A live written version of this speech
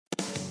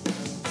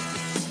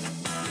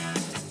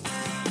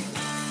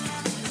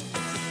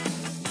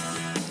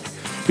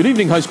Good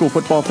evening, high school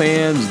football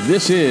fans.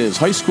 This is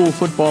High School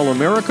Football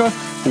America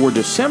for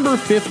December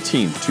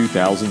 15th,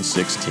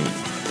 2016.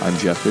 I'm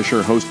Jeff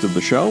Fisher, host of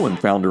the show and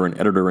founder and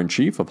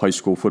editor-in-chief of High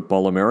School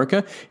Football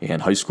America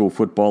and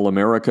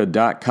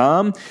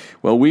highschoolfootballamerica.com.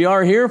 Well, we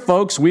are here,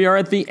 folks. We are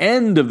at the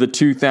end of the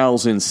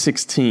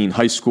 2016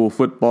 high school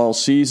football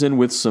season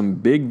with some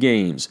big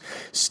games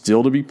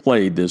still to be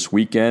played this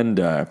weekend.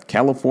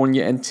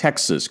 California and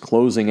Texas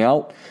closing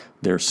out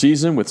their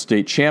season with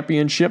state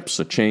championships.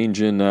 A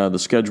change in the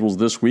schedules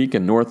this week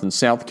in North and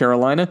South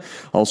Carolina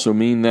also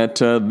mean that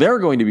they're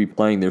going to be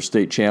playing their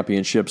state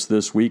championships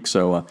this week.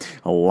 So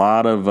a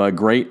lot of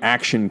great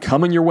action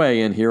coming your way.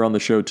 And here on the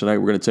show tonight,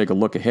 we're going to take a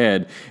look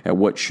ahead at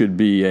what should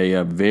be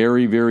a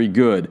very, very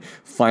good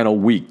final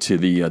week to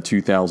the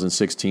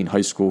 2016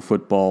 high school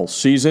football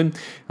season.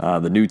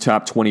 The new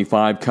top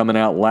 25 coming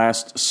out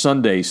last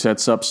Sunday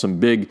sets up some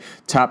big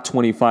top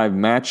 25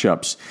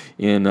 matchups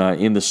in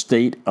the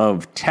state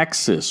of Texas,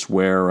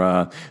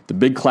 where the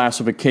big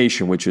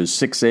classification, which is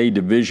 6A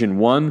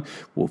Division I,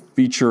 will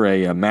feature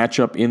a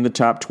matchup in the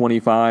top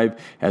 25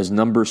 as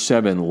number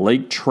 7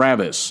 Lake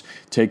Travis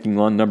taking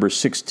on number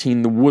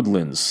 16 The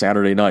Woodlands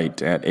Saturday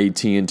night at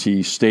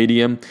AT&T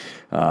Stadium.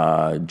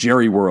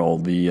 Jerry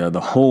World,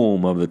 the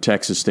home of the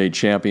Texas State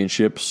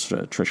Championships.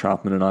 Trish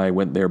Hoffman and I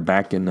went there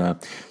back in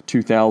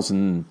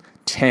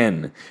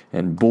 2010,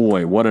 and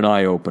boy, what an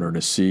eye-opener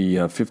to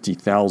see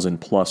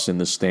 50,000 plus in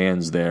the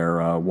stands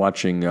there,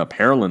 watching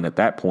Pearland at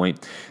that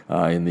point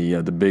in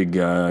the big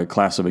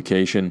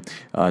classification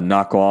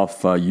knock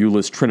off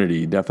Euless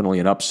Trinity. Definitely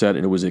an upset,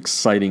 and it was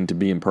exciting to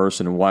be in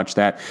person and watch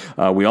that.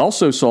 We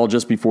also saw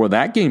just before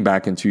that game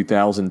back in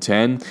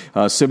 2010,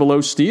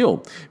 Cibolo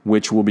Steel,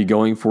 which will be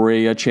going for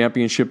a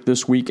championship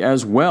this week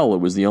as well. It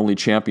was the only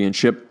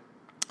championship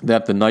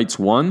that the Knights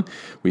won.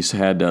 We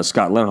had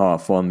Scott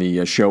Lenhoff on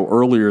the show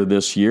earlier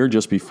this year,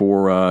 just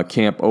before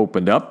camp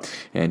opened up,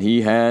 and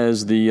he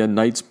has the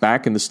Knights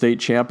back in the state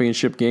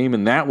championship game,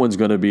 and that one's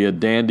going to be a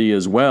dandy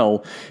as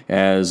well,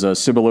 as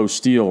Cibolo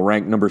Steel,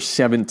 ranked number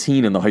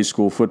 17 in the High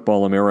School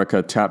Football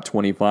America Top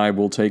 25,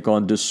 will take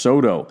on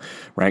DeSoto,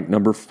 ranked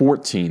number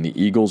 14.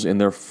 The Eagles in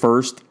their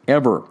first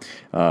ever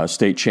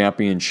state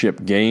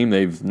championship game.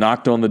 They've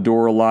knocked on the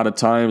door a lot of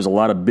times, a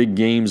lot of big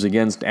games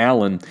against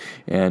Allen,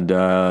 and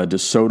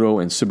DeSoto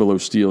and Cibolo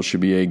Steel should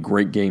be a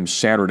great game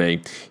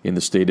Saturday in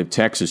the state of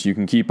Texas. You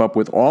can keep up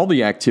with all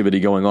the activity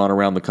going on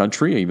around the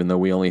country, even though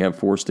we only have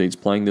 4 states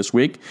playing this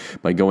week,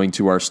 by going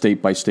to our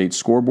state-by-state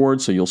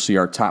scoreboard. So you'll see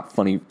our top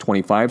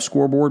 25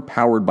 scoreboard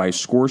powered by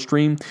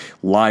ScoreStream,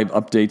 live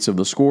updates of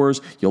the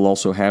scores. You'll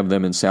also have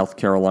them in South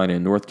Carolina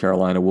and North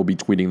Carolina. We'll be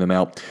tweeting them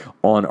out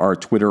on our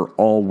Twitter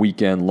all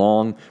weekend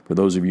long. For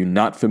those of you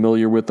not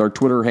familiar with our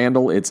Twitter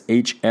handle, it's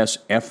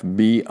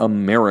HSFB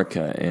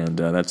America, and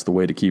that's the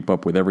way to keep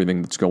up with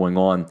everything that's going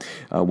on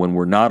when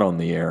we're not on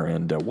the air.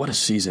 And what a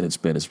season it's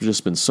been. It's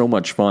just been so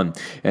much fun.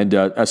 And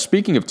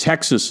speaking of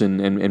Texas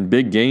and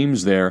big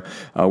games there,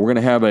 we're going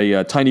to have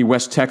a tiny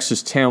West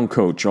Texas town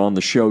coach on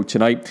the show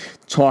tonight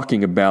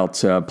talking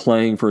about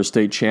playing for a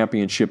state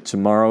championship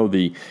tomorrow,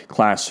 the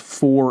Class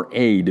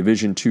 4A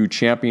Division II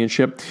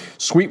championship.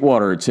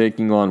 Sweetwater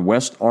taking on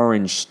West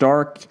Orange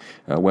Stark.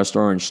 West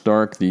Orange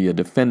Stark, the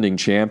defending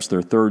champs,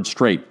 their third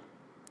straight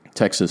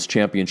Texas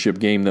championship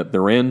game that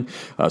they're in.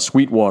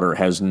 Sweetwater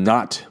has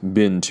not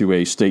been to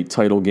a state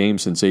title game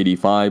since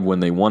 '85 when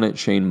they won it.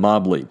 Shane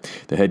Mobley,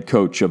 the head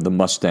coach of the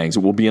Mustangs. It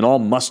will be an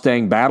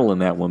all-Mustang battle in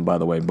that one, by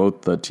the way.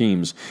 Both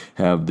teams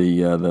have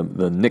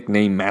the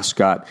nickname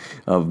mascot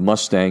of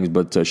Mustangs,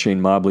 but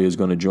Shane Mobley is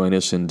going to join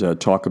us and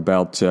talk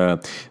about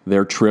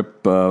their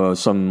trip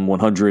some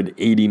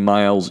 180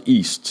 miles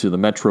east to the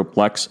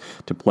Metroplex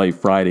to play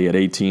Friday at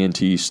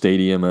AT&T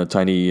Stadium, a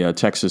tiny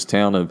Texas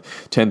town of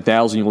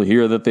 10,000. You'll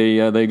hear that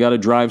they got to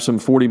drive some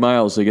 40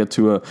 miles to get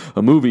to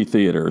a movie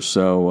theater.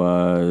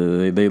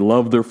 So they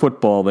love their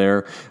football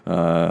there,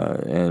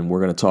 and we're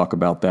going to talk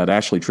about that.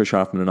 Actually, Trish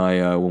Hoffman and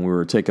I, when we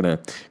were taking a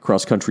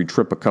cross-country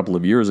trip a couple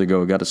of years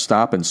ago, got to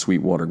stop in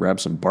Sweetwater,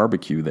 grab some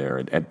barbecue there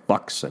at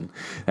Buck's, and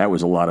that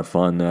was a lot of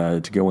fun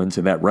to go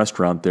into that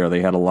restaurant there.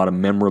 They had a lot of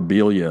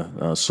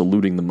memorabilia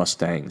saluting the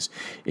Mustangs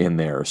in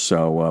there.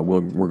 So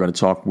we're going to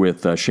talk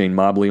with Shane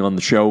Mobley on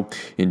the show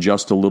in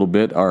just a little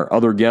bit. Our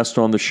other guest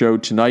on the show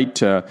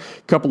tonight,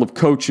 couple of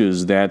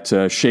coaches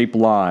that shape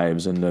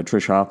lives, and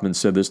Trish Hoffman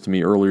said this to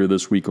me earlier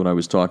this week when I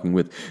was talking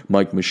with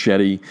Mike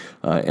Moschetti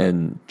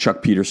and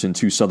Chuck Petersen,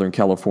 2 Southern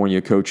California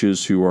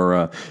coaches who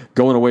are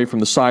going away from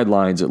the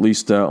sidelines, at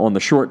least on the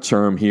short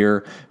term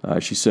here.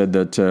 She said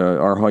that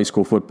our high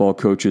school football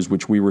coaches,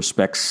 which we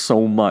respect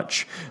so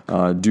much,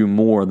 do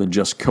more than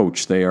just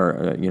coach. They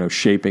are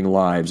shaping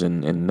lives,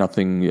 and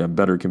nothing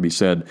better can be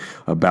said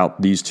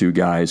about these 2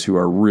 guys who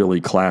are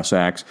really class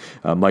acts.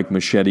 Mike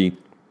Moschetti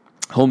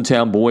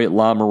Hometown boy at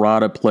La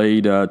Mirada,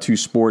 played 2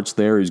 sports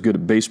there. He's good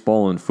at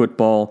baseball and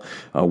football.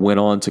 Went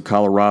on to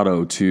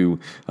Colorado to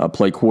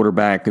play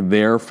quarterback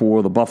there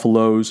for the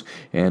Buffaloes,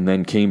 and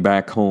then came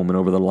back home. And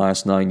over the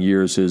last 9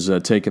 years has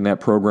taken that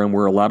program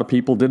where a lot of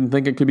people didn't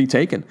think it could be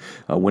taken,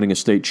 winning a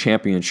state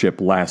championship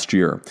last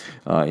year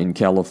in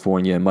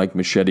California. And Mike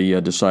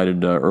Moschetti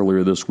decided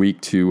earlier this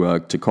week to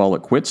call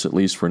it quits, at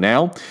least for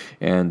now,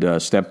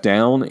 and step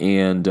down.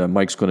 And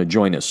Mike's going to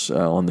join us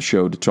on the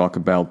show to talk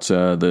about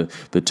the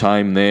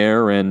time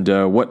there and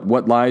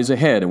what lies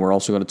ahead. And we're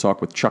also going to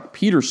talk with Chuck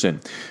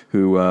Petersen,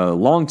 who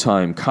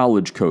longtime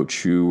college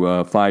coach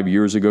who 5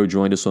 years ago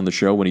joined us on the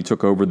show when he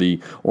took over the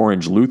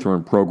Orange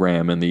Lutheran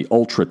program in the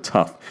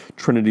ultra-tough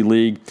Trinity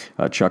League.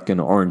 Chuck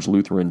and Orange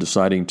Lutheran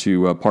deciding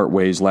to part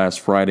ways last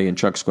Friday, and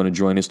Chuck's going to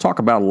join us, talk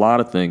about a lot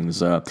of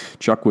things.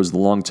 Chuck was the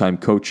longtime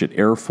coach at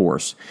Air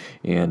Force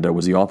and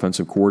was the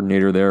offensive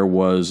coordinator there,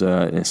 was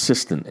an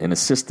assistant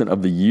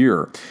of the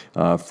year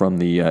from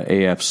the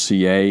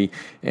AFCA,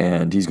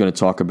 and he's going to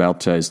talk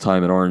about his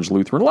time at Orange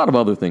Lutheran, a lot of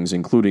other things,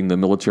 including the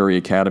military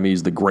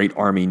academies, the great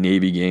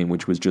Army-Navy game,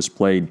 which was just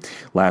played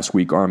last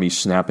week. Army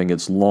snapping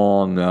its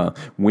long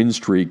win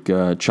streak.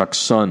 Chuck's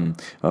son,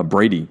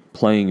 Brady,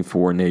 playing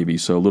for Navy,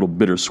 so a little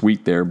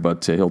bittersweet there,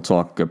 but he'll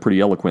talk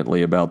pretty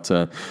eloquently about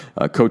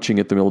coaching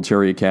at the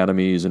military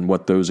academies and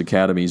what those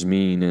academies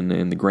mean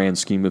in the grand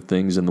scheme of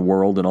things in the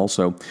world, and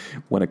also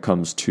when it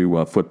comes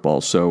to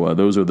football. So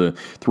those are the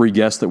 3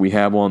 guests that we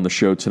have on the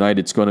show tonight.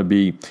 It's going to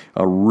be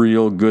a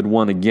real good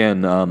one again.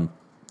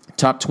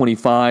 Top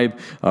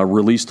 25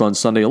 released on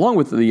Sunday, along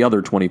with the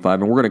other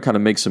 25, and we're going to kind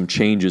of make some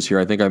changes here.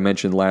 I think I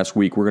mentioned last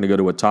week we're going to go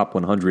to a top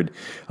 100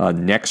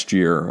 next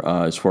year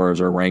as far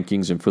as our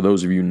rankings. And for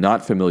those of you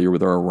not familiar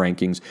with our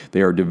rankings,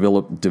 they are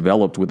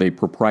developed with a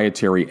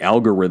proprietary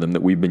algorithm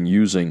that we've been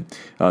using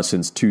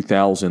since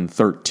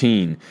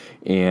 2013.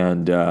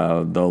 And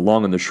the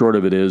long and the short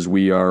of it is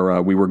we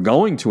were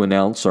going to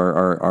announce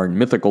our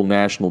mythical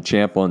national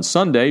champ on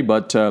Sunday,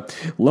 but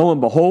lo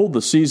and behold,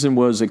 the season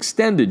was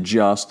extended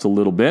just a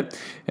little bit,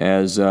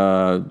 as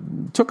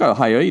took a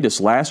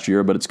hiatus last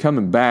year, but it's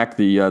coming back.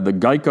 The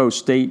Geico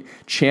State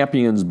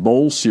Champions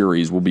Bowl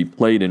Series will be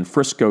played in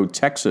Frisco,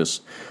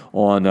 Texas,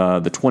 on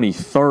the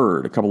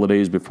 23rd, a couple of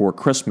days before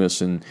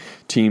Christmas, and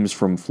teams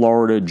from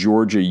Florida,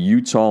 Georgia,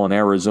 Utah, and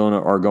Arizona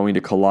are going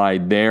to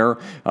collide there.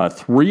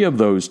 3 of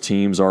those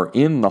teams are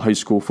in the High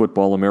School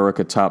Football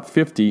America Top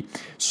 50,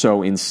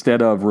 so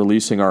instead of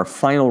releasing our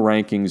final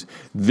rankings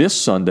this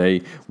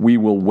Sunday, we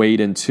will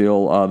wait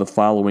until the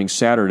following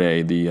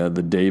Saturday, the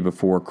day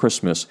before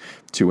Christmas,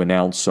 to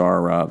announce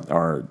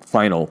our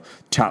final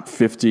top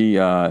 50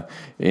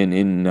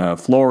 in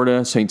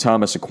Florida. St.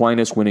 Thomas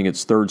Aquinas winning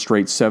its 3rd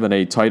straight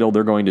 7A title.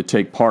 They're going to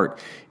take part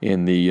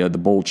in the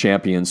Bowl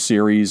Champions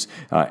Series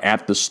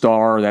at the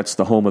Star. That's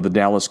the home of the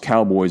Dallas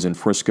Cowboys in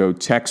Frisco,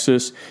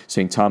 Texas.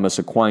 St. Thomas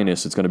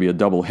Aquinas, it's going to be a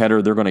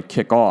doubleheader. They're going to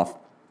kick off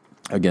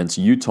against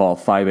Utah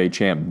 5A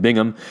champ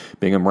Bingham.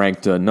 Bingham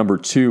ranked number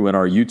 2 in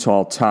our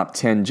Utah top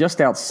 10, just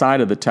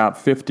outside of the top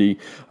 50.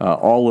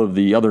 All of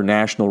the other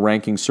national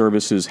ranking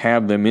services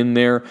have them in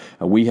there.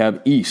 We have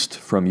East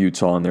from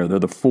Utah in there. They're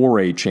the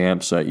 4A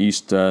champs.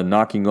 East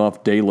knocking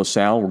off De La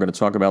Salle. We're going to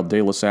talk about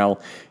De La Salle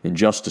in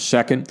just a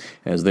second,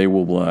 as they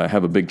will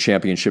have a big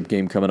championship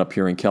game coming up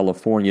here in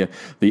California.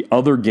 The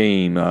other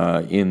game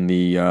in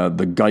the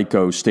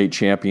Geico State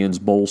Champions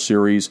Bowl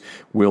Series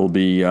will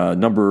be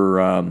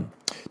number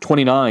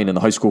 29 in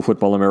the High School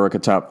Football America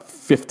Top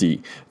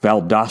 50.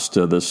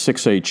 Valdosta, the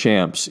 6A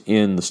champs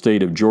in the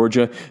state of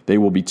Georgia. They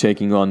will be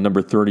taking on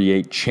number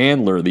 38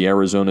 Chandler, the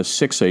Arizona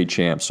 6A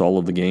champs. All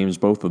of the games,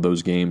 both of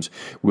those games,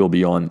 will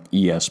be on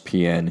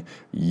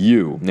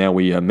ESPNU. Now,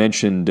 we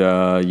mentioned,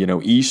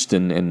 East,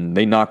 and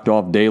they knocked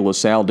off De La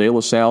Salle. De La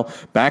Salle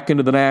back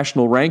into the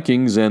national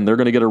rankings, and they're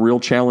going to get a real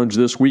challenge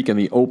this week in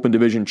the Open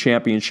Division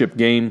Championship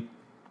game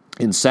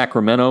in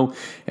Sacramento,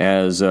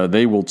 as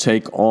they will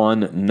take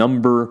on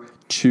number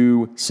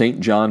 2 St.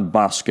 John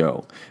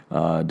Bosco.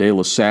 De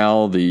La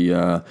Salle,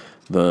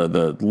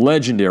 the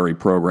legendary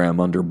program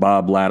under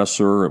Bob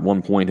Lattiser, at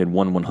one point had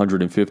won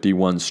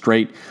 151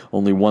 straight.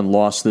 Only one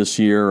loss this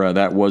year.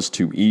 That was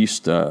to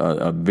East,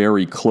 a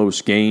very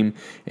close game,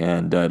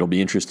 and it'll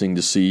be interesting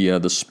to see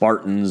the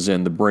Spartans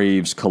and the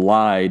Braves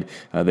collide.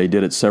 They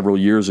did it several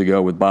years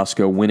ago with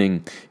Bosco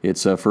winning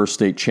its first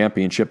state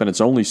championship and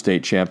its only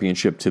state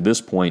championship to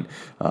this point.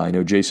 I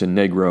know Jason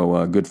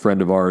Negro, a good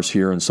friend of ours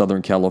here in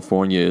Southern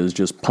California, is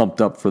just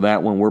pumped up for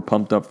that one. We're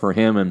pumped up for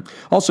him, and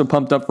also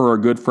pumped up for our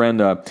good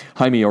friend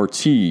Jaime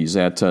Ortiz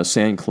at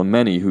San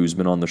Clemente, who's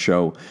been on the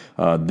show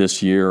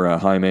this year.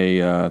 Jaime,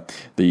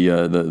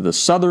 the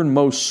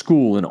southernmost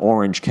school in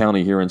Orange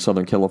County here in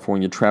Southern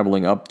California,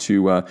 traveling up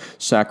to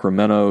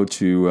Sacramento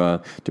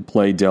to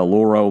play Del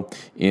Oro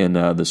in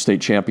the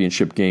state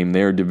championship game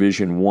there,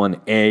 Division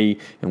 1A.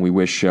 And we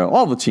wish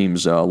all the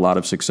teams a lot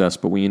of success.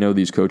 But when you know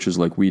these coaches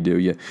like we do,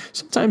 you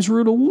sometimes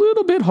root a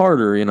little bit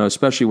harder,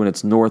 especially when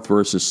it's north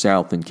versus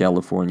south in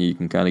California. You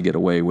can kind of get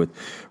away with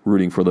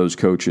rooting for those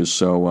coaches.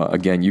 So,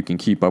 again, you can can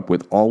keep up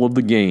with all of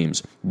the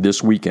games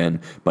this weekend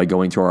by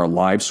going to our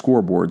live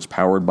scoreboards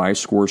powered by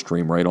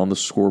ScoreStream right on the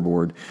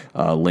scoreboard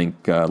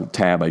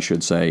tab, I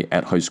should say,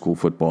 at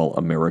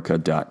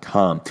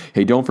highschoolfootballamerica.com.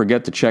 Hey, don't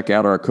forget to check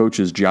out our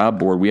coaches job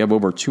board. We have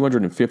over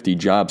 250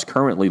 jobs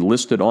currently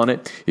listed on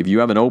it. If you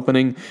have an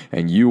opening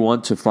and you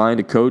want to find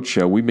a coach,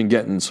 we've been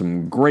getting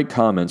some great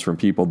comments from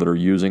people that are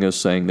using us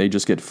saying they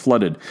just get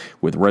flooded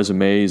with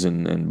resumes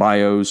and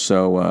bios.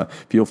 So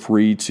feel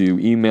free to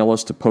email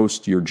us to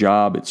post your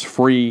job. It's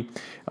free.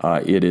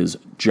 It is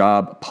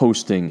job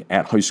posting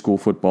at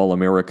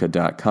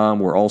highschoolfootballamerica.com.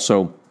 We're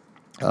also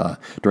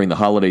during the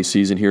holiday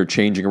season here,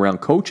 changing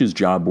around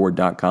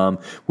coachesjobboard.com,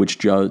 which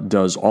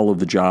does all of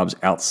the jobs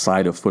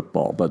outside of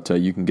football. But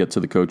you can get to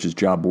the Coaches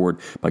Job Board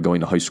by going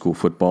to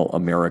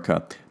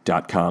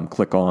highschoolfootballamerica.com.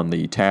 Click on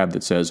the tab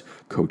that says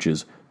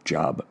Coaches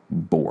Job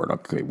Board.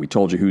 Okay, we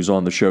told you who's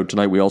on the show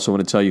tonight. We also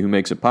want to tell you who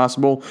makes it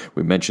possible.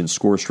 We mentioned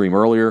ScoreStream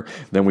earlier.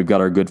 Then we've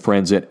got our good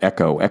friends at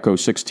Echo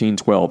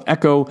 1612.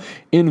 Echo,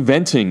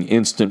 inventing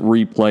instant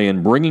replay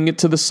and bringing it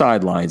to the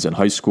sidelines in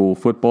high school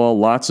football.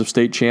 Lots of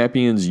state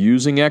champions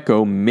using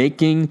Echo,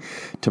 making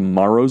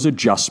tomorrow's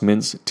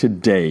adjustments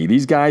today.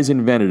 These guys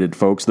invented it,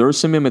 folks. There are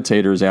some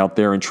imitators out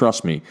there, and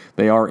trust me,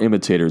 they are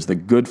imitators. The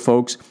good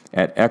folks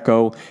at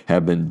Echo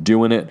have been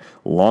doing it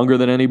longer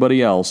than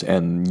anybody else,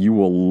 and you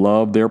will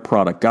love their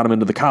product. Got them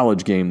into the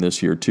college game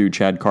this year, too.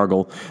 Chad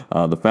Cargill,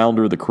 the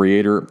founder, the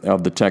creator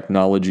of the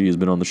technology, has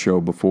been on the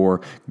show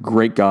before.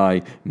 Great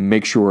guy.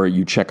 Make sure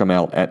you check him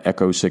out at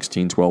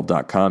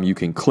echo1612.com. You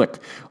can click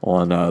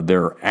on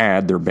their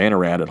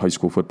banner ad at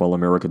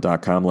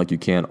highschoolfootballamerica.com like you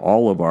can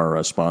all of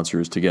our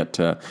sponsors to get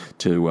to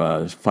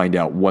find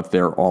out what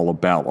they're all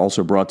about.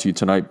 Also brought to you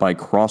tonight by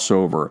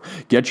Crossover.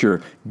 Get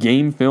your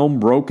game film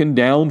broken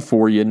down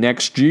for you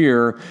next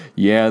year.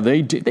 Yeah,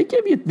 they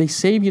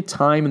save you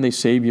time and they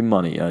save you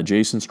money.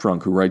 Jason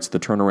Strunk, who writes the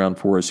turnaround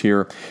for us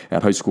here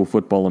at High School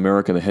Football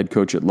America, the head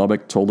coach at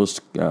Lubbock, told us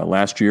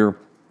last year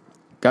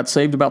got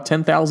saved about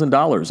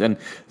 $10,000, and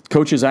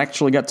coaches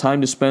actually got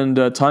time to spend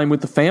time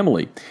with the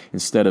family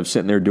instead of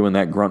sitting there doing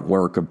that grunt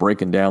work of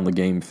breaking down the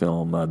game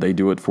film. They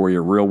do it for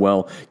you real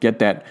well. Get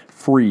that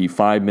free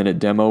 5-minute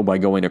demo by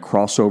going to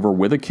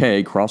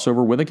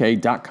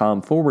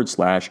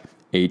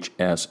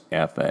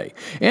crossoverwithak.com/HSFA.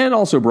 And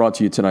also brought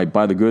to you tonight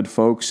by the good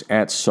folks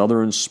at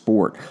Southern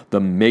Sport, the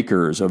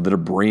makers of the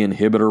debris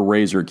inhibitor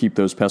razor. Keep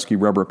those pesky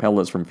rubber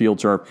pellets from field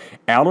turf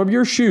out of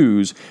your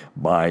shoes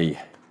by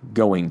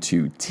going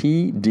to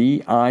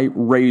TDI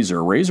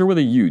Razor, razor with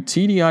a U,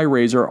 TDI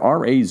Razor,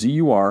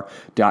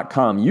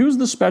 RAZUR.com. Use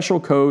the special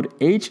code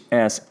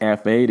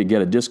HSFA to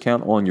get a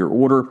discount on your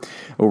order.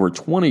 Over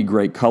 20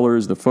 great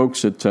colors. The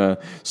folks at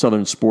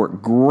Southern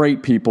Sport,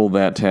 great people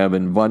that have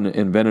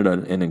invented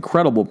an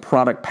incredible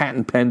product,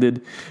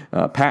 patented,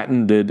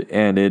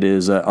 and it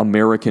is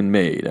American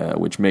made,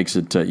 which makes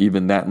it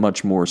even that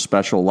much more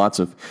special. Lots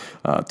of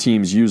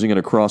teams using it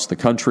across the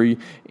country,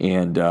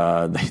 and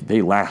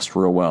they last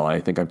real well. I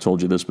think I've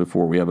told you this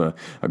before. We have a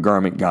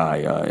garment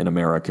guy in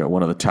America,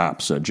 one of the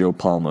tops, Joe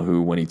Palma,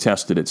 who when he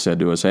tested it said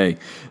to us, hey,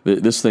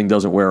 this thing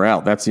doesn't wear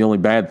out. That's the only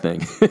bad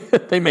thing.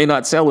 They may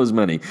not sell as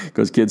many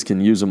because kids can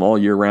use them all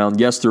year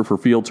round. Yes, they're for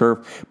field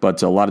turf,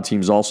 but a lot of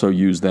teams also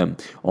use them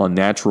on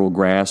natural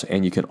grass,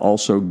 and you can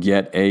also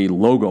get a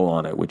logo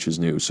on it, which is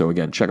new. So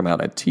again, check them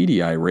out at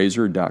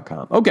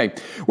tdirazor.com. Okay,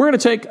 we're going to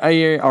take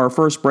our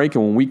first break,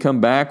 and when we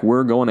come back,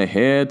 we're going to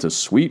head to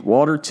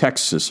Sweetwater,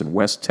 Texas, in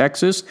West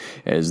Texas,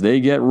 as they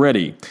get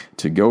ready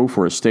to go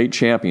for a state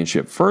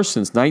championship. First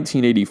since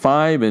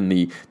 1985 in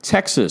the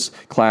Texas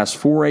Class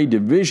 4A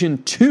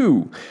Division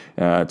II,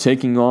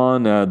 taking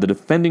on the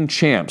defending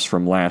champs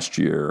from last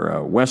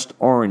year, West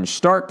Orange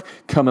Stark.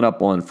 Coming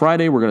up on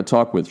Friday, we're going to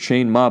talk with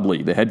Shane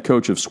Mobley, the head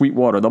coach of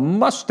Sweetwater, the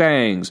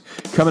Mustangs,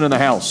 coming in the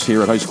house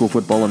here at High School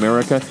Football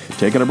America.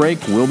 Taking a break.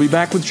 We'll be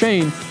back with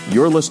Shane.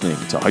 You're listening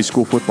to High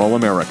School Football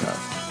America.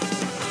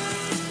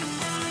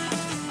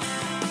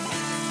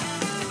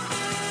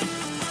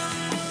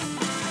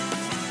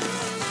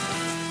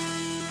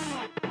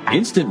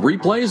 Instant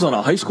replays on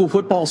a high school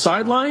football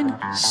sideline?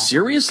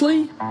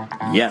 Seriously?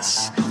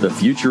 Yes, the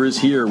future is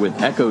here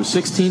with Echo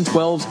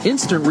 1612's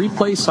Instant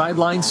Replay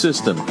Sideline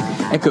System.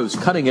 Echo's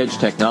cutting-edge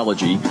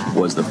technology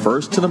was the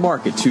first to the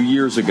market 2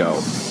 years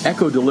ago.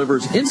 Echo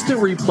delivers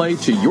instant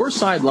replay to your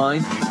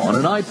sideline on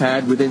an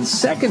iPad within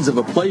seconds of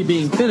a play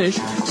being finished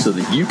so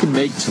that you can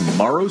make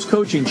tomorrow's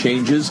coaching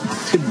changes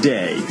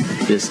today.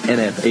 This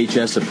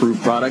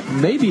NFHS-approved product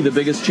may be the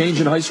biggest change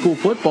in high school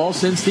football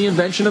since the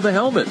invention of the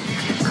helmet.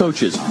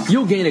 Coaches,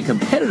 you'll gain a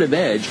competitive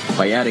edge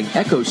by adding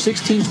Echo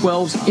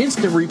 1612's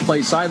Instant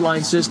Replay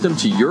Sideline System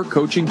to your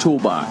coaching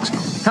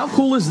toolbox. How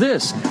cool is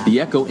this? The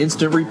Echo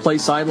Instant Replay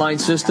Sideline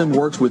System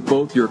works with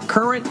both your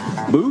current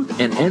booth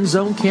and end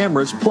zone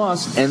cameras,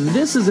 plus, and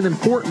this is an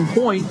important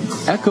point,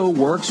 Echo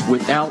works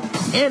without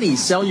any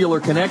cellular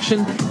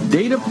connection,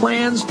 data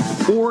plans,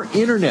 or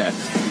internet.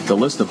 The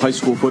list of high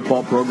school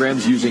football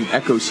programs using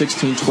Echo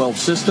 1612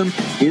 system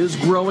is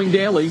growing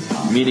daily,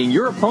 meaning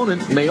your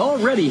opponent may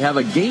already have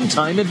a game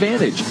time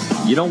advantage.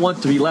 You don't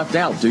want to be left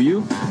out, do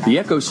you? The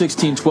Echo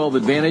 1612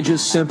 advantage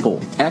is simple.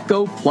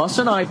 Echo plus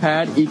an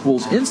iPad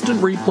equals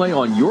instant replay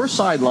on your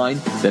sideline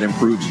that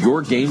improves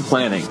your game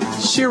planning.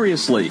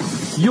 Seriously,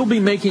 you'll be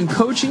making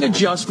coaching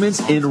adjustments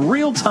in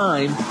real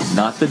time,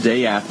 not the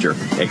day after.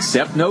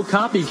 Except no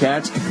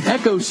copycats,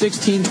 Echo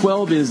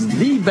 1612 is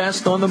the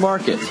best on the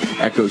market.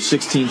 Echo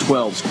 1612's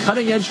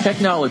cutting-edge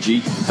technology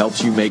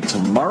helps you make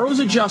tomorrow's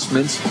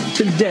adjustments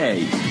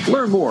today.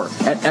 Learn more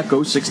at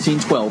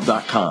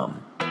echo1612.com.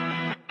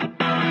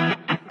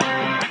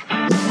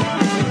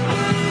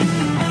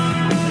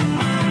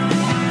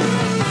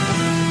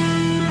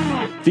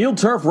 Field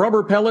turf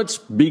rubber pellets,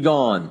 be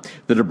gone.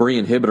 The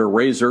debris inhibitor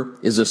razor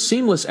is a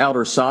seamless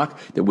outer sock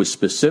that was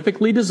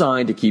specifically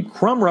designed to keep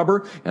crumb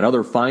rubber and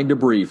other fine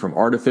debris from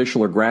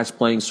artificial or grass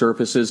playing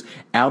surfaces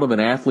out of an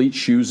athlete's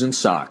shoes and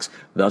socks,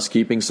 thus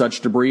keeping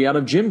such debris out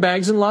of gym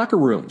bags and locker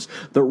rooms.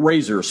 The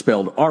razor,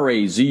 spelled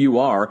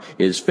R-A-Z-U-R,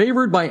 is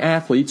favored by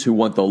athletes who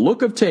want the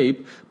look of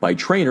tape, by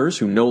trainers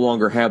who no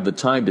longer have the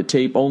time to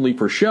tape only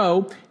for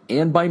show,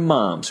 and by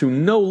moms who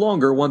no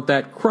longer want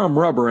that crumb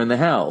rubber in the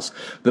house.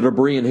 The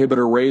debris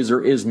inhibitor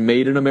razor is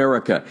made in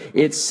America.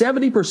 It's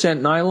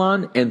 70%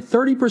 nylon and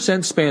 30%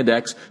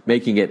 spandex,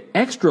 making it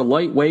extra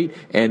lightweight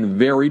and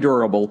very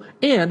durable,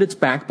 and it's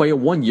backed by a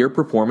 1-year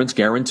performance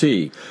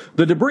guarantee.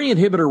 The debris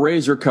inhibitor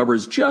razor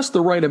covers just the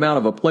right amount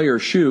of a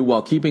player's shoe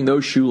while keeping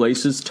those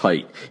shoelaces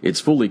tight. It's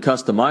fully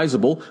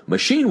customizable,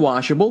 machine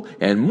washable,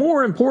 and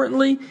more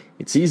importantly,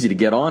 it's easy to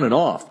get on and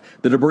off.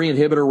 The debris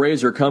inhibitor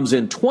razor comes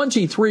in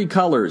 23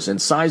 colors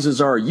and sizes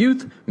are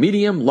youth,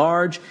 medium,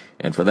 large,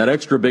 and for that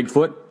extra big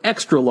foot,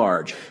 extra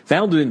large.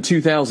 Founded in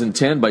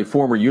 2010 by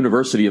former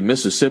University of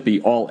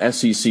Mississippi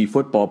All-SEC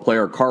football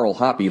player Carl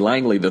Hoppy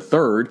Langley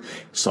III,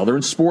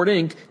 Southern Sport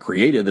Inc.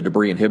 created the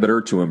debris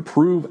inhibitor to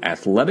improve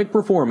athletic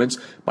performance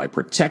by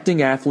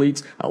protecting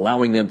athletes,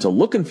 allowing them to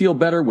look and feel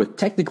better with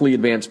technically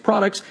advanced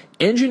products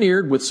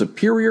engineered with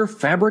superior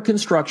fabric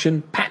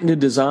construction, patented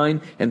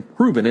design, and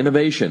proven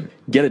innovation.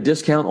 Get a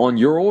discount on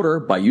your order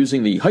by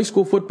using the High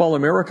School Football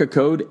America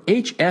code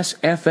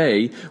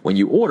HSFA when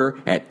you order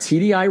at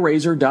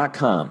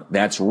TDIRazor.com.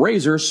 That's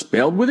razor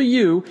spelled with a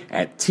U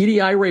at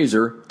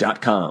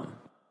TDIRazor.com.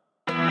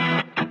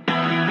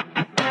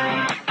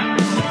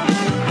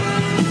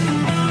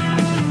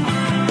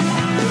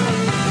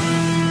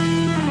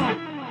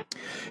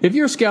 If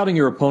you're scouting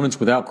your opponents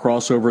without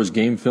Crossover's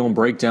game film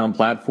breakdown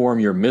platform,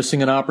 you're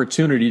missing an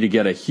opportunity to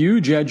get a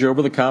huge edge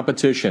over the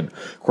competition.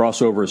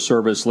 Crossover's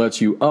service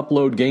lets you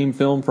upload game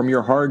film from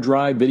your hard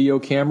drive, video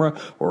camera,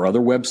 or other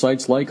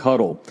websites like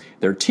Huddle.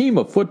 Their team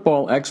of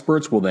football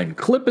experts will then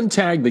clip and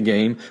tag the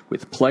game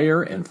with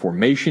player and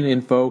formation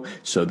info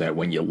so that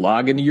when you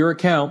log into your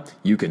account,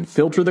 you can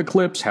filter the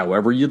clips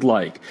however you'd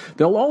like.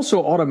 They'll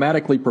also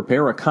automatically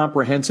prepare a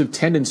comprehensive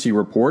tendency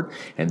report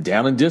and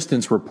down and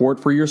distance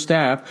report for your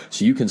staff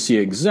so you can see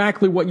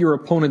exactly what your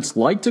opponents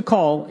like to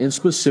call in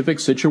specific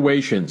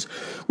situations.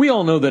 We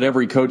all know that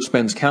every coach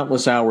spends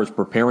countless hours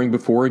preparing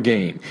before a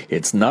game.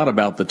 It's not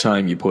about the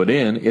time you put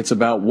in, it's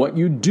about what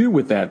you do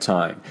with that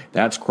time.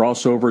 That's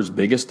Crossover's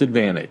biggest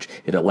advantage.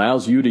 It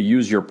allows you to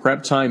use your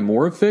prep time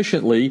more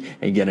efficiently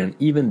and get an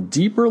even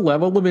deeper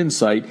level of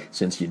insight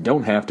since you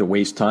don't have to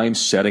waste time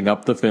setting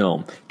up the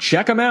film.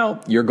 Check them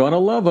out. You're going to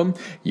love them.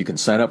 You can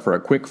sign up for a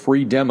quick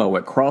free demo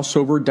at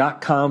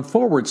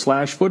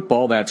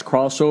crossover.com/football. That's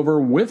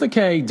crossover.com/football.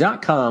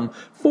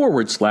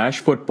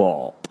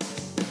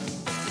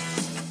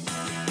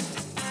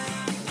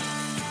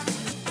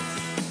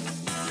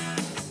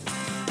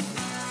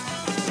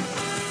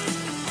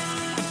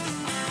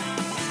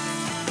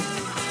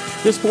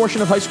 This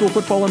portion of High School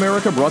Football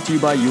America brought to you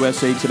by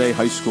USA Today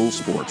High School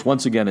Sports.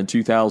 Once again in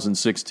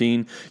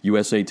 2016,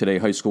 USA Today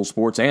High School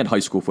Sports and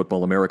High School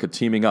Football America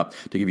teaming up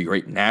to give you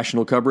great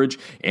national coverage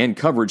and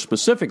coverage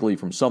specifically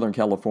from Southern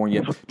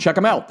California. Check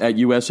them out at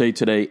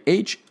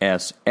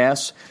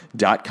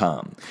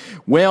usatodayhss.com.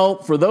 Well,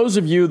 for those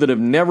of you that have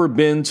never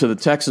been to the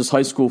Texas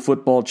High School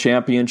Football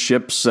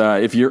Championships,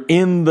 if you're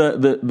in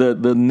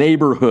the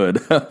neighborhood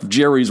of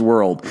Jerry's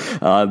World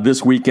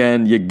this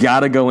weekend, you got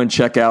to go and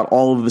check out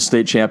all of the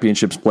state championships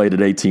played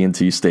at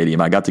AT&T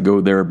Stadium. I got to go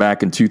there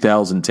back in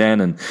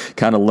 2010 and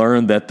kind of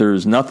learned that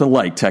there's nothing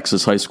like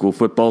Texas high school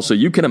football. So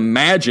you can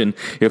imagine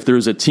if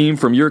there's a team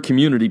from your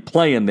community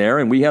playing there,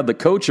 and we have the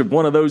coach of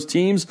one of those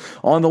teams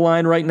on the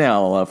line right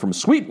now from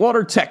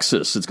Sweetwater,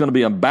 Texas. It's going to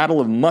be a battle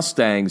of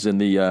Mustangs in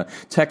the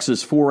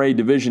Texas 4A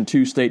Division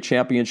II state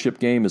championship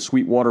game as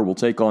Sweetwater will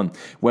take on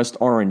West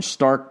Orange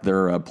Stark.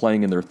 They're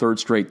playing in their third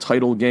straight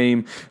title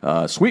game.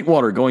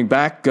 Sweetwater going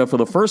back for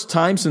the first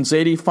time since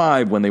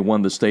 '85 when they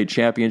won the state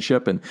championship,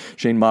 and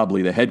Shane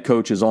Mobley, the head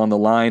coach, is on the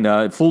line.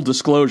 Full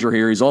disclosure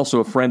here, he's also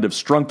a friend of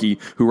Strunky,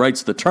 who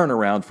writes the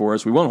turnaround for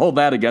us. We won't hold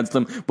that against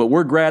him, but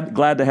we're glad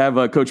to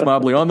have Coach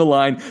Mobley on the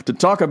line to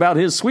talk about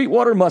his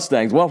Sweetwater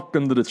Mustangs.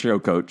 Welcome to the show,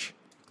 Coach.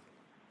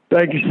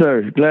 Thank you,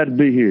 sir. Glad to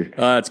be here.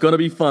 It's going to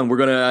be fun. We're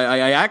going to.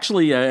 I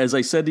actually, as I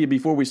said to you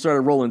before we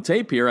started rolling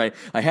tape here, I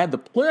had the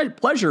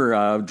pleasure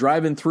of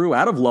driving through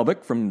out of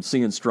Lubbock from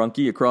seeing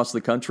Strunky across the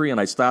country,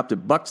 and I stopped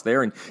at Buck's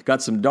there and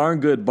got some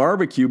darn good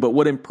barbecue. But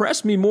what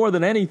impressed me more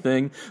than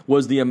anything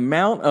was the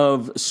amount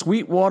of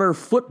Sweetwater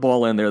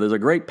football in there. There's a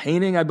great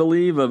painting, I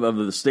believe, of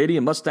the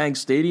stadium, Mustang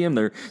Stadium.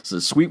 There's a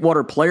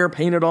Sweetwater player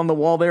painted on the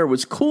wall there. It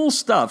was cool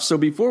stuff. So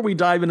before we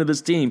dive into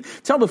this team,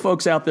 tell the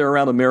folks out there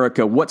around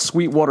America what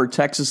Sweetwater,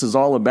 Texas is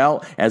all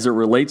about as it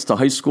relates to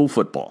high school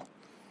football.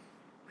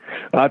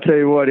 I'll tell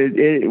you what,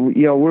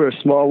 we're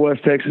a small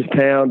West Texas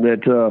town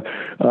that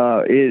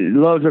it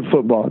loves their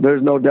football.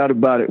 There's no doubt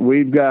about it.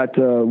 We've got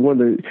one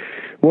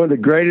of the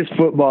greatest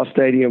football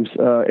stadiums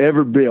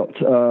ever built.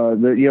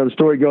 The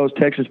story goes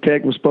Texas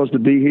Tech was supposed to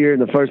be here,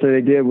 and the first thing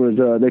they did was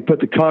they put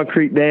the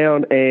concrete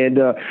down, and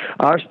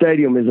our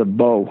stadium is a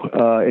bow.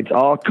 It's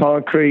all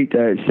concrete.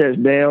 It sets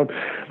down.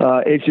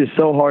 It's just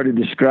so hard to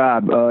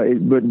describe,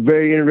 but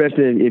very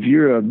interesting. If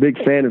you're a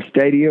big fan of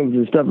stadiums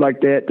and stuff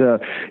like that,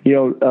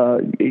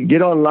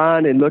 get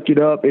online and look it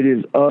up. It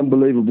is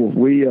unbelievable.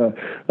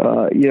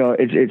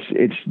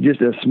 It's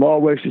just a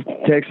small West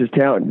Texas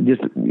town.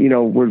 Just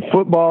where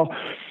football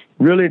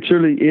really and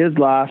truly is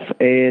life,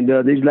 and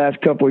these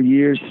last couple of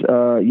years,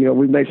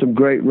 we've made some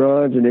great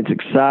runs, and it's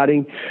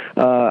exciting.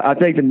 I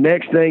think the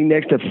next thing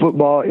next to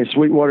football in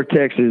Sweetwater,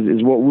 Texas,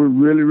 is what we're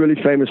really,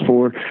 really famous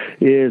for,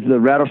 is the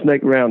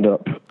Rattlesnake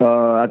Roundup.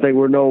 I think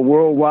we're known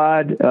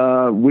worldwide.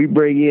 We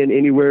bring in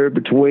anywhere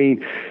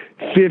between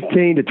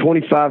 15 to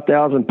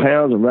 25,000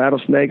 pounds of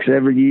rattlesnakes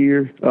every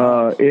year.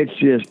 It's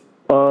just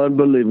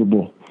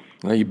unbelievable.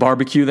 You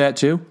barbecue that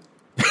too?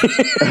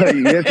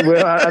 Yes,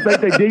 well, I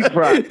think they deep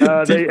fry.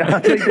 I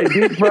think they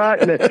deep fry,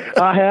 and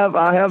I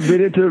have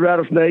been into the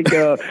rattlesnake.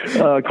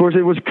 Of course,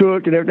 it was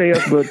cooked and everything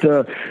else, but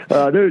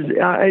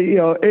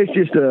it's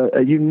just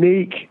a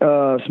unique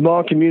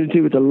small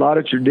community with a lot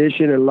of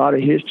tradition and a lot of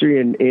history,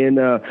 and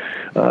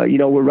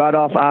we're right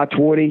off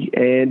I-20,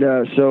 and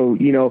so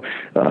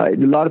a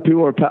lot of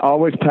people are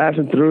always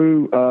passing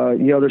through.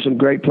 There's some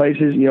great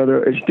places.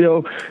 It's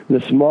still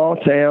the small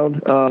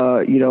town.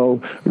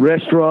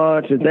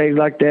 Restaurants and things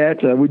like that.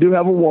 We do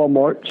have a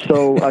Walmart,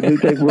 so I do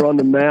think we're on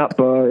the map.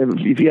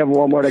 If you have a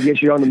Walmart, I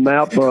guess you're on the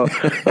map.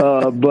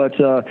 But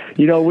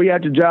we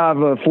have to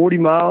drive 40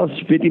 miles,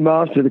 50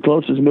 miles to the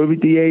closest movie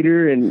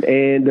theater, and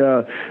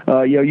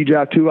you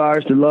drive 2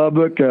 hours to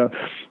Lubbock.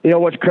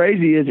 What's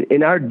crazy is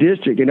in our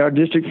district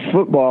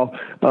football,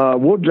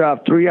 we'll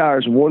drive 3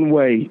 hours one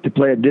way to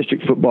play a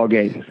district football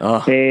game.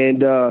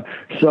 And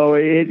so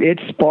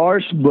it's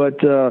sparse,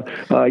 but,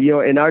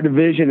 in our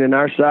division and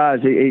our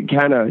size, it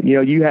kind of,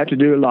 you have to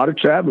do a lot of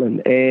traveling.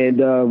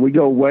 And we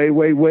go way,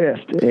 way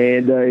west.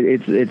 And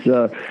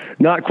it's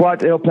not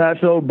quite El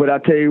Paso, but I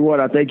tell you what,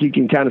 I think you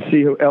can kind of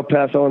see El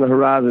Paso on the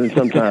horizon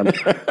sometimes.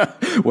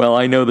 Well,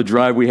 I know the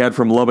drive we had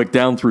from Lubbock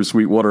down through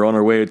Sweetwater on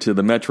our way to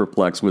the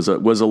Metroplex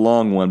was a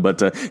long one.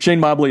 But Shane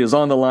Mobley is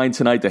on the line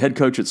tonight, the head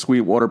coach at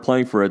Sweetwater,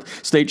 playing for a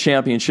state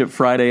championship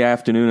Friday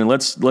afternoon. And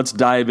let's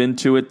dive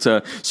into it.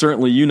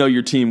 Certainly, you know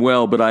your team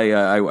well, but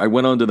I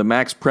went onto the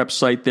Max Prep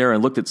site there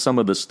and looked at some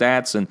of the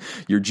stats. And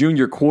your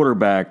junior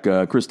quarterback,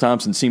 Chris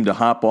Thompson, seemed to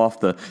hop off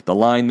the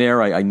line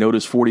there. I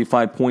noticed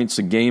 45 points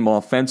a game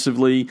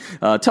offensively.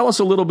 Tell us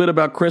a little bit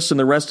about Chris and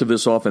the rest of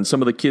this offense,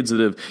 some of the kids that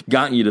have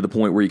gotten you to the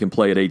point where you can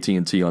play at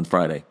AT&T on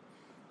Friday.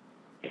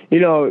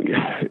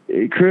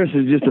 Chris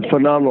is just a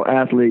phenomenal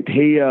athlete.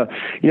 He,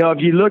 if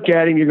you look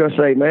at him, you're going to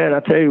say, man, I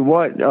tell you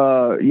what,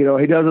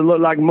 he doesn't look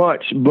like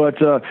much, but,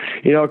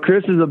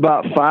 Chris is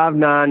about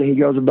 5'9". He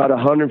goes about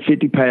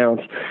 150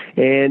 pounds,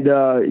 and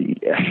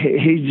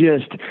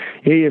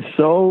he is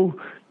so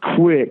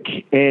quick,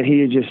 and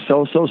he is just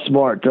so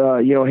smart.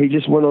 He's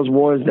just one of those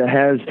ones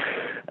that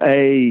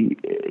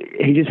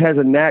he just has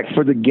a knack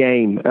for the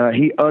game.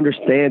 He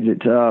understands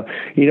it.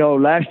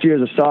 Last year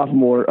as a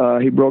sophomore,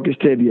 he broke his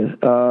tibia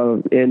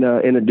in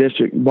a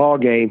district ball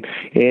game,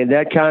 and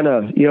that kind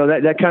of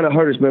that kind of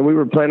hurt us, man. We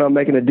were planning on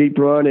making a deep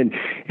run, and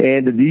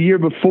the year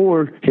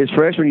before his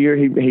freshman year,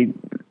 he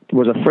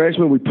was a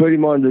freshman. We put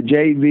him on the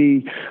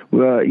JV.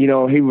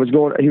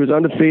 He was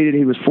undefeated.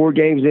 He was 4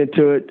 games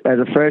into it as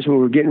a freshman.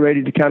 We were getting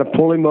ready to kind of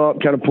pull him up,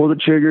 kind of pull the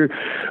trigger,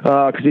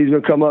 because he's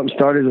going to come up and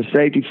start as a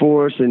safety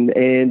for us and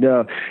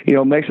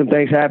make some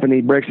things happen. He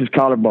breaks his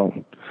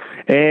collarbone.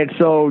 And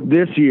so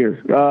this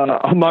year,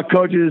 all my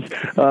coaches,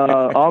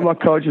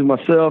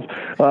 myself,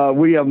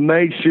 we have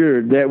made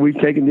sure that we've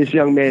taken this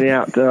young man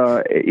out.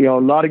 A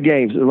lot of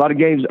games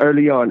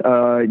early on.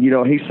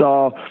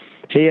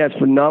 He has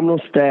phenomenal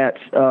stats,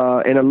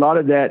 and a lot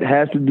of that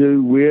has to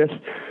do with,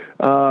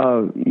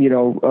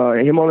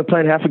 him only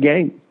playing half a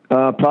game.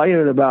 Probably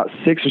in about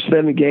 6 or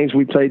 7 games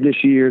we played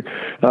this year.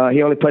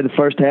 He only played the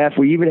first half.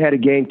 We even had a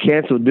game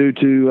canceled due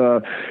to,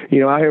 out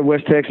here in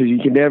West Texas, you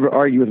can never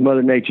argue with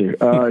Mother Nature.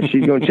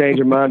 She's going to change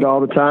her mind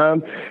all the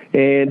time.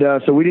 And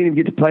so we didn't even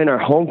get to play in our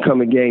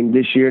homecoming game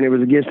this year, and it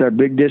was against our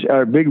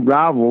big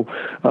rival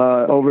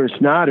over in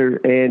Snyder,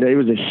 and it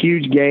was a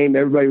huge game.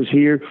 Everybody was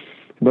here.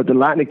 but the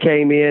lightning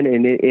came in,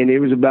 and it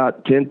was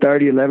about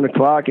 10:30, 11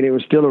 o'clock, and it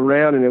was still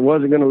around, and it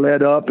wasn't going to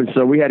let up, and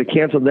so we had to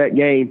cancel that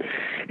game.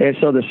 And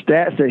so the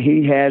stats that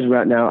he has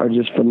right now are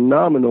just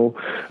phenomenal,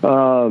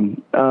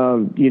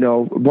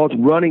 both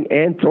running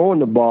and throwing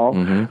the ball.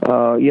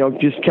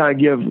 Just kind of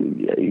give,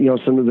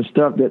 some of the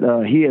stuff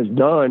that he has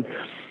done.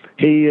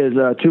 He is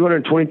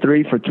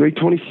 223 for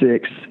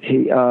 326.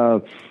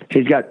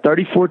 He's got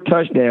 34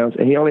 touchdowns,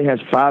 and he only has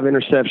 5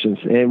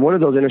 interceptions. And one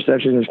of those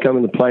interceptions has come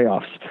in the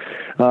playoffs.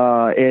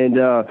 Our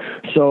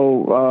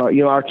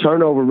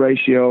turnover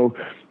ratio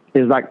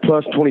is like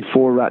plus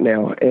 24 right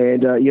now.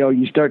 And,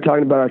 you start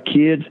talking about our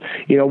kids,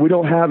 we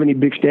don't have any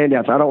big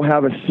standouts. I don't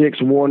have a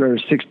 6'1" or a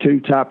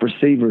 6'2" type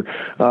receiver.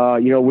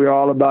 We're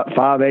all about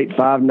 5'8",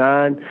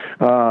 5'9",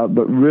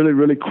 but really,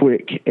 really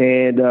quick.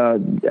 And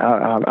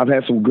I've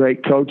had some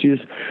great coaches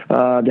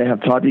that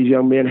have taught these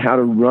young men how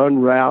to run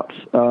routes.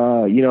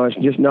 It's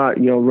just not,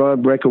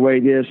 run, break away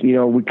this.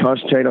 We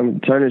concentrate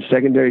on turning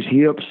secondaries,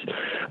 hips,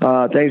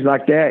 things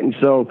like that. And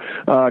so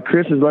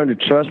Chris has learned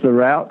to trust the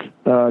route,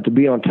 to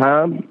be on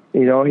time.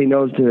 He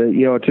knows to,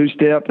 a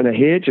 2-step and a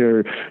hitch,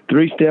 or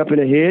 3-step and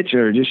a hitch,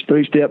 or just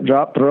 3-step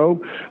drop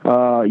throw.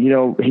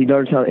 He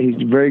learns how.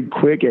 He's very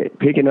quick at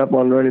picking up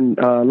on learning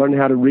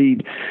how to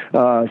read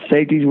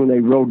safeties when they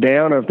roll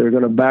down, or if they're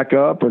going to back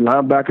up, or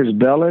linebackers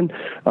belling.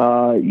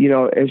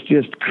 It's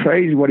just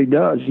crazy what he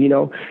does.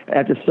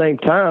 At the same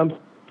time,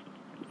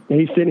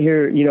 he's sitting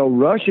here,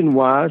 rushing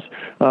wise.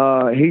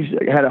 He's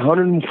had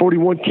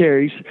 141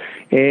 carries,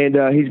 and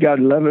he's got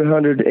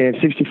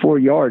 1,164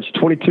 yards,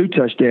 22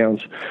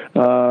 touchdowns.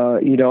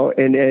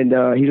 And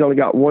he's only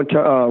got one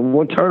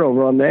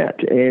turnover on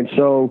that. And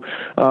so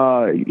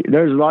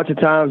there's lots of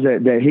times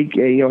that he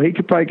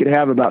could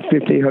have about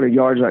 1,500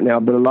 yards right now,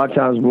 but a lot of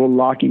times we'll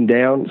lock him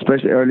down,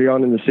 especially early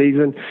on in the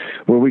season,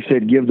 where we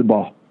said give the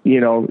ball.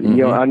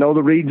 I know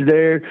the read's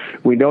there.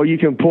 We know you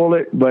can pull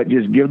it, but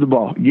just give the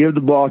ball. And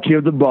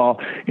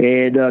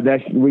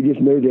we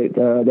just knew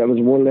that was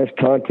one less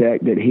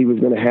contact that he was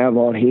going to have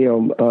on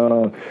him,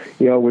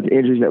 with the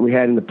injuries that we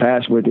had in the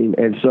past with him.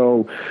 And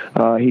so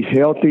he's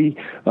healthy.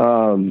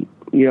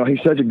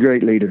 He's such a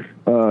great leader.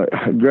 Some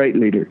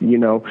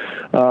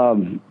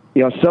of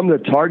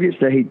the targets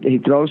that he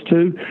throws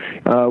to,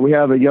 we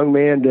have a young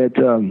man that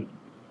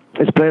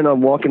is planning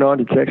on walking on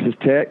to Texas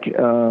Tech.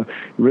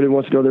 Really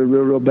wants to go there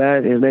real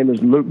bad. His name is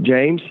Luke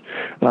James.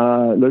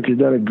 Luke has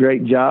done a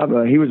great job.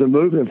 He was a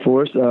movement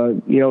for us.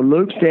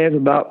 Luke stands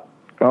about,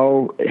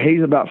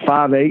 he's about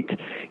 5'8",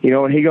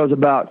 and he goes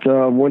about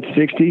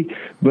 160,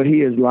 but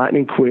he is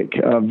lightning quick,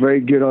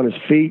 very good on his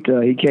feet.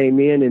 He came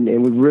in, and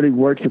we really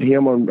worked with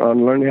him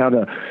on learning how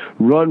to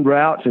run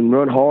routes and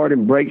run hard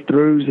and break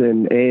throughs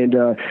and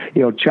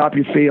chop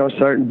your feet on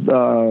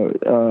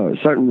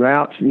certain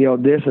routes,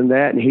 this and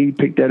that, and he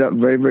picked that up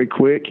very, very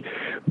quick.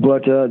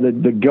 But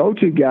the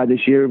go-to guy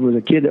this year was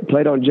a kid that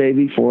played on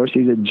JV for us.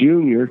 He's a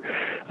junior.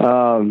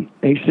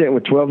 He's sitting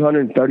with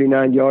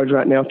 1,239 yards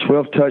right now,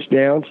 12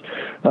 touchdowns.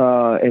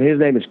 And his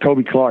name is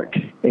Kobe Clark.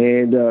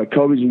 And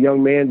Kobe's a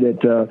young man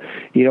that,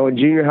 in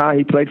junior high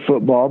he played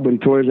football, but he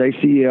tore his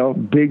ACL.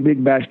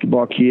 Big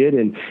basketball kid.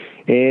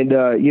 And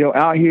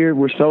out here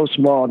we're so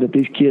small that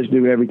these kids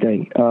do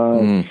everything.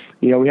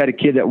 We had a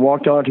kid that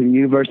walked on to the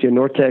University of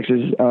North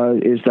Texas.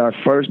 Is our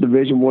first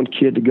Division I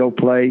kid to go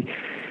play,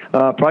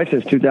 probably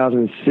since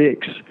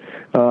 2006.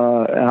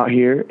 Out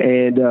here,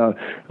 and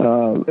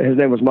his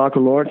name was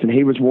Michael Lawrence, and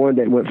he was one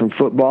that went from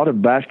football to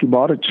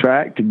basketball to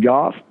track to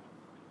golf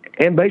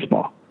and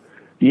baseball.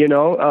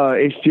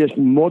 It's just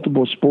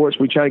multiple sports.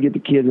 We try to get the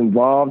kids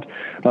involved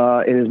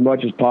in as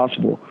much as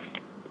possible.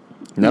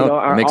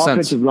 Our makes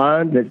offensive sense.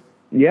 line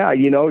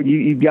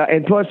you've got,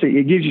 and plus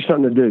it gives you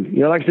something to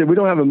do. Like I said, we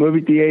don't have a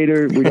movie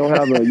theater, we don't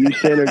have a youth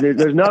center.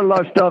 There's not a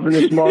lot of stuff in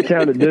this small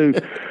town to do.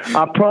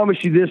 I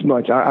promise you this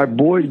much: our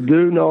boys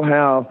do know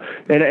how.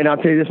 And I'll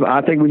tell you this: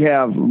 I think we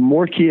have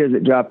more kids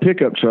that drive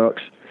pickup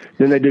trucks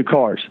than they do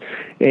cars.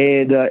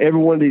 And every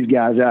one of these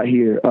guys out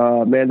here,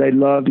 man, they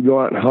love to go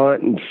out and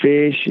hunt and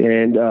fish,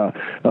 and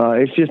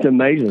it's just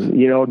amazing.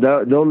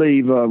 They'll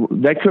leave.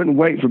 They couldn't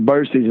wait for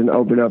bird season to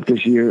open up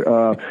this year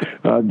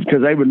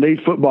because they would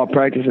leave football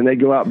practice and they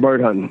go out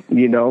bird hunting.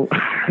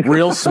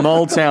 Real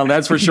small town,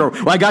 that's for sure.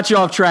 Well, I got you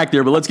off track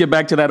there, but let's get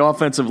back to that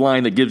offensive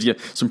line that gives you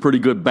some pretty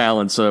good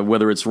balance,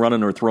 whether it's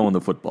running or throwing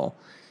the football.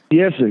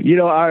 Yes, sir.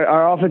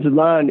 Our offensive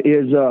line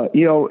is,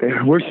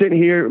 we're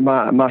sitting here.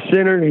 My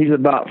center, he's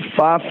about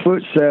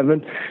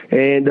 5'7",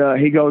 and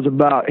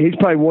he's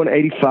probably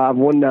 185,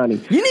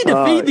 190. You need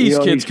to feed these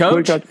kids,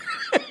 Coach.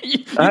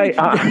 Hey,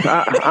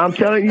 I'm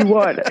telling you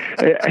what.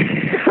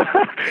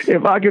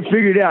 if I can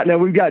figure it out. Now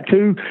we've got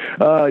two,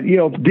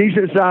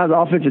 decent sized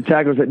offensive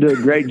tackles that do a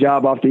great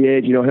job off the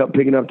edge. Help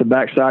picking up the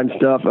backside and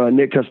stuff.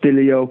 Nick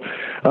Castillo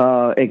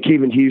and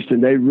Kevin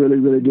Houston, they really,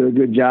 really do a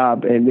good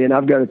job. And then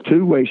I've got a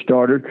two-way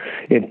starter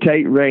in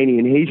Tate Rainey,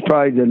 and he's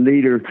probably the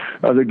leader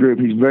of the group.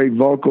 He's very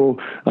vocal.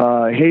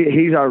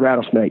 He's our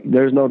rattlesnake.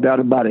 There's no doubt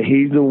about it.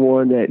 He's the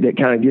one that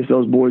kind of gets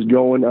those boys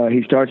going.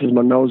 He starts as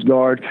my nose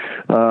guard.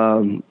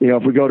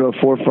 If we go to a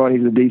forefront,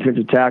 he's a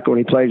defensive tackle, and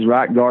he plays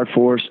right guard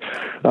for us.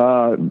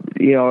 And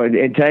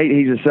Tate,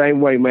 he's the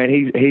same way, man.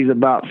 He's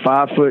about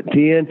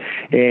 5'10",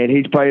 and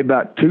he's probably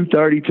about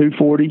 230,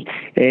 240,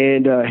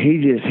 and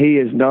he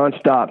is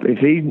nonstop.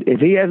 If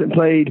he hasn't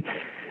played,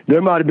 there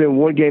might have been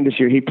one game this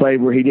year he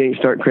played where he didn't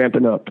start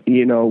cramping up.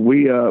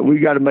 We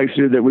got to make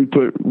sure that we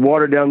put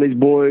water down these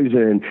boys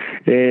and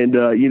give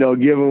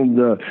them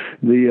the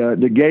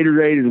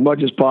Gatorade as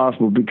much as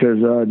possible, because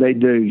they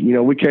do.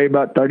 We carry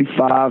about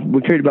 35.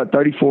 We carried about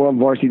 34 on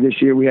varsity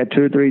this year. We had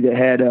 2 or 3 that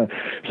had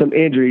some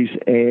injuries,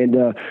 and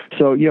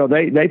so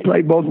they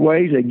play both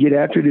ways. They get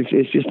after it.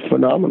 It's just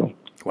phenomenal.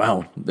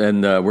 Wow.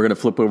 And we're going to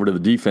flip over to the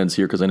defense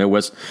here, because I know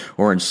West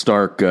Orange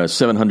Stark,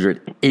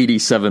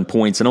 787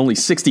 points and only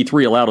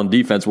 63 allowed on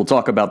defense. We'll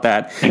talk about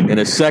that in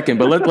a second.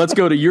 But let's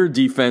go to your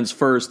defense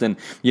first. And,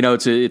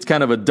 it's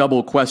kind of a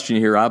double question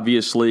here.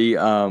 Obviously,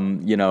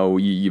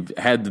 you've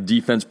had the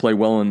defense play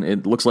well, and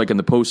it looks like in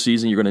the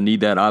postseason you're going to need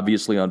that,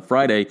 obviously, on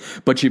Friday.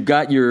 But you've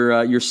got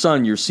your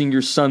son, your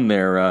senior son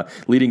there,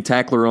 leading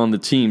tackler on the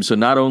team. So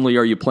not only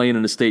are you playing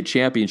in a state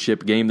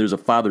championship game, there's a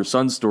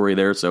father-son story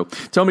there. So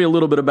tell me a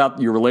little bit about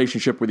your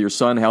relationship with your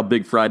son, how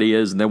big Friday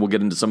is, and then we'll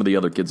get into some of the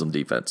other kids on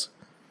defense.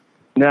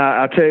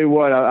 Now, I'll tell you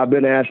what, I've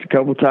been asked a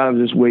couple times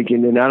this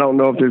weekend, and I don't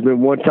know if there's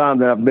been one time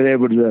that I've been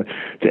able to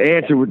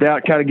answer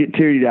without kind of get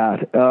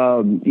teary-eyed.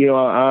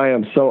 I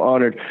am so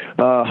honored.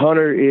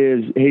 Hunter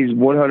he's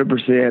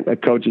 100% a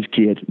coach's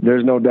kid.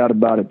 There's no doubt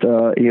about it.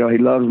 He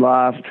loves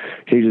life.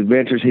 He's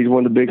adventurous. He's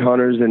one of the big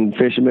hunters and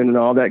fishermen and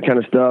all that kind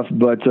of stuff.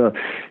 But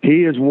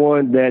he is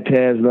one that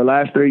has, the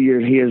last 3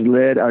 years, he has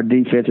led our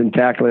defense in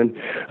tackling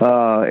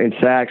and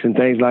sacks and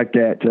things like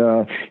that.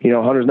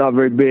 Hunter's not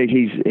very big.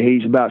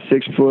 He's about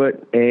 6 foot.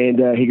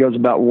 And he goes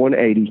about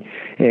 180,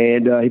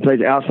 and he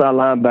plays outside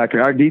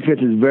linebacker. Our defense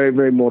is very,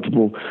 very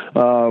multiple.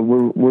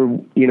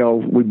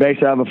 We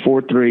base out of a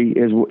 4-3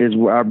 is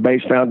our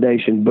base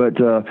foundation. But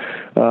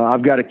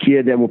I've got a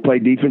kid that will play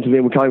defensive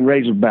end. We call him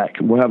Razorback.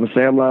 We'll have a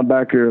Sam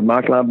linebacker, a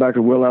Mike linebacker,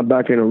 Will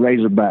linebacker, and a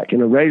Razorback.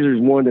 And a Razor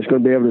is one that's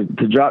going to be able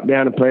to drop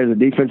down and play as a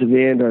defensive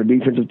end or a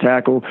defensive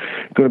tackle.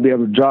 Going to be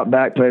able to drop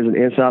back, play as an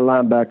inside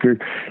linebacker.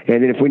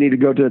 And then if we need to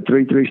go to a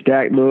 3-3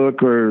 stack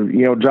look, or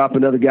drop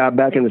another guy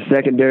back in the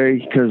secondary,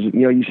 because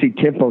you see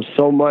tempo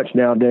so much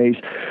nowadays.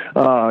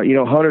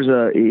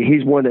 Hunter's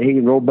he's one that he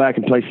can roll back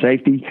and play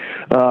safety,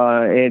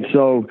 and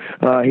so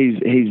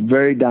he's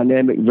very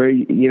dynamic.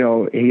 Very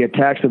he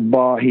attacks the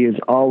ball. He is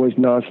always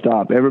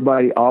nonstop.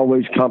 Everybody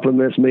always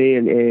compliments me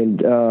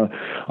and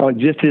on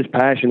just his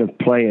passion of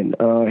playing.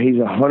 He's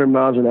 100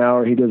 miles an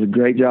hour. He does a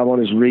great job on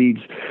his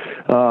reads.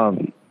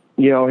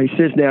 He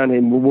sits down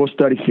and we'll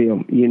study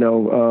film.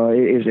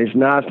 It's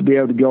nice to be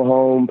able to go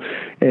home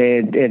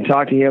and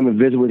talk to him and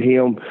visit with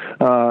him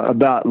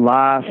about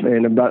life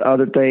and about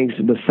other things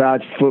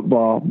besides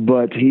football.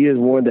 But he is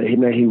one that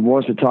he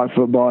wants to talk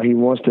football. He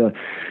wants to,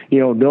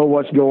 know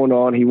what's going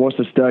on. He wants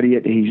to study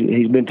it.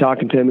 He's been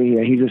talking to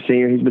me. He's a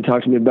senior. He's been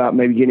talking to me about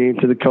maybe getting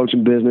into the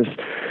coaching business.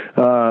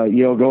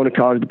 Going to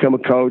college, become a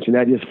coach, and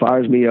that just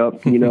fires me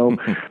up.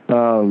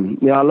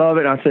 I love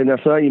it. I said, now,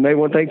 son, you may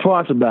want to think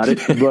twice about it,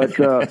 but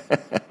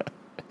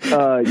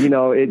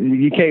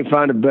you can't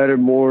find a better,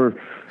 more.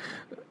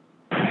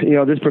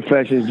 This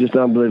profession is just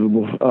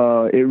unbelievable.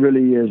 It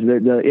really is.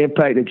 The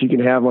impact that you can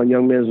have on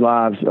young men's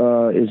lives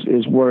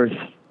is worth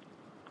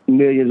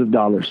millions of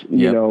dollars.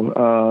 Yep.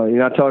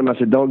 I told him, I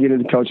said, don't get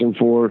into coaching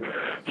for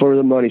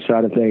the money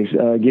side of things.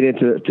 Get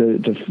into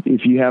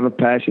if you have a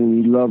passion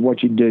and you love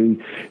what you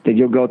do, then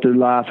you'll go through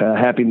life a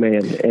happy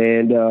man.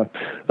 And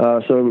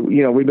so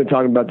we've been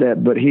talking about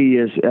that. But he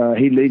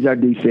leads our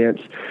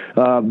defense.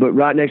 But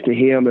right next to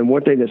him, and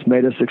one thing that's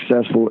made us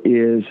successful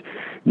is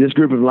this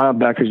group of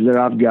linebackers that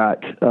I've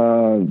got.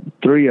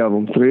 3 of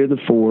the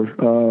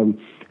 4.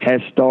 Has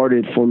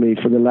started for me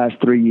for the last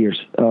 3 years.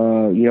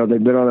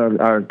 They've been on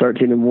our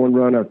 13-1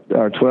 run, our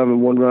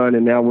 12-1 run,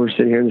 and now we're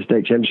sitting here in the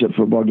state championship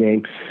football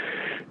game.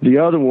 The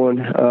other one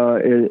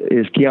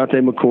is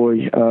Keontae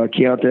McCoy.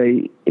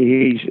 Keontae,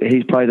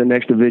 he's probably the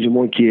next Division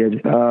I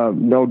kid,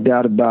 no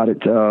doubt about it.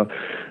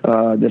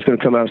 That's going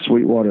to come out of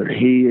Sweetwater.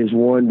 He is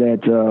one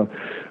that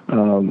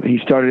he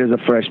started as a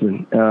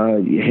freshman.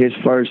 His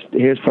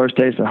first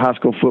taste of high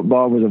school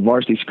football was a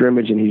varsity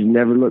scrimmage, and he's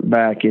never looked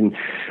back. And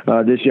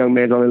this young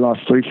man's only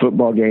lost 3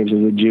 football games as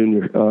a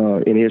junior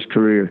in his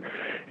career.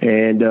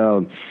 And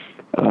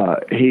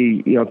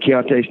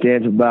Keontae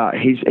stands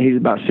he's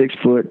about 6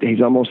 foot.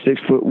 He's almost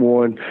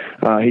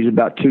 6'1". He's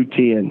about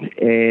 210,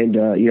 and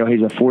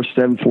he's a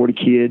 4'7", 40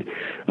 kid.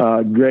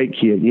 Great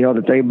kid.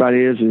 The thing about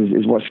it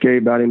is what's scary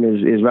about him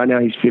is right now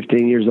he's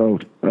 15 years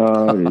old,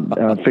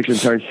 fixing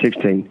to turn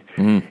 16,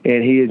 and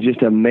he is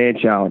just a man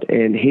child.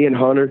 And he and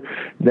Hunter,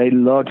 they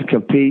love to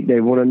compete.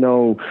 They want to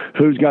know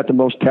who's got the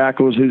most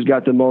tackles, who's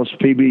got the most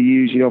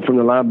PBUs, from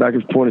the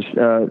linebacker's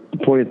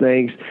point of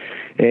things.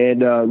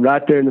 And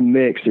right there in the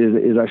mix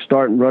is our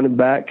starting running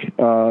back.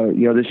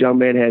 This young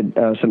man had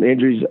some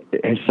injuries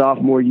his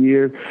sophomore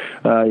year.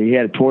 He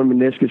had a torn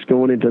meniscus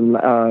going into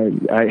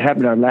it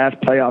happened in our last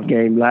playoff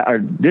game, our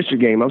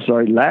district game,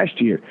 last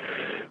year.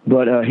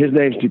 But his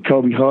name's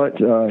Jacoby Hunt.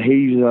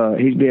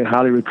 He's being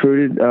highly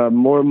recruited,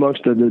 more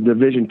amongst the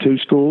Division II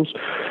schools.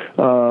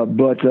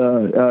 But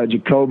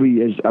Jacoby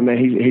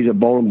he's a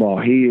bowling ball.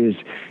 He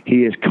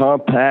is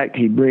compact.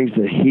 He brings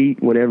the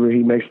heat whenever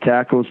he makes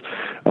tackles.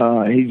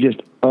 He's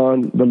just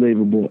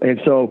unbelievable. And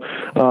so,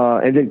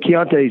 and then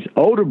Keontae's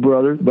older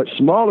brother, but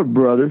smaller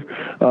brother,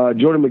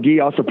 Jordan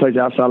McGee, also plays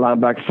outside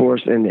linebacker for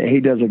us, and he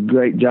does a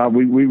great job.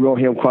 We roll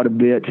him quite a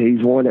bit.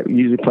 He's one that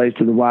usually plays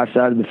to the wide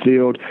side of the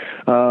field.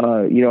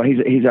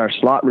 He's our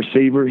slot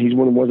receiver. He's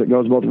one of the ones that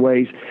goes both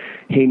ways.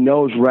 He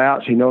knows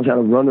routes. He knows how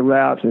to run the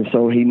routes, and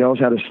so he knows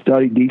how to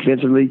study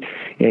defensively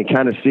and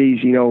kind of sees,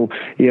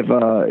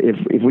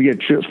 if we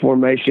get trips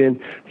formation,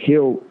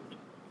 he'll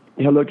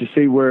look to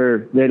see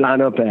where they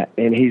line up at,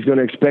 and he's going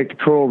to expect the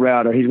curl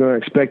route, or he's going to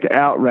expect the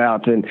out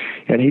route, and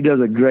he does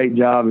a great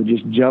job of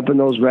just jumping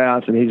those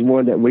routes, and he's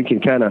one that we can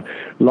kind of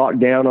lock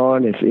down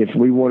on if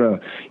we want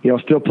to,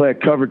 still play a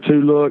cover 2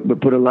 look,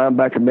 but put a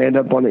linebacker man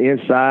up on the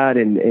inside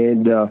and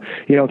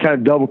kind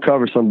of double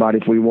cover somebody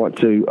if we want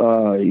to.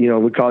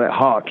 We call that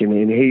hawk,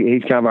 and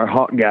he's kind of our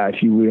hawk guy,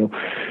 if you will.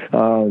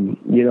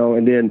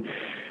 And then,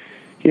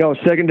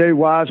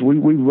 secondary-wise,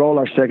 we roll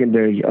our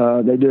secondary.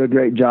 They do a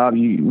great job.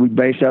 We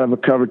base out of a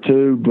cover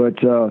 2, but,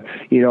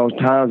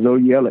 times they'll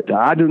yell it.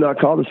 I do not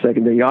call the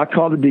secondary. I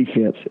call the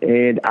defense,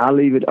 and I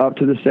leave it up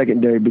to the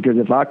secondary, because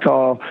if I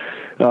call,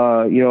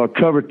 a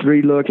cover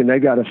 3 look and they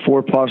got a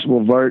 4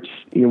 possible verts,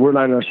 we're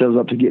lining ourselves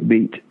up to get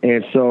beat.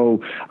 And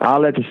so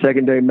I'll let the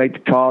secondary make the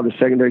call. The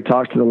secondary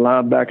talks to the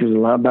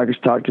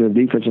linebackers talk to the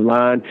defensive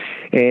line.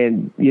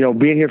 And,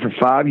 being here for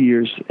 5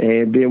 years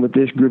and being with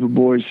this group of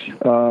boys,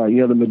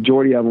 the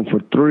majority of them for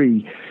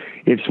 3,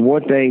 it's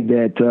one thing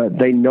that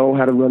they know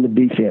how to run the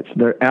defense.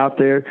 They're out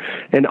there,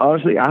 and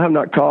honestly, I have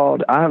not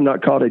called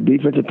a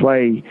defensive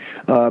play,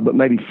 but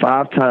maybe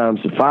 5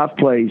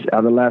 plays out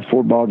of the last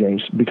 4 ball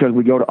games, because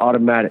we go to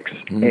automatics,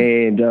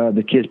 and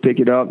the kids pick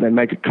it up, they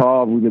make a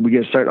call. We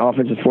get a certain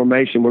offensive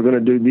formation. We're going to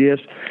do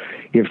this.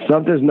 If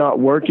something's not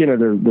working, or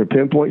they're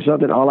pinpointing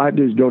something, all I have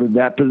to do is go to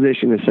that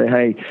position and say,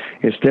 hey,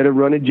 instead of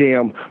run a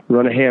jam,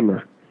 run a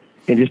hammer.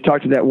 And just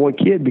talk to that one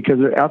kid, because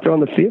they're out there on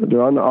the field.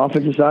 They're on the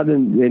offensive side,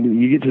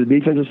 and you get to the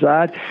defensive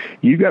side.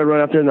 You got to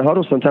run out there in the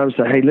huddle sometimes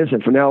and say, "Hey,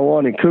 listen, from now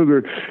on in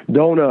Cougar,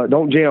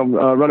 don't jam,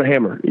 run a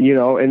hammer." And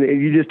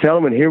you just tell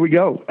them, and here we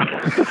go.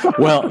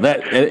 Well,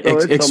 that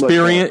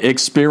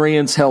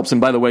experience helps. And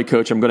by the way,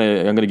 Coach, I'm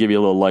gonna give you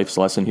a little life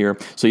lesson here.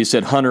 So you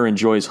said Hunter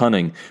enjoys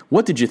hunting.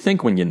 What did you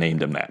think when you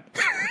named him that?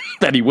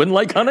 That he wouldn't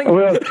like hunting?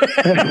 Well,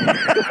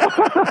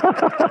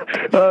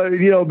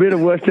 being a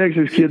West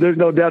Texas kid, there's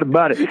no doubt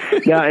about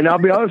it. Now, and I'll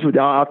be honest with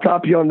you, I'll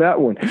top you on that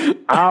one.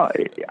 I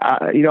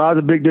was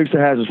a big Dukes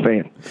of Hazzard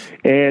fan,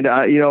 and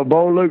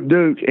Bo and Luke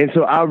Duke, and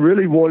so I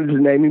really wanted to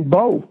name him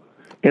Bo,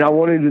 and I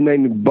wanted to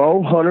name him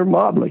Bo Hunter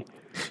Mobley.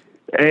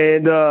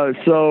 And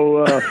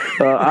so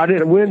I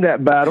didn't win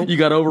that battle. You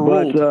got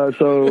overruled.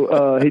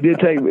 But he did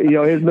take.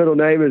 His middle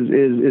name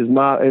is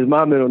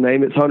my middle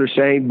name. It's Hunter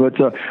Shane. But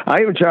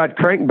I even tried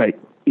crankbait.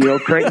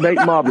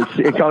 Crankbait Mobley,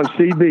 and call him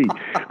CB.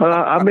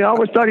 I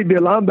always thought he'd be a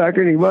linebacker,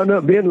 and he wound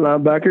up being a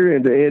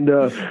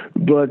linebacker.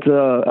 But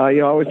I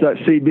always thought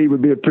CB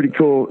would be a pretty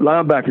cool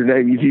linebacker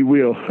name, if you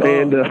will.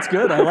 That's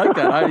good. I like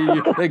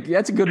that.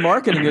 That's a good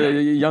marketing at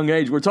a young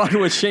age. We're talking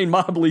with Shane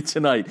Mobley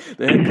tonight,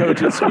 the head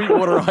coach at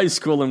Sweetwater High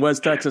School in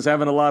West Texas,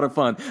 having a lot of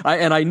fun.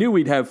 I knew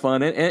we'd have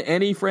fun.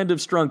 Any friend of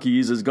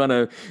Strunky's is going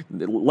to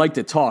like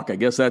to talk. I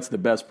guess that's the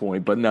best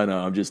point. But no,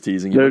 I'm just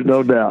teasing you. There's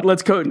no doubt.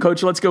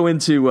 Coach, let's go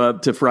into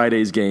to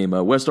Friday's game.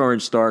 West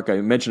Orange Stark, I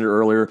mentioned it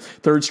earlier,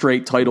 3rd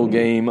straight title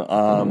game.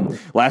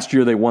 Last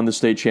year they won the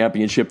state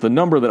championship. The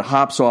number that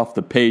hops off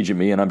the page at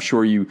me, and I'm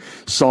sure you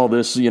saw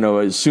this,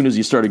 as soon as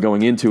you started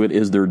going into it,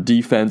 is their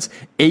defense.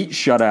 8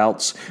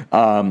 shutouts,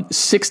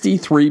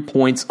 63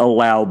 points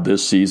allowed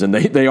this season.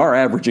 They are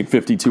averaging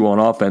 52 on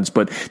offense,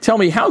 but tell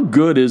me, how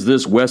good is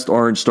this West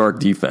Orange Stark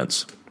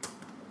defense?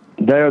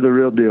 They are the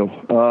real deal.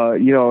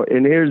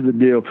 And here's the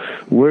deal.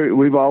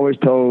 We've always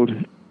told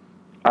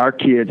our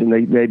kids, and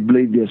they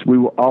believe this, we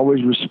will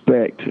always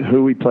respect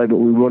who we play, but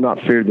we will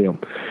not fear them.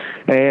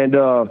 And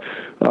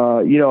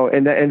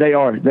and they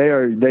are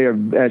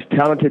as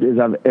talented as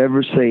I've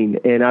ever seen,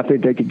 and I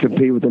think they can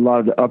compete with a lot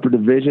of the upper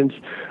divisions.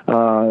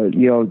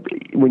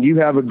 When you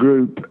have a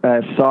group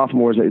as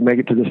sophomores that make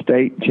it to the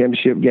state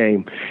championship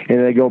game,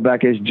 and they go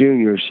back as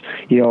juniors,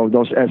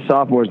 those as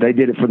sophomores they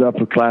did it for the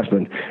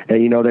upperclassmen,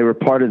 and they were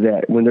part of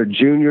that. When they're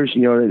juniors,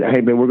 hey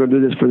man, we're going to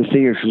do this for the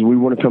seniors because we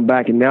want to come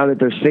back. And now that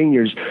they're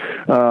seniors,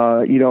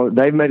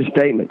 they've made a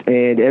statement,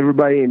 and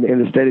everybody in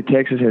the state of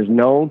Texas has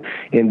known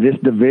in this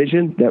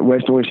division that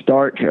West Orange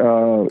Stark,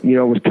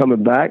 was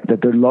coming back,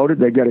 that they're loaded.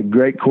 They've got a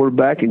great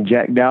quarterback in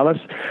Jack Dallas.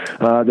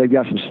 They've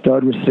got some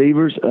stud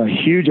receivers, a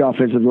huge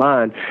offensive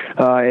line,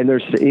 and they're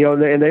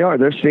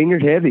senior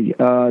heavy.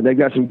 They've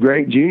got some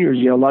great juniors,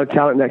 a lot of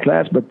talent in that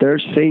class, but their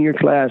senior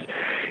class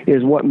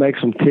is what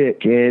makes them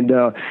tick. And,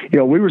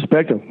 we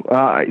respect them.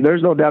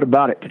 There's no doubt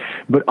about it.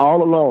 But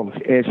all along,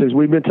 and since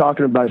we've been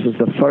talking about it since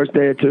the first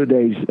day or 2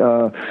 days,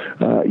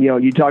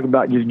 you talk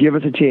about just give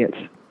us a chance.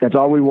 That's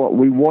all we want.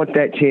 We want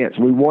that chance.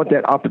 We want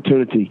that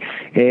opportunity.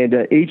 And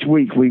each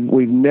week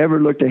we've never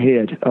looked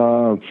ahead.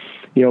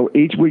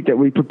 Each week that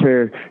we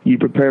prepare, you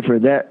prepare for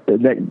that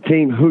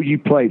team who you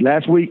played.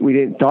 Last week we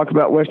didn't talk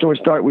about West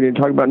Orange Stark. We didn't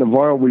talk about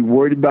Navarro. We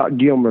worried about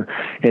Gilmer.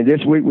 And this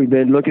week we've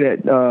been looking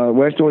at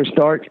West Orange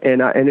Stark,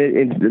 and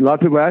a lot of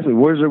people ask me,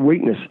 where's their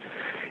weakness?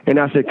 And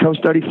I said, come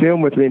study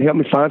film with me and help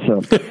me find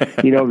some.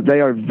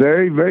 They are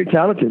very, very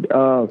talented.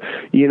 But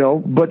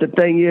the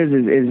thing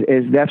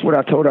is that's what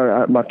I told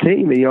my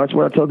team. That's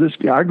what I told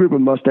our group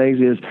of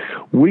Mustangs is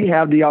we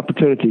have the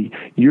opportunity.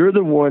 You're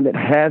the one that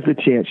has the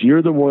chance.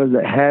 You're the one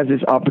that has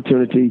this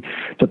opportunity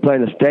to play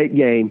in a state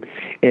game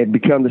and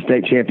become the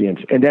state champions.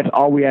 And that's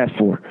all we ask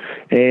for.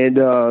 And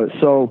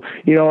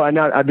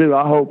I do.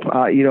 I hope,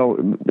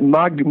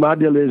 my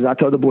deal is I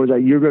told the boys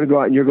that you're going to go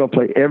out and you're going to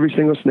play every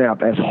single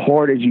snap as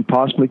hard as you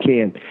possibly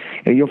can,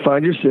 and you'll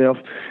find yourself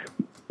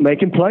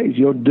making plays.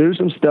 You'll do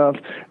some stuff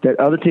that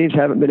other teams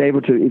haven't been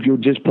able to if you'll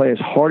just play as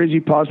hard as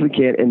you possibly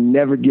can and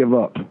never give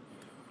up.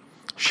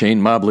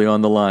 Shane Mobley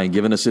on the line,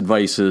 giving us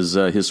advice as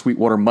his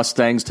Sweetwater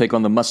Mustangs take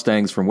on the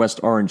Mustangs from West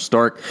Orange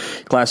Stark.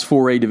 Class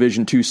 4A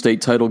Division II state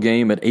title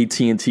game at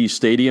AT&T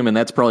Stadium, and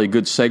that's probably a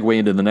good segue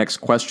into the next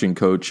question,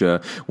 Coach.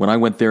 When I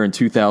went there in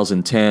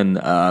 2010,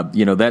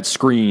 that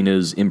screen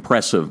is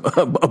impressive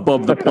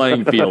above the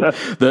playing field.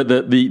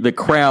 The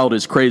crowd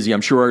is crazy.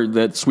 I'm sure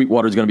that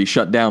Sweetwater is going to be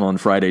shut down on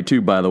Friday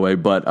too, by the way.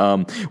 But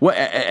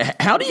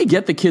how do you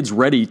get the kids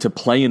ready to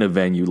play in a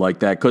venue like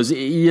that? Because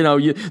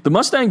the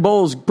Mustang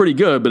Bowl is pretty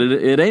good, but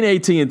it ain't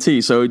AT&T,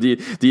 so do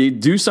you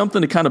do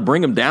something to kind of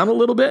bring them down a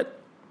little bit?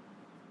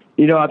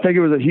 I think it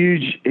was a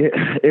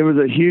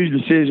huge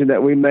decision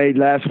that we made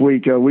last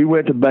week. We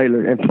went to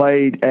Baylor and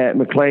played at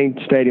McLean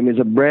Stadium. It's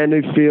a brand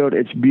new field.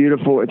 It's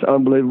beautiful. It's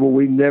unbelievable.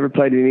 We've never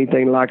played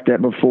anything like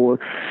that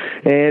before.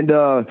 And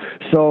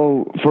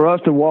so for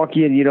us to walk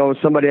in,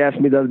 somebody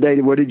asked me the other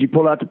day, well, did you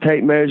pull out the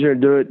tape measure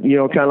and do it,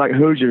 kind of like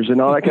Hoosiers and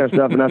all that kind of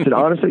stuff? And I said,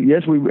 honestly,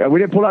 yes, we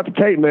didn't pull out the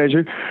tape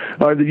measure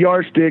or the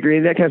yardstick or any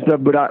of that kind of stuff,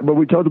 but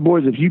we told the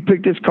boys, if you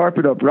pick this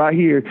carpet up right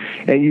here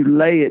and you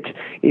lay it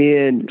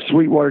in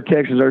Sweetwater,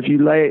 Texas, or if you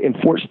lay it in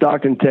Fort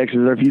Stockton, Texas,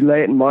 or if you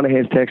lay it in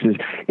Monahans, Texas,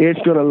 it's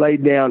going to lay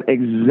down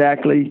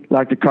exactly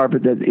like the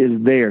carpet that is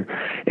there.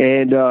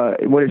 And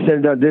when it's said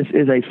and done, this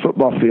is a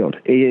football field.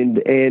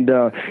 And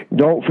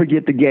don't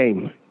forget the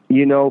game.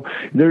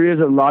 There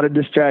is a lot of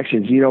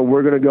distractions.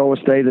 We're going to go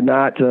and stay the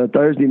night,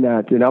 Thursday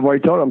night. And I've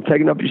already told them, I'm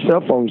taking up your cell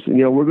phones.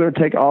 We're going to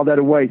take all that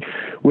away.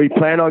 We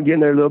plan on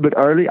getting there a little bit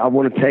early. I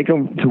want to take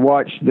them to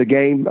watch the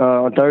game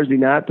on Thursday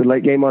night, the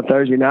late game on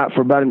Thursday night for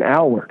about an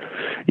hour.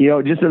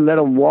 Just to let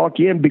them walk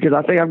in, because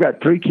I think I've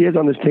got 3 kids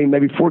on this team,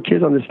 maybe 4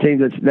 kids on this team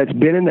that's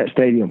been in that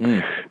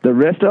stadium. The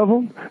rest of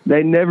them,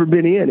 they've never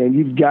been in, and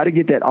you've got to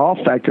get that off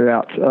factor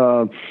out.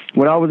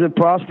 When I was in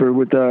Prosper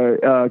with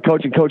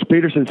Coach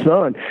Petersen's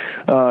son,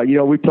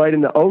 we played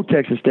in the old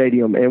Texas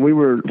Stadium, and we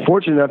were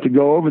fortunate enough to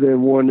go over there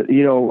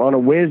on a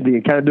Wednesday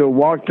and kind of do a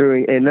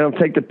walkthrough and let them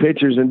take the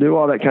pictures and do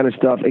all that kind of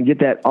stuff and get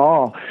that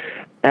awe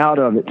out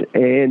of it.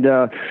 And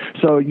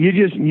so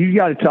you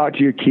got to talk to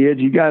your kids.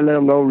 You got to let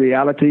them know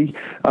reality.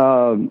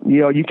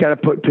 You kind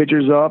of put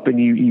pictures up and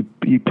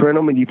you print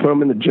them and you put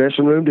them in the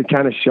dressing room to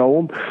kind of show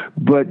them.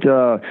 But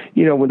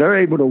when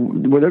they're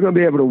going to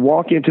be able to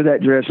walk into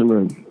that dressing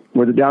room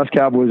where the Dallas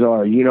Cowboys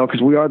are,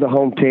 because we are the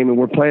home team and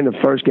we're playing the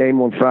first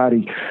game on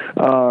Friday.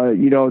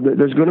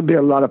 There's going to be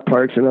a lot of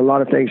perks and a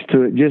lot of things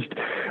to it. Just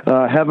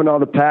having all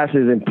the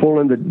passes and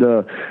pulling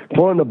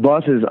the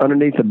buses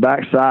underneath the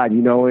backside,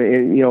 and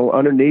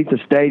underneath the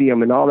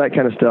stadium and all that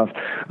kind of stuff.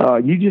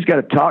 You just got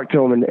to talk to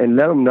them and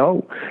let them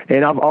know.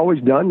 And I've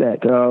always done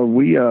that.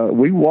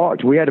 We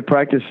walked. We had to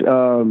practice.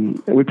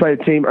 We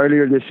played a team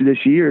earlier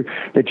this year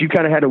that you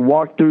kind of had to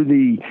walk through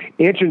the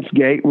entrance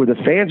gate where the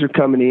fans are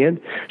coming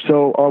in.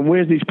 So on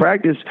Wednesday's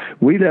practice,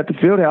 we left the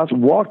field house,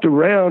 walked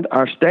around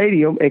our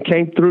stadium, and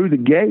came through the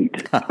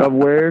gate of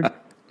where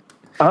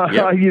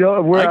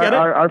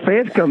our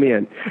fans come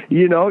in.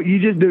 You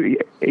just do.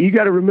 You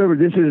got to remember,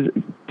 this is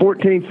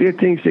 14,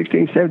 15,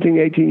 16, 17,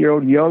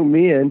 18-year-old young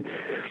men,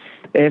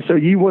 and so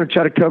you want to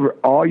try to cover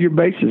all your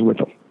bases with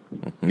them.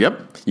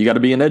 Yep, you got to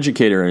be an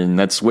educator, and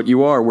that's what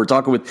you are. We're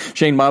talking with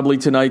Shane Mobley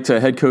tonight,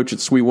 head coach at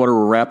Sweetwater.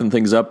 We're wrapping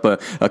things up.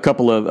 A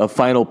couple of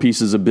final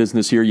pieces of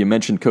business here. You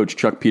mentioned Coach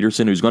Chuck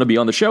Petersen, who's going to be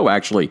on the show,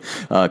 actually,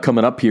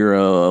 coming up here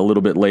a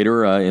little bit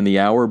later in the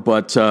hour.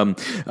 But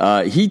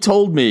he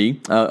told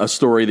me a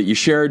story that you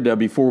shared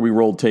before we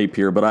rolled tape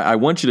here, but I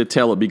want you to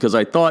tell it because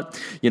I thought,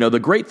 the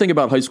great thing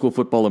about High School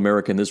Football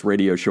America and this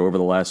radio show over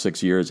the last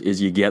 6 years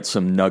is you get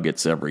some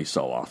nuggets every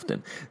so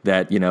often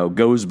that,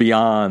 goes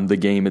beyond the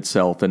game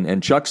itself.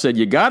 And Chuck said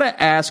you got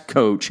to ask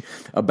Coach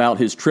about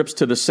his trips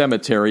to the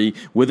cemetery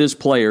with his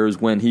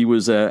players when he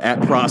was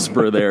at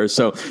Prosper there.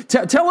 So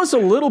tell us a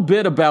little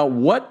bit about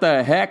what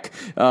the heck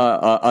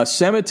a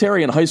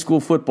cemetery and high school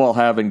football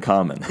have in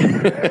common.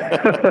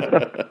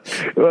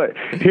 Well,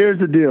 here's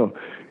the deal.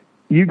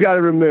 You got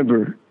to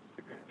remember,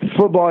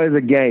 football is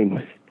a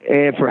game.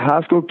 And for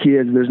high school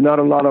kids, there's not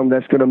a lot of them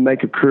that's going to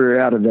make a career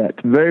out of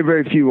that. Very,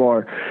 very few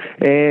are.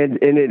 And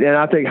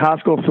I think high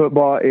school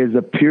football is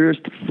the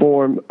purest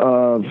form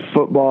of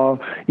football.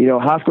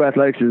 High school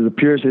athletics is the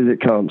purest as it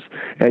comes.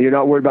 And you're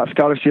not worried about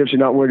scholarships. You're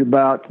not worried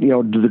about,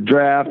 the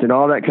draft and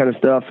all that kind of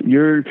stuff.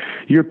 You're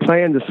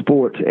playing the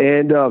sport.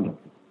 And,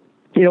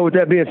 with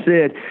that being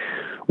said,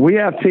 we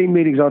have team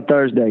meetings on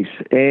Thursdays,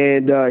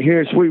 and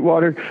here in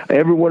Sweetwater,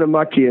 every one of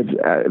my kids,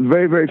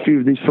 very, very few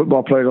of these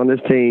football players on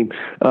this team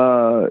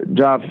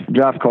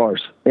drive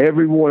cars.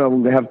 Every one of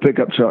them have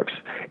pickup trucks,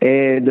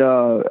 and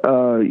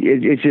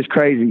it's just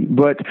crazy.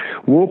 But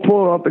we'll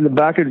pull up in the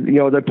back of,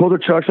 they pull the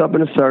trucks up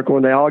in a circle,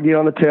 and they all get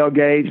on the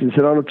tailgates and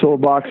sit on the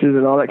toolboxes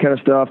and all that kind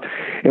of stuff,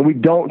 and we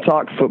don't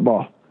talk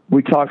football.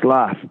 We talk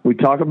life. We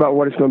talk about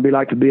what it's going to be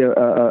like to be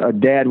a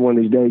dad one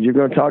of these days. You're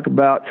going to talk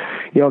about,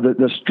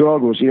 the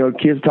struggles.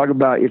 Kids talk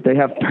about if they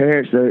have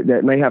parents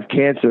that may have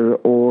cancer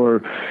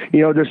or,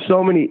 there's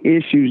so many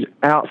issues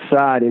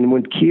outside. And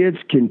when kids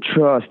can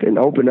trust and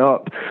open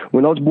up,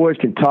 when those boys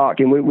can talk,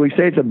 and we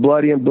say it's a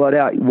blood in, blood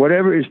out,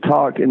 whatever is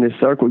talked in this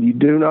circle, you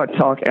do not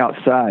talk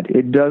outside.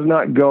 It does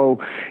not go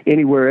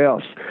anywhere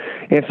else.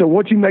 And so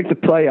once you make the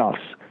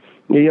playoffs,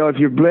 if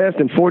you're blessed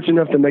and fortunate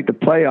enough to make the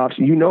playoffs,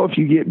 if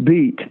you get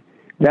beat,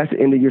 that's the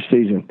end of your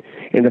season.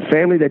 And the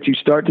family that you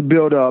start to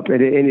build up,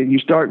 and you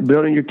start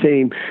building your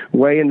team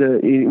way in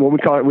what we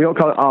call it, we don't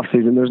call it off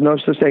season. There's no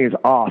such thing as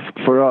off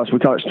for us. We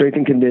call it strength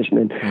and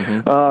conditioning.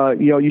 Mm-hmm.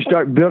 You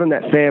start building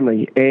that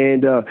family,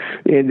 and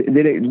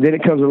then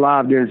it comes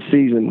alive during the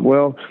season.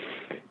 Well,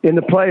 in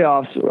the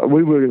playoffs,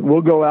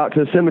 we'll go out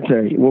to the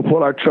cemetery. We'll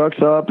pull our trucks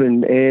up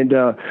and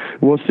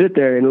we'll sit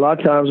there. And a lot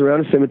of times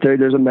around the cemetery,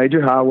 there's a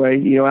major highway.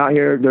 Out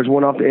here, there's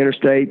one off the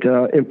interstate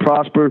in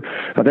Prosper.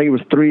 I think it was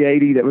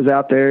 380 that was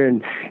out there.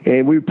 And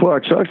we pull our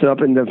trucks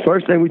up, and the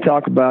first thing we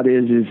talk about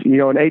is an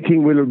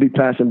 18-wheeler would be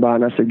passing by.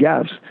 And I said,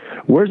 guys,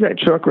 where's that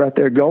truck right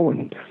there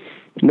going?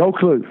 No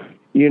clue.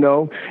 Is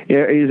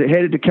it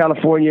headed to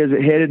California? Is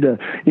it headed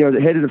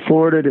to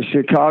Florida, to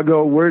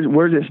Chicago?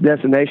 Where's its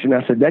destination?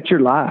 I said, that's your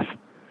life.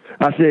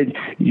 I said,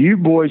 you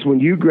boys,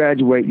 when you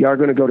graduate, you are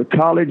going to go to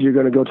college. You're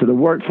going to go to the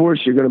workforce.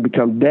 You're going to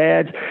become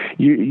dads.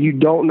 You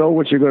don't know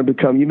what you're going to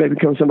become. You may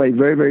become somebody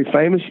very, very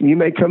famous. You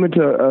may come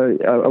into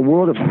a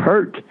world of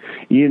hurt.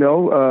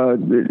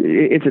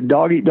 It's a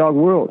dog-eat-dog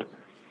world.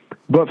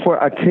 But for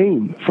a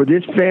team, for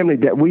this family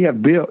that we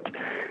have built,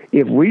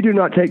 if we do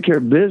not take care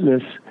of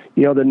business,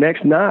 the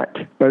next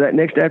night or that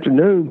next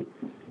afternoon,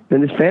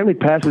 then this family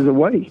passes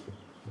away.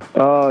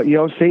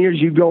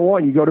 Seniors, you go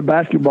on, you go to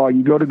basketball,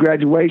 you go to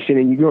graduation,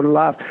 and you go to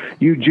life.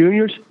 You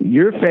juniors,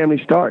 your family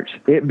starts.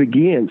 It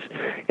begins.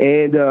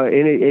 And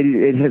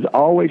it has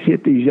always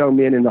hit these young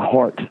men in the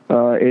heart.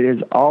 It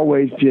has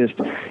always just,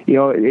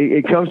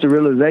 it comes to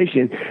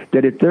realization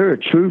that if they're a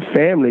true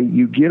family,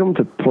 you get them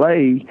to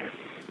play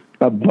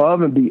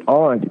above and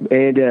beyond.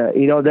 And,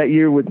 that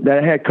year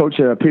that I had Coach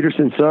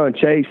Petersen's son,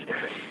 Chase,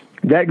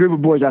 that group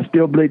of boys, I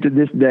still believe to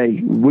this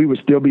day, we would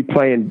still be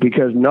playing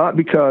not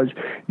because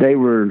they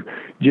were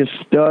just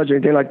studs or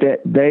anything like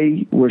that.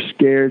 They were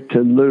scared to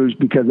lose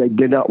because they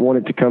did not want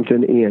it to come to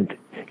an end.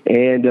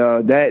 And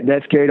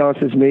that's carried on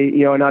since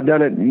me, and I've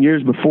done it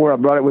years before. I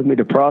brought it with me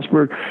to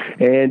Prosper.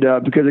 And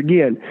because,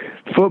 again,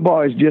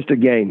 football is just a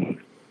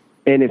game.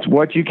 And it's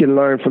what you can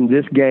learn from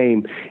this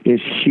game is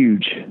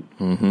huge.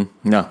 Mm-hmm.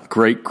 No,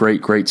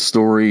 great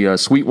story.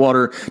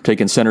 Sweetwater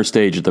taking center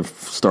stage at the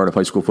start of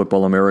High School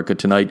Football America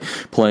tonight,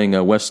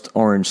 playing West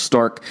Orange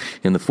Stark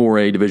in the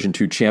 4A Division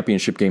II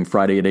championship game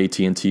Friday at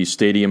AT&T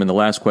Stadium. And the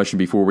last question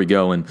before we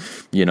go, and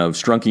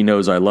Strunky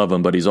knows I love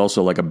him, but he's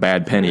also like a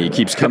bad penny. He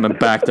keeps coming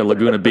back to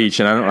Laguna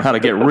Beach, and I don't know how to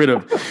get rid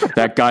of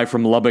that guy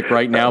from Lubbock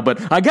right now.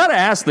 But I got to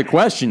ask the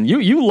question: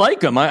 you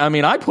like him? I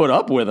mean, I put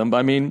up with him.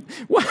 I mean,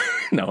 what?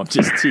 No, I'm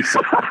just teasing.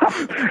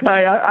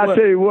 Hey, I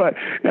tell you what,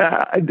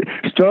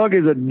 Strug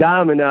dog is a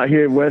diamond out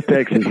here in West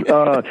Texas.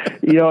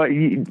 You know,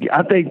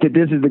 I think that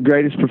this is the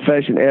greatest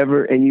profession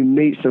ever, and you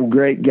meet some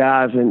great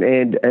guys. And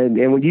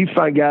when you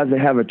find guys that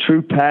have a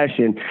true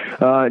passion,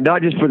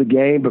 not just for the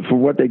game, but for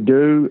what they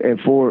do and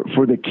for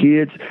the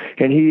kids,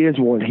 and he is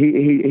one.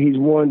 He's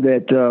one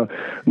that,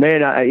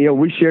 man, you know,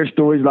 we share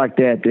stories like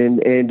that.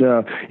 And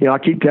you know, I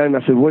keep telling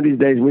him, I said, one of these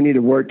days we need to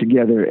work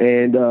together.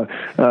 And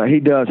he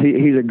does.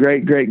 He's a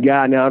great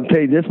guy. Now, I'll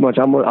tell you this much.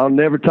 I'll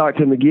never talk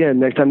to him again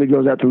next time he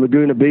goes out to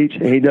Laguna Beach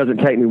and he doesn't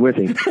take me with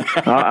him.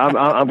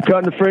 I'm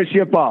cutting the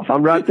friendship off.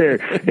 I'm right there.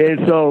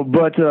 And so,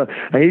 but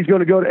he's going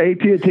to go to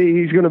AT&T.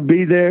 He's going to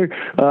be there.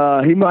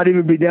 He might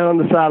even be down on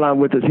the sideline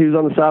with us. He was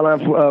on the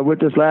sideline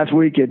with us last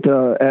week at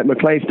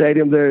McLean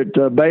Stadium there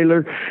at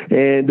Baylor,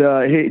 and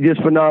he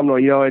just phenomenal.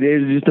 You know, it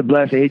is just a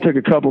blessing. He took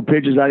a couple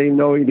pictures I didn't even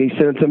know. He sent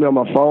them to me on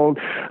my phone,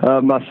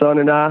 my son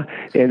and I,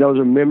 and those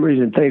are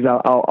memories and things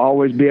I'll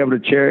always be able to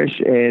cherish,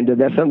 and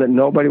that's something that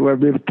nobody will ever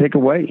be able to take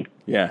away.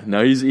 Yeah,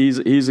 no,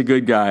 he's a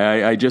good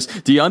guy. I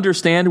just, do you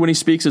understand when he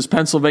speaks his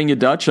Pennsylvania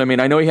Dutch? I mean,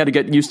 I know he had to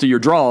get used to your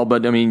drawl,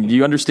 but I mean, do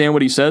you understand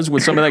what he says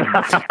with some of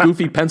that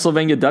goofy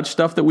Pennsylvania Dutch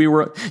stuff that we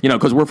were, you know,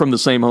 because we're from the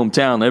same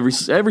hometown.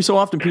 Every so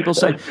often people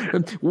say,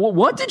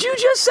 "What did you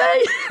just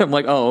say?" I'm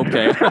like, "Oh,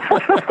 okay."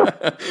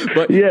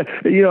 But yeah,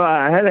 you know,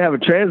 I had to have a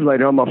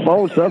translator on my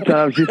phone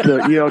sometimes just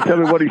to, you know, tell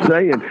me what he's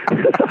saying.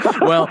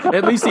 Well,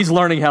 at least he's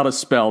learning how to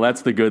spell.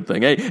 That's the good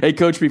thing. Hey,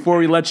 Coach, before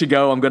we let you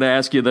go, I'm going to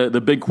ask you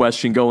the big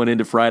question going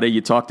into Friday.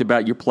 You talked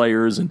about your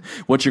players and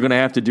what you're going to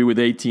have to do with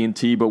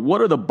AT&T, but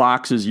what are the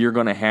boxes you're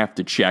going to have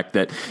to check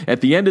that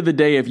at the end of the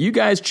day, if you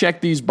guys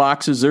check these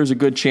boxes, there's a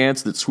good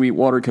chance that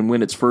Sweetwater can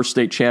win its first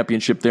state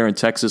championship there in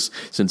Texas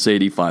since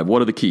 '85?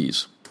 What are the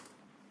keys?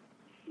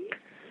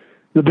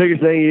 The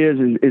biggest thing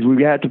is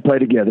we have to play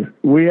together.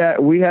 We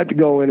have to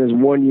go in as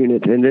one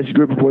unit, and this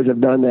group of boys have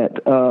done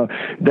that.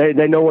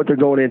 They know what they're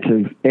going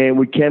into, and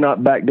we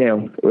cannot back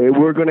down.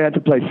 We're going to have to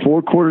play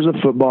 4 quarters of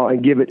football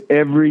and give it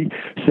every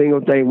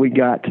single thing we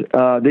got.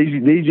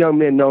 These young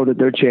men know that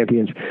they're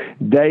champions.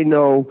 They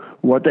know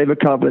what they've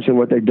accomplished and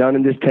what they've done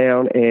in this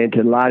town, and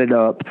to light it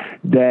up,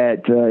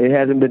 that it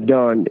hasn't been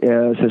done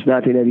since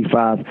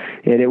 1985,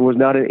 and it was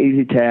not an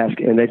easy task,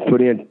 and they've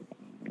put in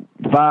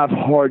 5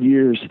 hard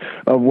years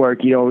of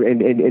work, you know,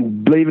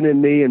 and believing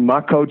in me and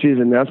my coaches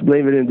and us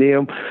believing in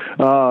them.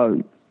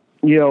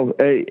 You know,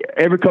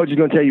 every coach is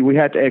going to tell you we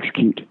have to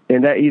execute,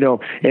 and that, you know,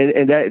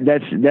 and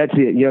that's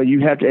it. You know, you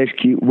have to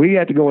execute. We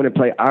have to go in and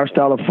play our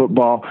style of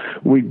football.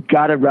 We've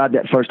got to ride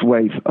that first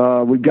wave.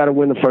 We've got to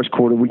win the first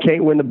quarter. We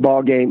can't win the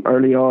ball game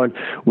early on.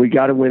 We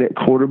got to win it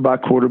quarter by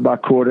quarter by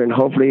quarter, and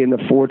hopefully in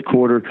the fourth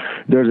quarter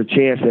there's a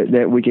chance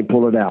that we can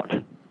pull it out.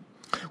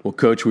 Well,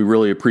 Coach, we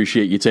really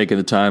appreciate you taking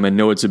the time. I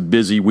know it's a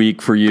busy week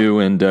for you,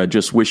 and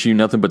just wish you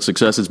nothing but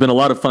success. It's been a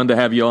lot of fun to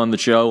have you on the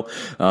show,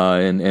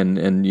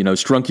 and you know,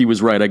 Strunky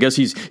was right. I guess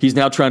he's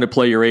now trying to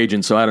play your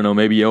agent, so I don't know,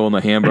 maybe you owe him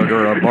a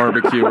hamburger or a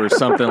barbecue or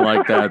something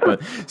like that.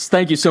 But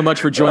thank you so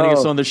much for joining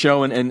us on the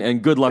show,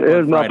 and good luck on Friday.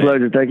 It was my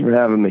pleasure. Thank you for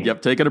having me.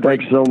 Yep, taking a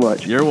break. Thanks so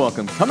much. You're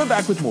welcome. Coming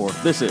back with more.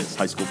 This is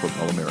High School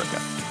Football America.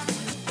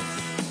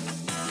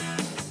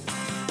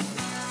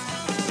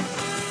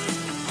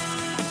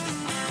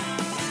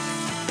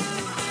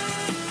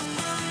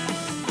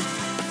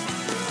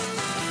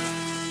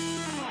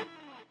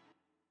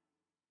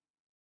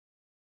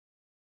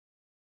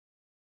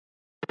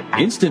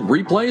 Instant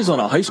replays on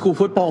a high school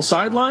football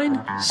sideline?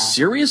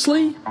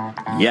 Seriously?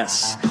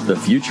 Yes, the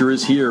future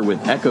is here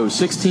with Echo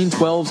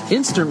 1612's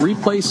Instant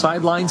Replay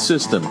Sideline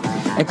System.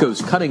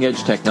 Echo's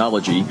cutting-edge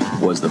technology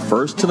was the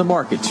first to the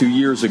market 2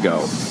 years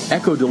ago.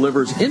 Echo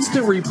delivers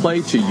instant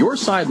replay to your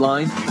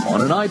sideline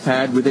on an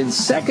iPad within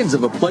seconds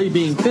of a play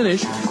being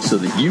finished so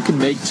that you can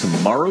make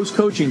tomorrow's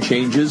coaching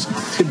changes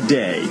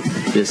today.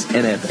 This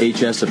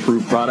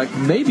NFHS-approved product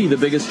may be the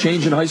biggest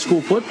change in high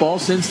school football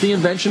since the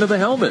invention of the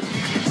helmet.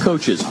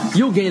 Coaches,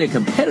 you'll gain a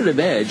competitive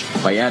edge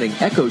by adding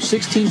Echo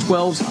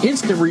 1612's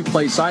Instant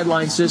Replay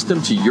Sideline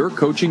System to your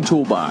coaching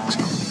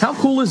toolbox. How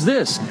cool is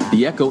this?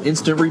 The Echo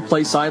Instant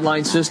Replay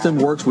Sideline System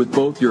works with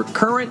both your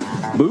current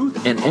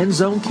booth and end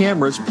zone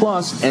cameras,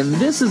 plus, and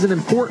this is an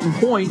important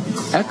point,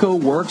 Echo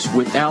works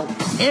without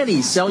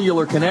any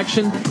cellular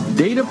connection,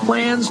 data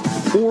plans,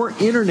 or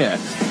internet.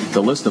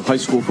 The list of high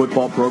school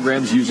football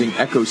programs using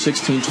Echo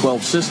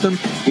 1612 system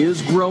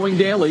is growing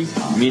daily,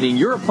 meaning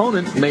your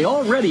opponent may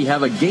already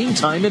have a game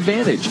time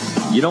advantage.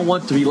 You don't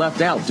want to be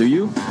left out, do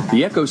you?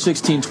 The Echo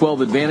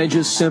 1612 advantage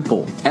is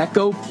simple.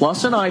 Echo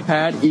plus an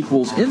iPad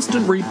equals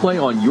instant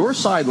replay on your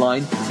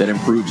sideline that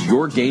improves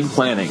your game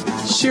planning.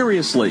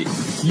 Seriously,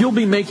 you'll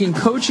be making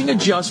coaching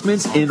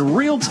adjustments in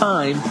real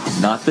time,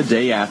 not the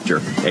day after.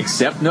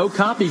 Except no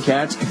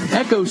copycats,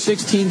 Echo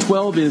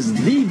 1612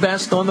 is the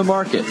best on the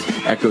market.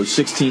 Echo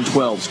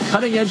 1612's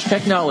cutting-edge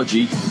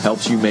technology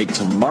helps you make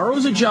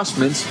tomorrow's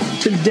adjustments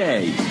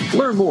today.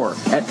 Learn more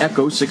at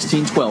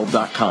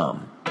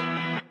echo1612.com.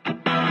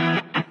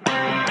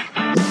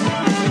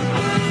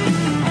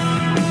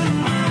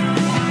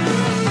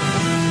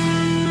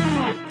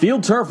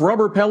 Field turf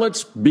rubber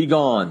pellets, be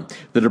gone.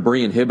 The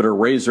debris inhibitor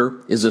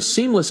razor is a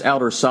seamless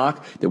outer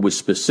sock that was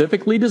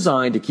specifically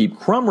designed to keep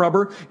crumb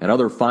rubber and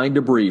other fine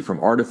debris from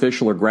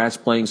artificial or grass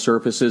playing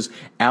surfaces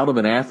out of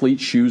an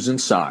athlete's shoes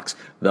and socks,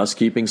 thus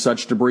keeping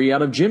such debris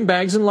out of gym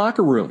bags and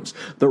locker rooms.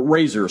 The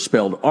razor,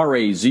 spelled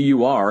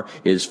R-A-Z-U-R,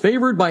 is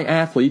favored by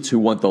athletes who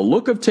want the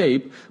look of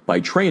tape, by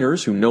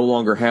trainers who no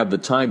longer have the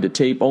time to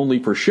tape only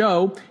for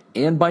show,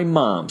 and by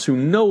moms who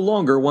no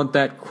longer want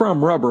that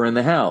crumb rubber in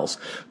the house.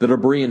 The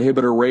debris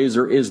inhibitor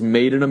razor is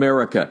made in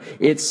America.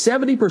 It's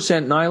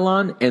 70%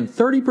 nylon and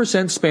 30%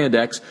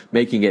 spandex,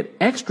 making it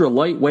extra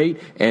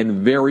lightweight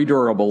and very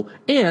durable,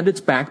 and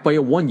it's backed by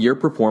a 1-year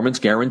performance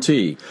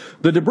guarantee.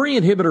 The debris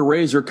inhibitor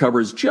razor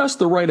covers just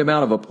the right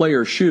amount of a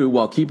player's shoe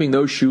while keeping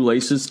those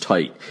shoelaces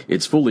tight.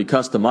 It's fully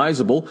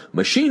customizable,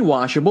 machine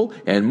washable,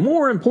 and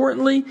more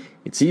importantly,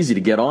 it's easy to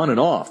get on and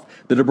off.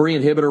 The debris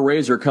inhibitor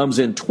razor comes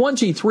in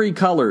 23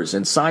 colors,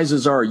 and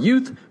sizes are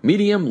youth,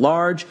 medium,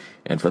 large,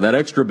 and for that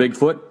extra big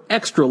foot,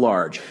 extra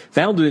large.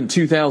 Founded in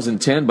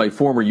 2010 by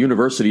former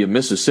University of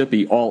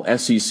Mississippi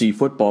All-SEC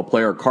football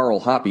player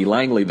Carl Hoppy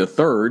Langley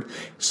III,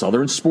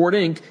 Southern Sport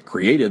Inc.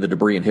 created the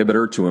debris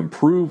inhibitor to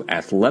improve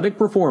athletic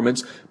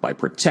performance by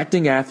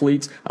protecting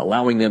athletes,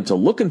 allowing them to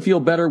look and feel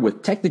better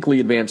with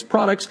technically advanced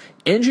products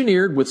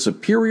engineered with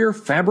superior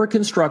fabric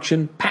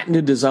construction,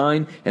 patented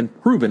design,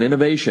 and proven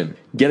innovation.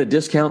 Get a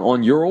discount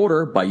on your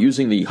order by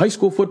using the High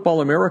School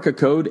Football America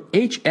code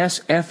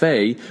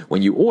HSFA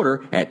when you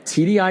order at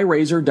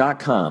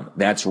TDIRazor.com.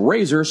 That's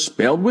razor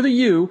spelled with a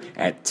U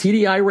at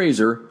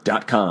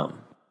TDIRazor.com.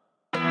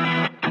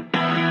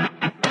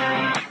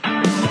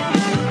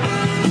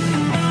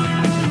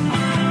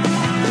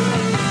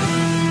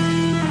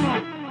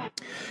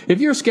 If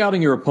you're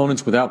scouting your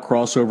opponents without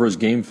Crossover's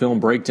game film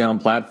breakdown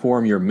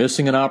platform, you're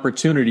missing an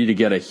opportunity to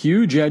get a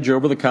huge edge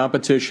over the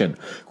competition.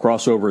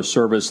 Crossover's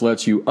service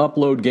lets you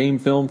upload game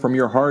film from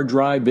your hard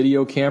drive,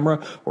 video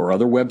camera, or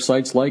other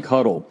websites like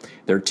Huddle.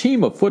 Their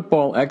team of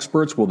football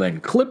experts will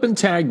then clip and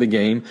tag the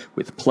game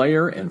with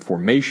player and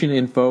formation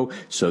info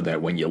so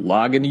that when you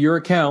log into your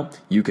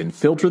account, you can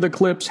filter the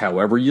clips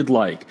however you'd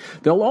like.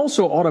 They'll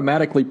also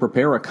automatically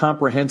prepare a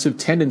comprehensive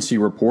tendency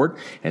report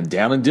and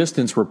down and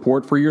distance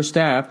report for your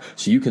staff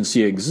so you can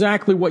see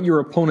exactly what your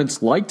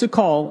opponents like to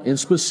call in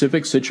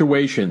specific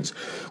situations.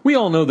 We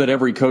all know that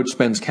every coach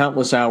spends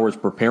countless hours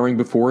preparing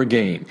before a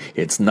game.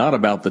 It's not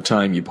about the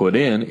time you put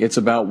in, it's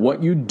about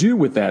what you do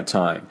with that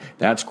time.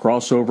 That's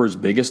Crossover's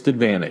biggest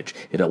advantage.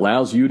 It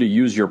allows you to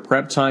use your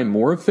prep time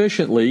more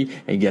efficiently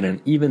and get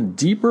an even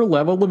deeper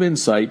level of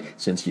insight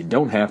since you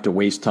don't have to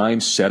waste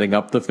time setting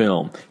up the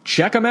film.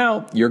 Check them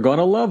out. You're going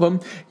to love them.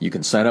 You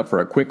can sign up for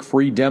a quick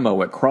free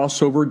demo at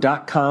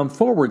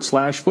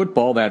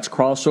crossover.com/football. That's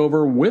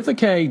crossover.com/football.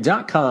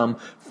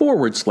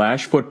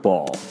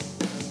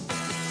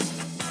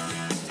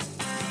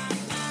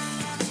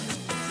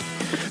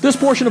 This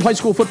portion of High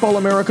School Football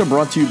America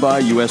brought to you by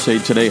USA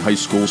Today High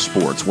School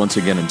Sports. Once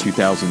again in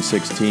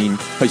 2016,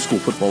 High School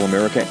Football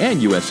America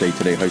and USA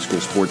Today High School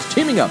Sports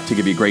teaming up to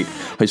give you great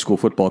high school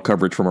football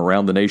coverage from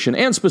around the nation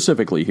and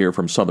specifically here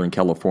from Southern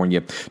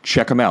California.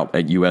 Check them out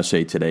at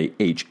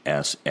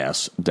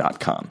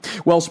usatodayhss.com.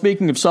 Well,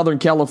 speaking of Southern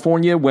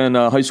California, when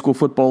High School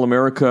Football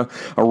America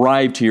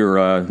arrived here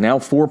now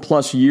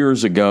 4+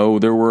 years ago,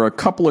 there were a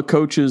couple of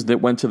coaches that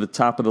went to the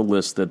top of the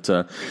list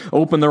that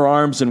opened their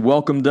arms and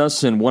welcomed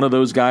us, and one of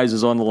those guys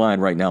is on the line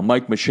right now.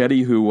 Mike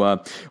Moschetti, who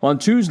on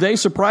Tuesday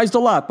surprised a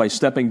lot by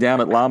stepping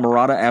down at La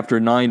Mirada after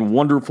 9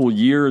 wonderful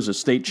years, a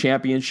state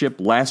championship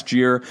last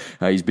year.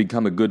 He's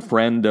become a good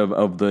friend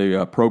of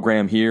the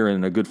program here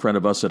and a good friend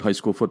of us at High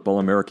School Football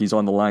America. He's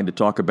on the line to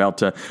talk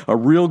about a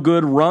real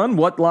good run,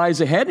 what lies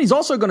ahead. He's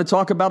also going to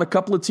talk about a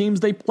couple of teams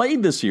they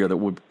played this year that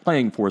were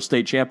playing for a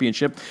state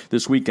championship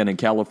this weekend in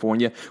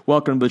California.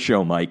 Welcome to the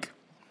show, Mike.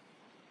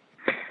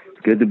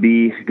 Good to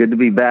be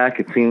back.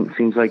 It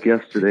seems like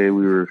yesterday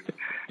we were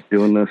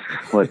doing this,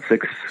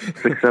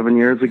 6-7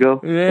 years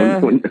ago? Yeah.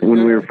 When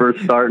we were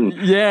first starting.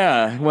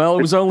 Yeah. Well,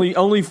 it was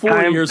only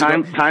 4 years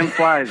ago. Time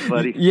flies,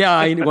 buddy.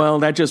 Yeah. Well,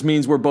 that just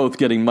means we're both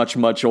getting much,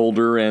 much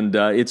older, and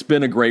it's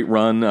been a great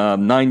run.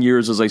 9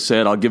 years, as I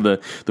said. I'll give the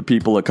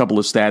people a couple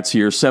of stats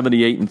here.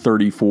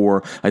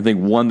 78-34. I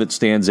think one that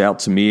stands out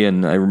to me,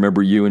 and I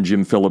remember you and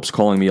Jim Phillips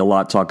calling me a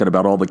lot, talking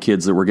about all the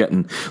kids that were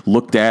getting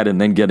looked at and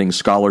then getting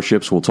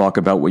scholarships. We'll talk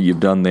about what you've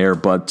done there.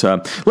 But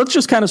let's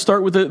just kind of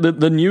start with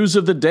the news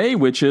of the day,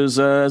 which is,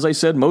 as I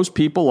said, most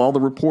people, all the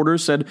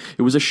reporters said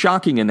it was a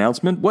shocking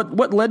announcement.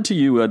 What led to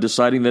you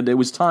deciding that it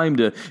was time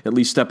to at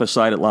least step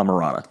aside at La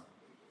Mirada?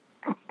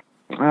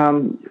 There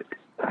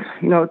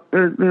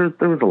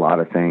was a lot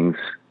of things,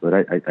 but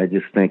I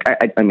just think,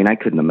 I mean, I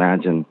couldn't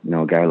imagine,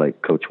 a guy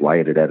like Coach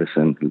Wyatt at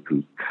Edison,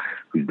 who's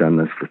done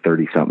this for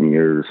 30-something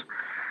years.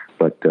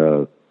 But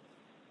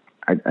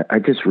I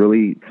just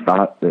really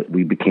thought that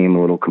we became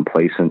a little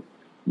complacent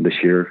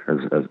this year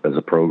as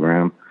a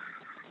program,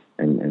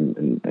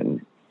 and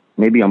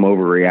maybe I'm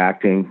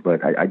overreacting,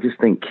 but I just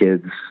think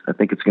I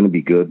think it's going to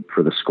be good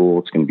for the school.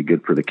 It's going to be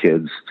good for the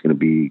kids. It's going to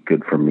be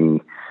good for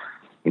me.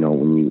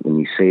 When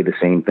you say the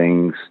same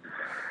things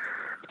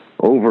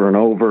over and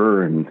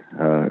over. And,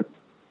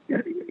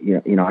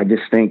 I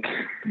just think,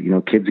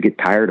 kids get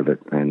tired of it.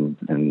 And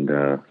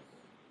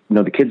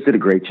the kids did a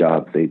great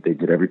job. They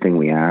did everything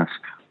we asked.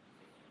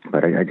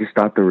 But I just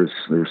thought there was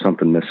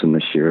something missing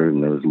this year,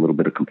 and there was a little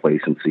bit of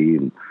complacency,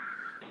 and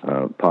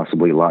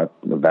possibly a lot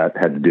of that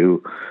had to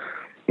do,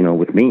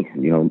 with me,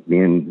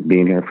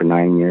 being here for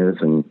 9 years,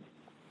 and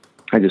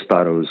I just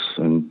thought it was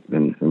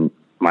in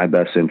my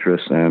best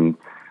interest and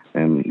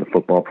the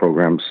football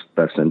program's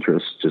best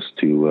interest just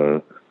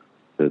to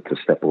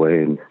step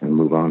away and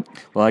move on.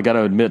 Well, I got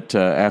to admit,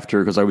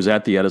 because I was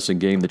at the Edison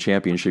game, the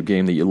championship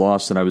game that you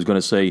lost, and I was going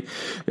to say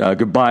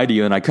goodbye to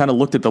you, and I kind of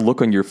looked at the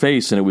look on your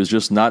face, and it was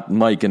just not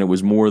Mike, and it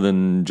was more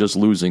than just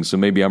losing. So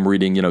maybe I'm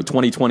reading,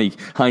 2020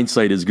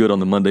 hindsight is good on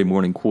the Monday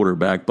morning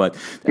quarterback. But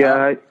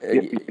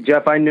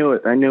Jeff, I knew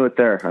it. I knew it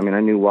there. I mean, I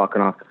knew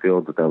walking off the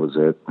field that was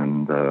it,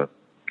 and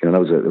it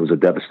was a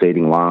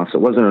devastating loss.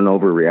 It wasn't an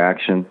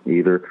overreaction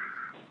either,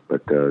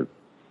 but it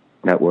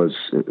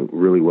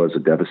really was a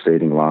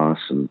devastating loss,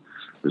 and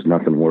there's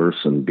nothing worse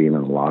than being in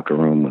a locker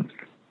room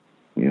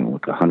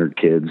with 100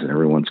 kids and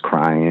everyone's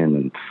crying,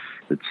 and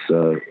it's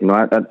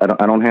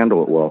I don't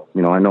handle it well.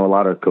 I know a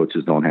lot of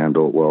coaches don't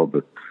handle it well,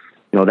 but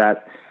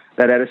that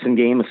Edison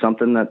game is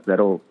something that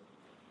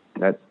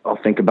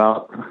I'll think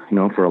about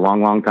for a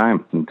long, long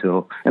time and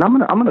I'm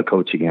gonna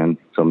coach again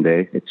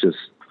someday. It's just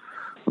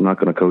I'm not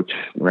gonna coach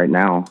right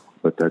now,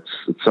 but it's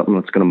something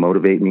that's gonna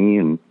motivate me,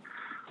 and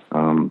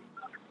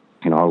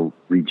I'll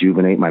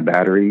rejuvenate my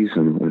batteries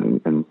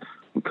and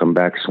come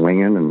back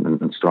swinging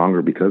and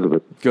stronger because of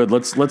it. Good.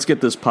 Let's get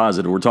this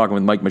positive. We're talking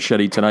with Mike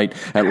Moschetti tonight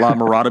at La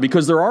Mirada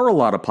because there are a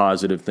lot of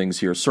positive things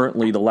here.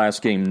 Certainly the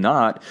last game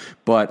not,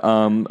 but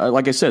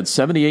like I said,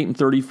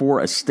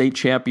 78-34, a state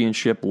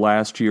championship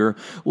last year.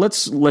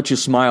 Let's let you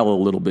smile a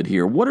little bit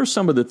here. What are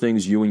some of the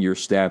things you and your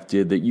staff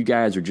did that you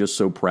guys are just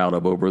so proud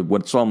of over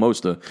what's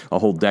almost a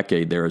whole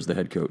decade there as the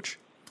head coach?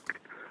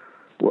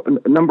 Well,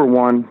 number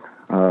one,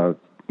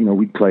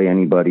 we'd play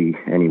anybody,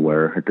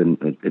 anywhere. It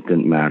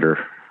didn't matter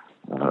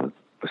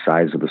the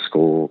size of the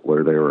school,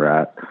 where they were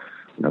at.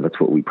 That's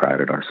what we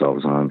prided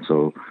ourselves on.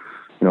 So,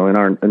 in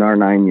our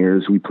 9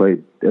 years, we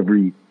played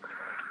every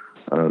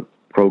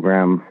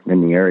program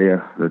in the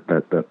area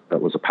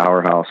that was a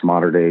powerhouse: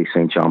 Mater Dei,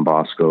 St. John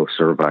Bosco,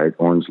 Servite,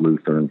 Orange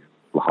Lutheran,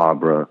 La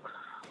Habra,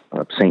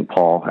 St.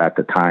 Paul at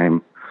the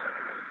time,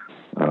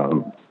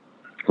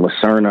 La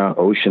Serna,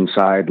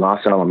 Oceanside,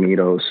 Los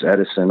Alamitos,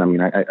 Edison. I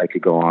mean, I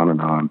could go on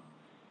and on.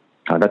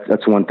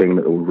 That's one thing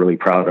that we're really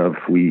proud of.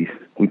 We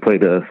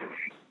played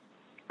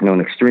an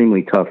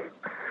extremely tough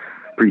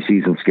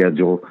preseason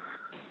schedule,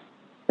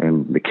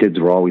 and the kids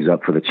were always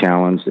up for the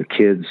challenge. The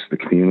kids, the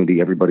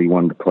community, everybody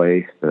wanted to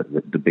play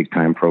the big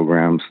time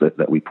programs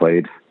that we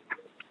played.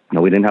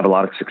 We didn't have a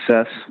lot of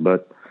success,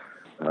 but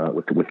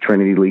with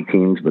Trinity League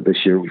teams. But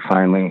this year we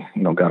finally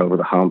got over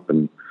the hump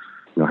and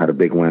had a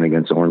big win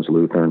against Orange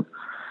Lutheran.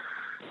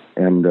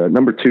 And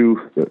number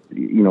two,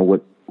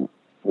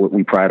 what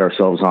we pride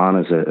ourselves on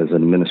as an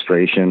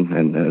administration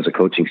and as a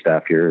coaching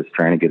staff here is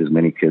trying to get as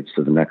many kids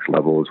to the next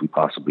level as we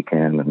possibly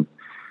can. And,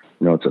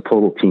 it's a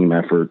total team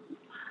effort.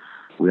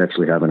 We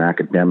actually have an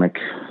academic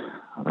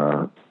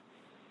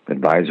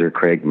advisor,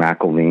 Craig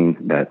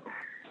McElveen, that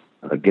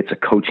gets a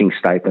coaching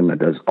stipend that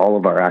does all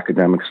of our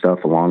academic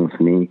stuff along with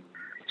me,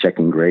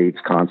 checking grades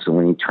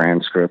constantly,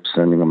 transcripts,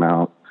 sending them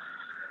out.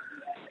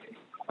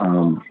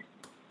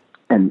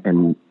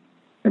 And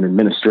an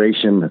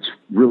administration that's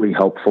really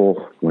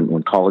helpful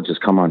when colleges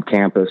come on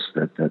campus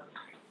that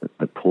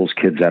pulls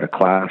kids out of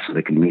class so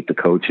they can meet the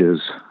coaches.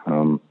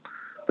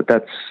 But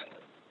that's,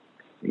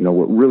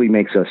 what really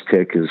makes us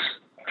tick is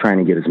trying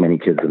to get as many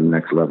kids to the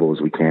next level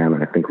as we can.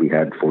 And I think we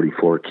had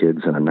 44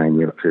 kids in a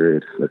 9-year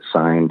period that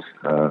signed,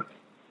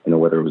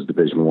 whether it was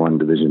Division I,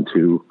 Division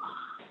II,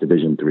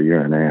 Division III, or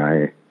an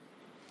AIA.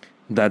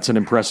 That's an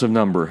impressive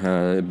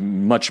number,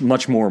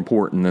 much more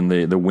important than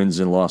the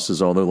wins and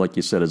losses, although, like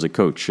you said, as a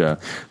coach, the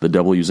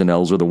W's and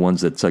L's are the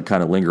ones that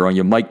kind of linger on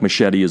you. Mike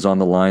Moschetti is on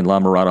the line.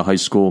 La Mirada High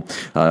School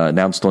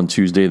announced on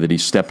Tuesday that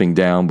he's stepping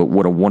down, but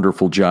what a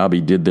wonderful job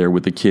he did there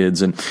with the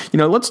kids. And,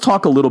 let's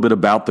talk a little bit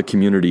about the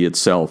community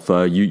itself.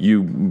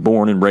 You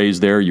born and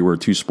raised there. You were a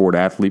two-sport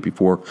athlete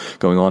before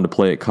going on to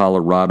play at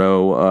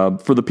Colorado.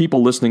 For the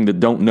people listening that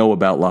don't know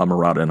about La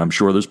Mirada, and I'm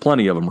sure there's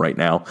plenty of them right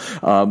now,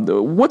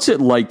 what's it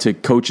like to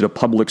coach at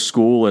a public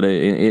school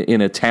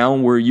in a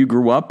town where you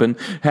grew up and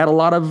had a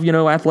lot of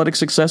athletic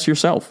success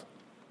yourself?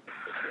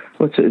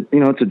 Well,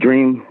 it's a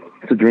dream.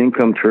 It's a dream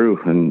come true,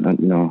 and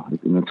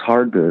it's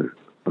hard to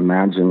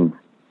imagine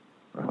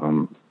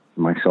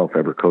myself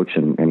ever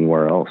coaching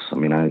anywhere else. I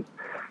mean,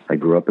 I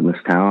grew up in this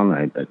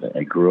town.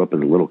 I grew up as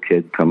a little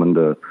kid coming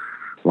to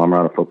La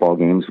Mirada football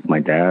games with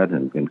my dad,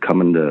 and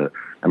coming to.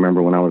 I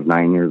remember when I was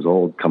 9 years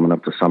old, coming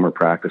up to summer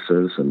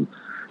practices and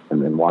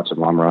then watching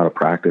La Mirada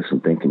practice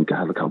and thinking,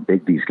 God, look how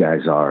big these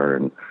guys are.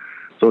 And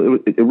so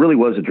it really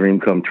was a dream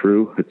come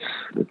true.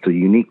 It's a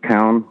unique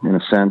town in a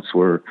sense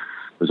where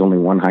there's only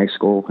one high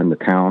school in the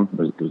town.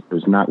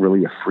 There's not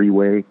really a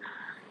freeway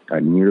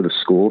near the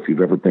school, if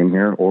you've ever been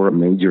here, or a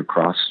major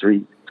cross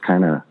street. It's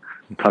kind of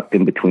tucked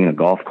in between a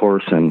golf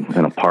course and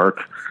a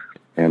park.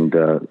 And,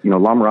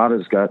 La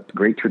Mirada's got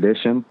great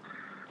tradition.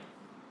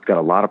 It's got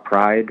a lot of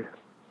pride.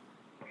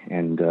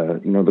 And,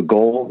 the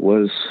goal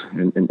was,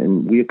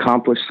 and we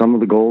accomplished some of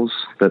the goals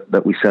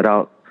that we set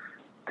out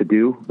to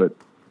do, but,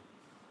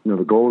 the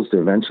goal is to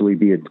eventually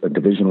be a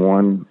Division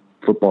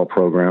I football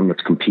program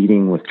that's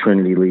competing with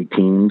Trinity League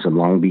teams and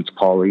Long Beach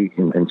Poly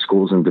and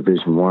schools in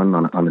Division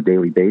I on a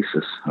daily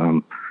basis.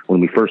 When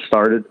we first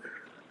started,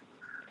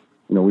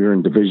 we were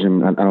in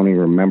Division, I don't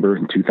even remember,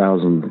 in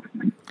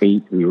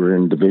 2008, we were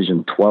in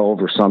Division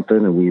 12 or something,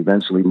 and we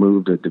eventually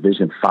moved to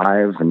Division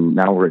 5, and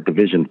now we're at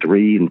Division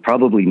 3, and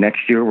probably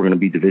next year we're going to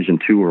be Division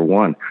 2 or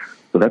 1.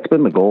 So that's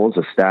been the goal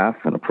as a staff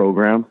and a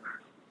program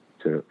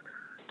to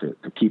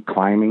keep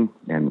climbing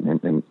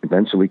and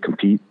eventually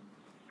compete,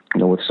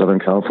 with Southern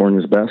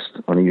California's best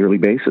on a yearly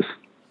basis.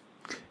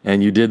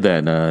 And you did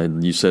that.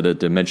 You said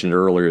it, mentioned it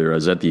earlier. I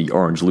was at the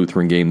Orange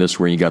Lutheran game this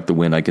where you got the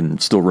win. I can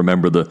still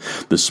remember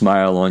the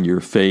smile on your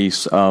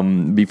face.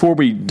 Before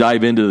we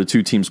dive into the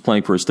two teams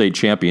playing for a state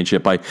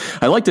championship, I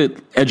like to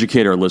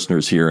educate our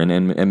listeners here,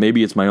 and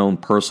maybe it's my own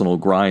personal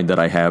grind that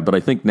I have, but I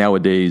think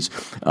nowadays,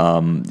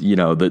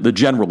 the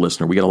general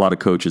listener, we got a lot of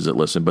coaches that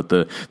listen, but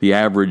the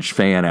average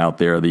fan out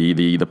there,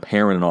 the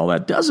parent and all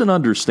that, doesn't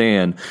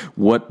understand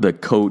what the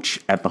coach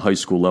at the high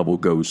school level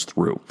goes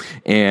through.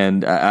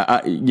 And,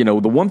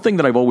 the one thing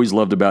that I've always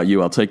loved about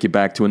you, I'll take you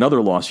back to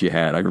another loss you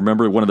had. I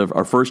remember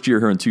our first year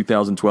here in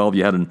 2012,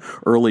 you had an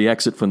early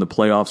exit from the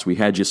playoffs. We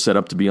had you set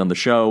up to be on the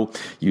show.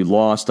 You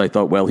lost. I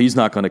thought, well, he's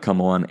not going to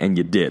come on, and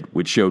you did,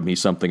 which showed me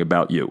something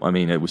about you. I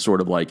mean, it was sort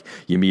of like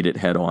you meet it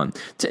head on.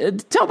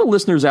 Tell the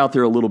listeners out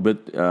there a little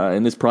bit,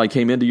 and this probably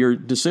came into your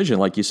decision.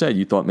 Like you said,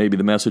 you thought maybe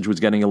the message was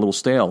getting a little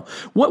stale.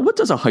 What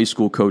does a high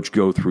school coach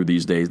go through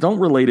these days? Don't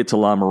relate it to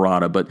La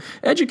Mirada, but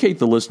educate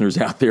the listeners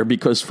out there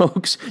because,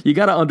 folks, you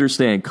got to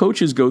understand,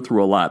 coaches go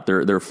through a lot.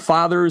 They're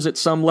fathers at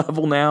some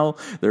level now.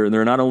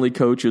 They're not only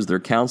coaches, they're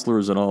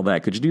counselors and all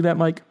that. Could you do that,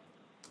 Mike?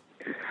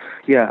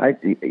 Yeah,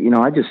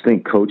 I just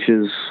think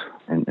coaches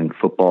and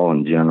football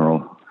in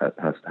general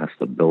has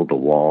to build a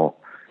wall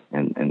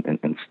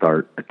and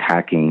start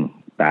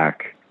attacking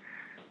back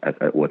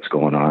at what's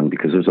going on,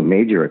 because there's a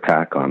major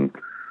attack on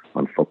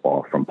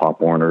football from Pop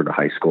Warner to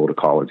high school to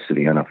college to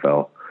the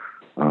NFL.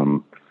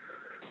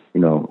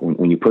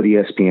 When you put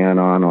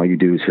ESPN on, all you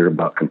do is hear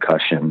about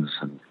concussions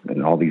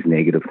and all these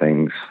negative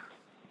things,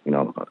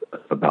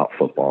 about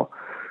football.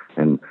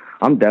 And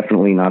I'm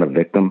definitely not a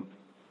victim.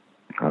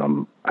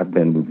 I've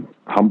been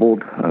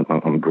humbled.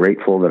 I'm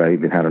grateful that I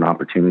even had an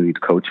opportunity to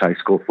coach high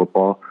school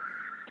football.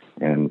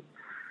 And,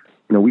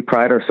 we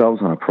pride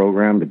ourselves on a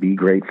program to be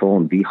grateful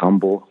and be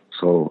humble.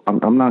 So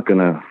I'm not going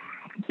to,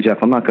 Jeff,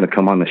 I'm not going to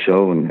come on the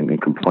show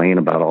and complain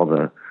about all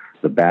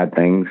the bad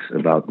things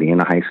about being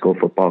a high school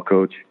football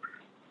coach.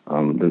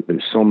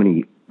 There's so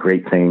many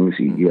great things.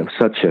 You have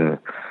such a,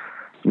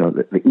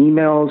 the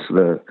emails,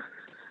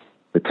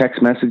 the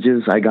text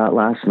messages I got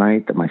last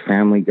night that my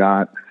family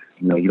got,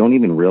 you don't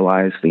even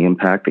realize the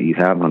impact that you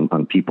have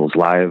on people's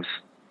lives.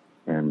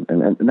 And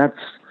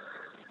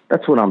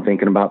that's what I'm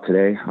thinking about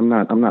today. I'm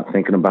not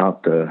thinking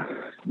about the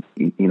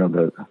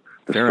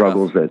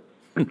struggles that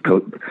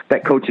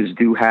coaches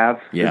do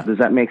have. Yeah. Does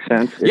that make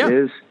sense? Yeah. It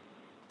is.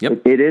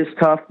 Yep. It is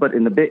tough, but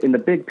in the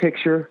big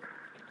picture,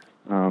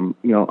 I'm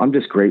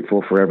just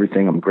grateful for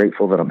everything. I'm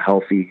grateful that I'm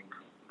healthy,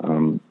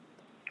 and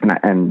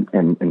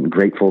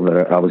grateful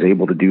that I was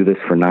able to do this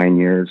for 9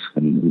 years.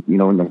 And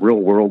in the real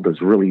world,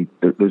 there's really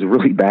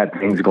bad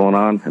things going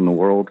on in the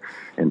world,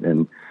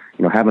 and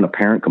having a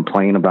parent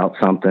complain about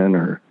something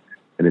or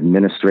an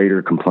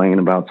administrator complain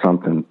about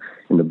something.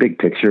 In the big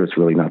picture, it's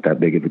really not that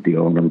big of a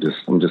deal, and I'm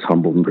just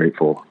humbled and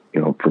grateful,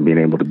 for being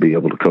able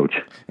to coach.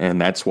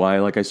 And that's why,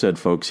 like I said,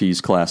 folks, he's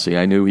classy.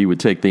 I knew he would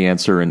take the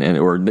answer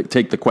or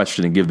take the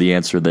question and give the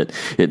answer that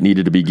it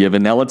needed to be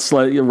given. Now let's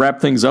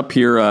wrap things up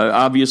here.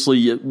 Obviously,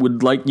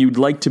 you'd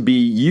like to be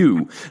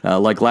you,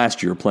 like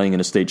last year, playing in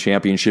a state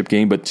championship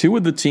game. But two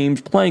of the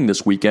teams playing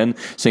this weekend,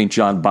 St.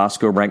 John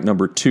Bosco, ranked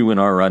number 2 in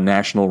our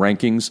national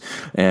rankings,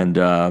 and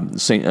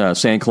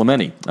San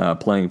Clemente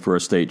playing for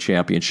a state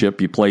championship.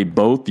 You played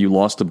both. You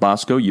lost to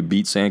Bosco. You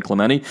beat San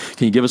Clemente.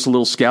 Can you give us a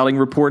little scouting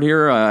report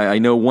here? I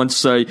know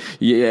once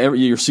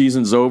your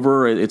season's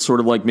over, it's sort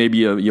of like maybe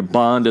you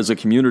bond as a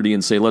community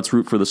and say, let's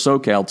root for the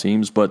SoCal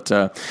teams. But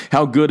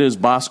how good is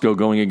Bosco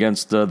going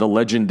against the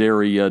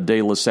legendary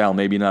De La Salle?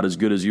 Maybe not as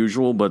good as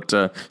usual, but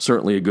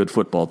certainly a good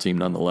football team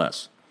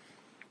nonetheless.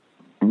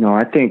 No,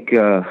 I think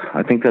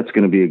that's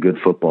going to be a good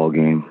football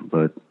game.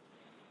 But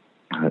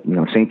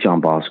St.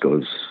 John Bosco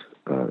is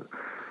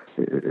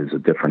a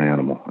different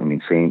animal. I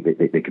mean,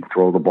 they can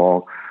throw the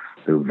ball.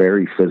 They're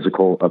very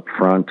physical up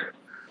front.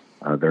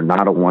 They're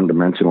not a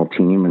one-dimensional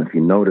team. And if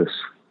you notice,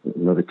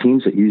 the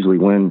teams that usually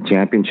win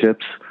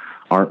championships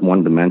aren't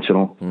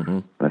one-dimensional. Mm-hmm.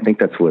 And I think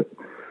that's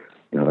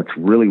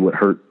really what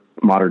hurt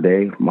Mater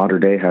Dei. Mater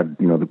Dei had,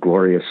 the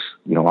glorious,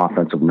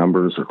 offensive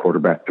numbers. Their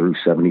quarterback threw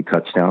 70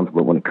 touchdowns.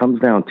 But when it comes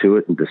down to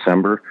it in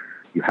December,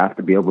 you have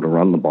to be able to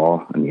run the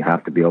ball and you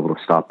have to be able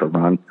to stop the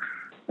run.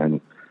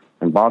 And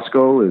And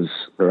Bosco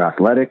they're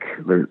athletic.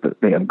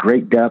 They have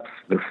great depth.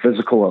 They're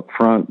physical up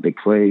front. They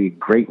play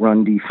great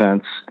run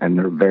defense, and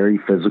they're very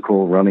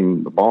physical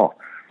running the ball.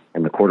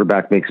 And the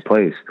quarterback makes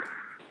plays.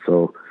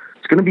 So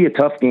it's going to be a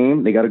tough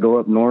game. They got to go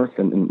up north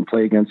and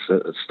play against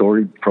a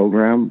storied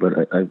program.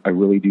 But I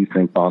really do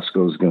think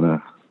Bosco is going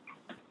to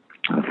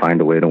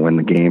find a way to win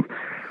the game.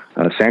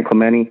 San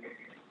Clemente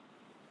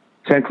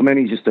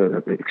is just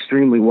an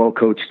extremely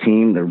well-coached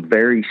team. They're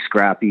very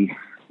scrappy.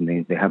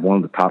 And they have one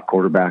of the top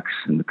quarterbacks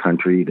in the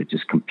country that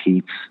just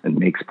competes and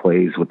makes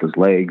plays with his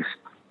legs.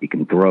 He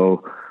can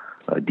throw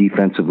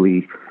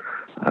defensively.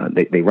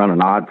 They run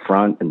an odd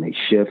front, and they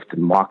shift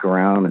and walk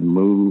around and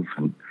move.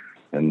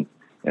 And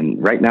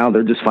right now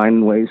they're just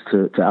finding ways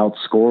to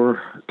outscore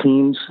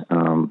teams.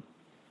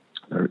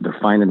 They're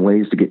finding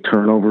ways to get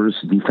turnovers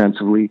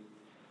defensively.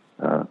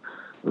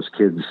 Those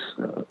kids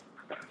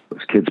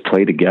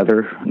play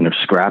together, and they're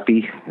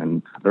scrappy,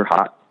 and they're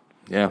hot.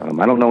 Yeah.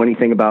 I don't know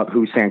anything about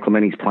who San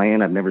Clemente's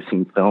playing. I've never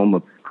seen film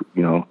of,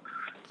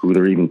 who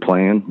they're even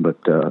playing, but,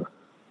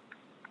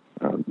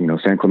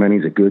 San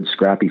Clemente's a good,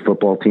 scrappy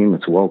football team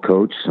that's well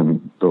coached,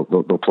 and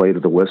they'll play to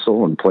the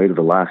whistle and play to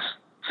the last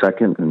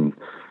second. And,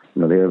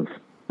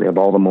 they have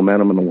all the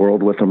momentum in the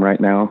world with them right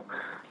now.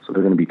 So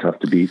they're going to be tough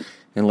to beat.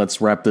 And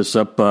let's wrap this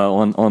up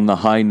on the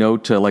high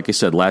note. Like I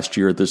said, last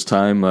year at this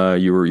time,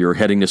 you were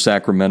heading to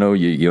Sacramento.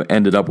 You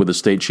ended up with a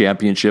state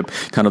championship.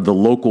 Kind of the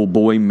local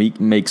boy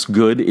makes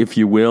good, if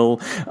you will.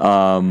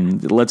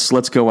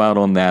 Let's go out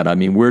on that. I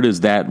mean, where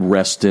does that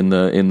rest in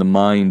the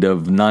mind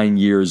of 9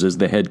 years as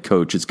the head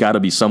coach? It's got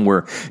to be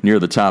somewhere near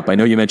the top. I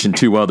know you mentioned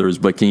two others,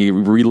 but can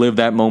you relive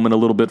that moment a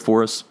little bit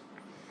for us?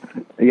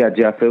 Yeah,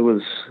 Jeff. It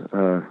was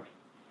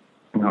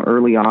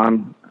early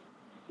on.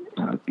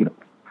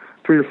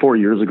 3 or 4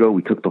 years ago,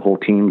 we took the whole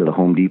team to the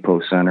Home Depot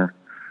Center,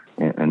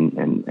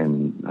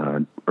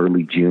 and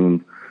early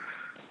June,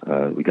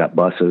 we got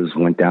buses,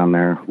 went down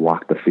there,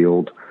 walked the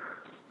field.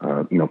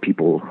 I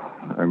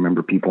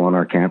remember people on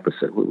our campus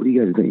said, "What do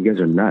you guys think? You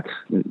guys are nuts.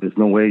 There's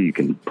no way you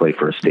can play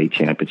for a state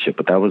championship."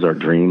 But that was our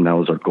dream. That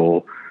was our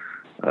goal.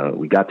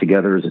 We got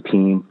together as a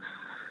team,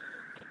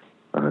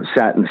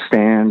 sat in the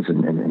stands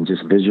and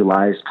just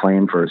visualized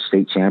playing for a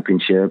state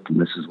championship. And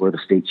this is where the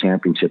state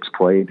championships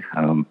played.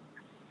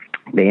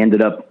 They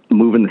ended up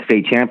moving the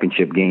state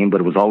championship game, but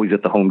it was always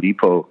at the Home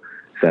Depot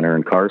Center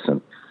in Carson.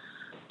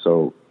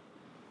 So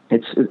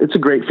it's a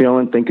great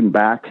feeling thinking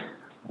back.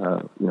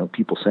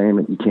 People saying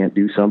that you can't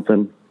do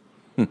something.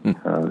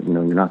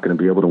 You're not going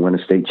to be able to win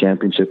a state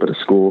championship at a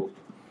school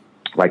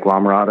like La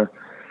Mirada.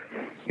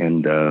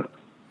 And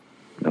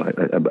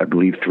I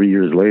believe 3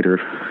 years later,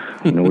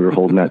 we were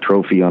holding that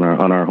trophy on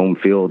our home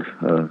field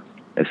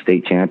as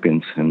state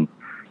champions. And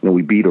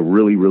we beat a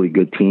really, really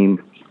good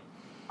team,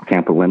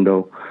 Campo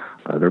Lindo.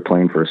 They're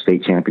playing for a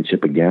state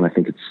championship again. I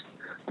think it's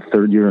the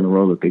third year in a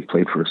row that they've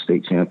played for a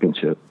state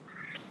championship.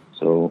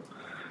 So,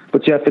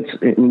 but Jeff,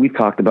 and we've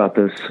talked about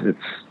this.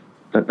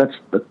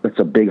 That's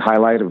a big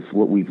highlight of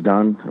what we've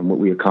done and what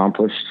we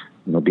accomplished.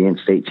 Being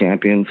state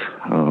champions.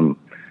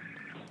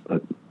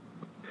 But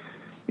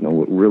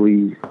what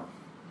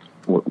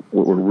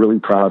we're really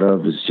proud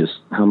of is just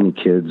how many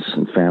kids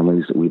and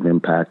families that we've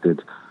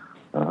impacted.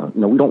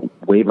 We don't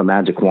wave a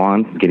magic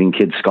wand getting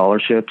kids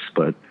scholarships,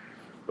 but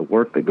the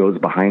work that goes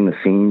behind the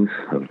scenes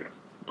of,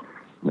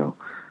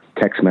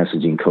 text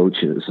messaging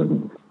coaches.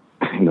 And,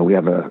 we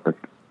have a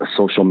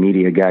social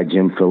media guy,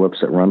 Jim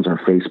Phillips, that runs our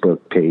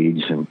Facebook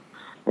page and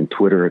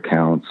Twitter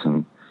accounts,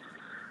 and,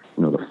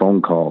 the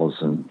phone calls,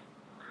 and,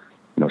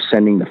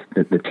 sending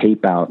the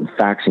tape out and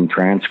faxing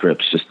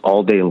transcripts just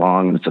all day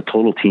long. And it's a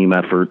total team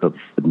effort of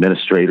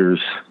administrators,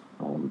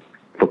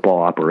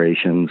 football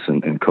operations,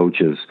 and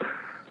coaches.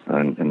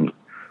 And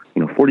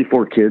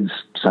 44 kids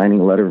signing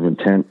a letter of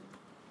intent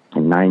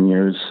in 9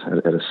 years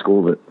at a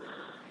school that,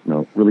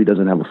 really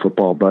doesn't have a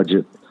football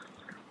budget,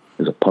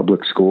 is a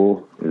public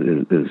school,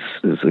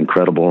 is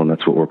incredible, and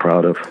that's what we're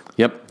proud of.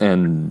 Yep,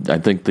 and I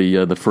think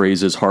the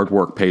phrase is hard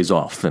work pays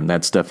off, and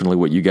that's definitely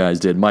what you guys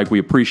did. Mike, we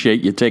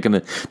appreciate you taking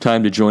the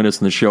time to join us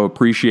in the show.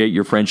 Appreciate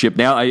your friendship.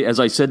 Now, as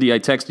I said to you, I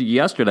texted you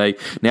yesterday,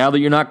 now that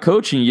you're not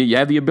coaching, you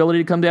have the ability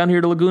to come down here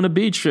to Laguna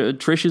Beach.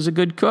 Trish is a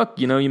good cook.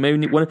 You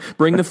may want to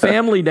bring the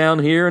family down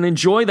here and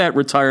enjoy that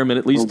retirement,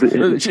 at least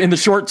in the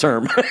short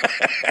term.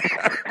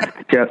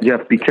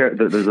 Jeff, be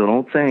careful. There's an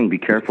old saying: "Be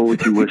careful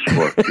what you wish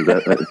for."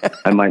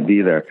 I might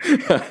be there.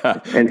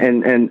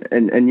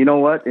 And you know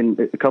what? In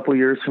a couple of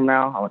years from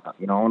now, I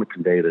want to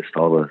convey this to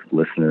all the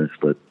listeners.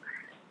 But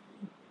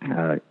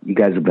you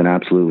guys have been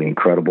absolutely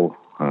incredible.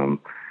 I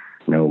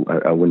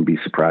wouldn't be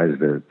surprised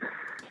to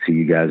see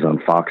you guys on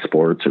Fox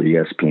Sports or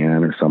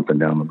ESPN or something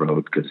down the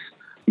road, because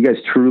you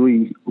guys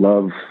truly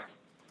love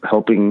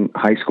helping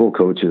high school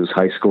coaches,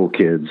 high school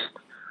kids.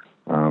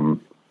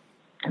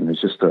 And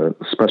there's just a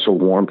special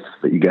warmth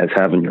that you guys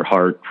have in your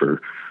heart for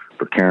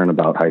caring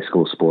about high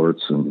school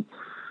sports, and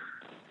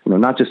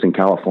not just in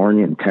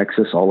California and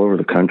Texas, all over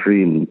the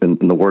country. And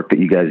the work that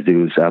you guys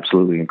do is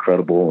absolutely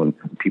incredible, and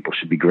people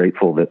should be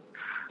grateful that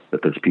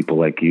there's people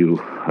like you,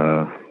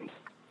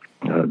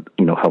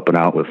 helping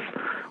out with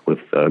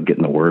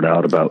getting the word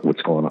out about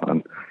what's going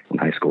on in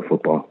high school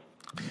football.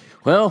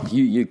 Well,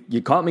 you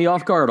caught me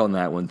off guard on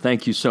that one.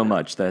 Thank you so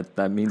much.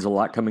 That means a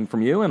lot coming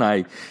from you, and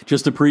I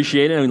just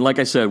appreciate it. And like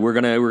I said, we're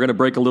gonna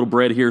break a little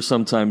bread here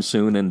sometime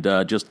soon. And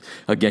just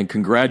again,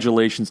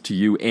 congratulations to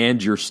you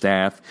and your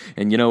staff.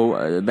 And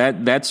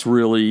that's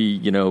really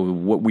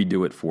what we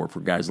do it for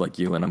guys like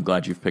you. And I'm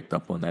glad you've picked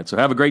up on that. So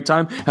have a great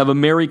time. Have a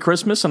Merry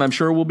Christmas, and I'm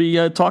sure we'll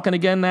be talking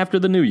again after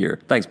the New Year.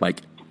 Thanks,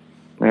 Mike.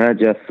 All right,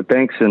 Jeff.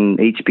 Thanks, and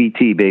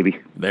HBT, baby.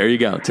 There you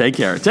go. Take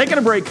care. Taking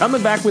a break.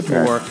 Coming back with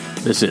more.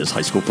 This is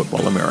High School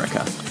Football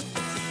America.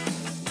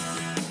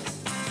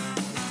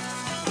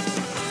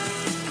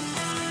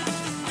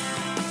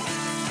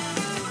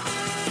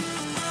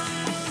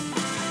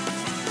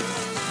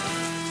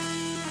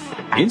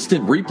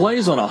 Instant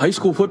replays on a high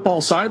school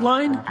football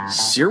sideline?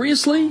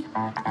 Seriously?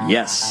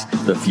 Yes,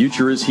 the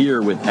future is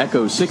here with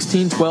Echo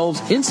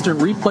 1612's Instant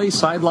Replay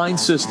Sideline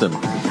System.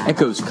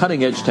 Echo's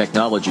cutting-edge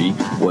technology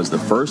was the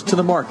first to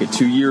the market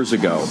 2 years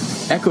ago.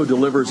 Echo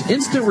delivers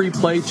instant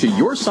replay to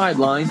your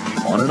sideline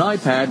on an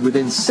iPad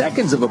within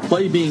seconds of a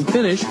play being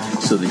finished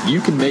so that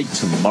you can make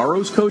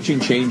tomorrow's coaching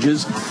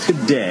changes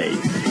today.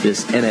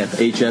 This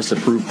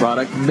NFHS-approved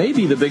product may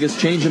be the biggest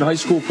change in high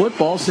school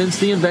football since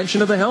the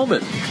invention of the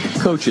helmet.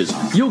 Coaches,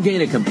 you'll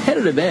gain a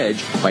competitive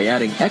edge by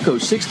adding Echo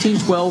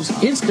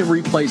 1612's Instant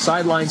Replay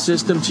Sideline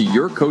System to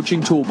your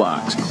coaching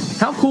toolbox.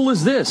 How cool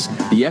is this?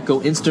 The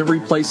Echo Instant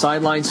Replay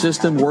Sideline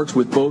System works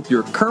with both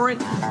your current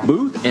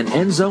booth and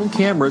end zone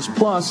cameras,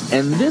 plus,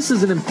 and this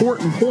is an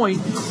important point,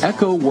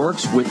 Echo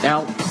works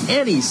without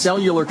any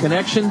cellular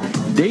connection,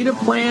 data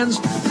plans,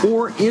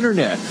 or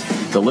internet.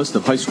 The list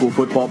of high school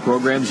football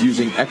programs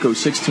using Echo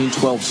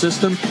 1612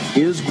 system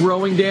is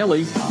growing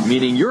daily,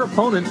 meaning your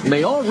opponent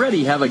may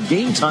already have a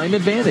game time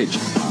advantage.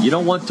 You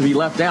don't want to be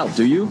left out,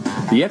 do you?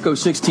 The Echo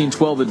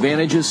 1612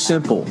 advantage is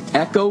simple.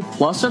 Echo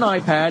plus an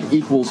iPad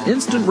equals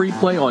instant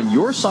replay on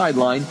your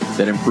sideline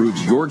that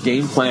improves your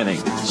game planning.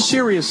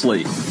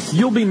 Seriously,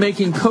 you'll be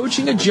making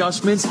coaching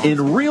adjustments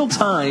in real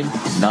time,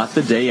 not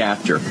the day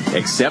after.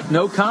 Except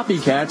no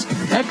copycats,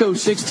 Echo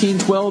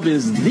 1612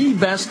 is the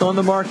best on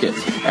the market.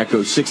 Echo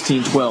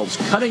 1612's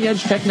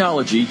cutting-edge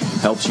technology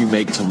helps you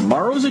make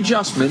tomorrow's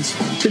adjustments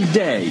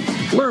today.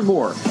 Learn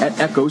more at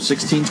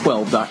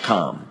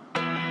echo1612.com.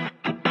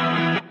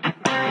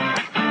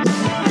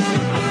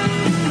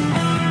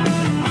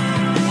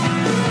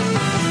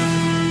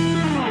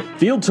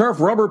 Field turf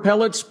rubber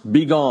pellets,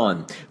 be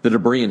gone. The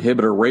Debris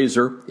Inhibitor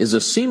Razor is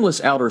a seamless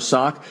outer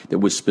sock that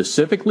was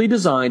specifically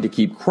designed to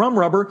keep crumb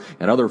rubber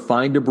and other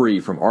fine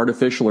debris from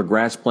artificial or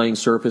grass-playing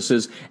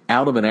surfaces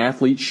out of an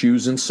athlete's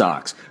shoes and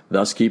socks,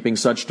 thus keeping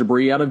such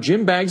debris out of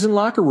gym bags and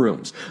locker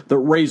rooms. The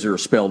Razor,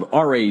 spelled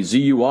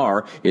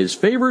R-A-Z-U-R, is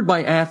favored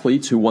by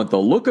athletes who want the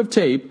look of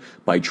tape,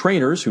 by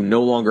trainers who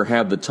no longer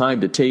have the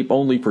time to tape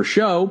only for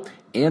show,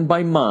 and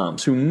by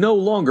moms who no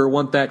longer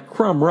want that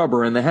crumb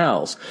rubber in the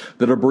house.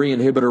 The Debris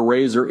Inhibitor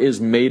Razor is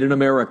made in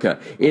America.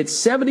 It's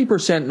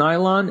 70%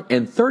 nylon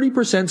and 30%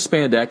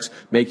 spandex,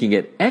 making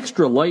it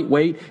extra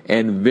lightweight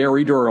and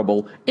very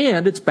durable,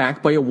 and it's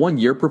backed by a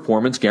 1-year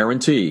performance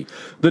guarantee.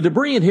 The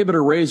Debris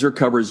Inhibitor Razor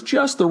covers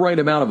just the right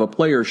amount of a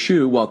player's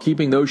shoe while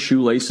keeping those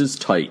shoelaces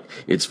tight.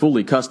 It's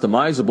fully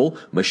customizable,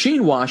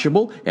 machine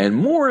washable, and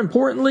more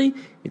importantly,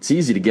 it's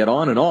easy to get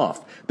on and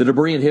off. The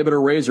Debris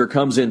Inhibitor Razor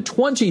comes in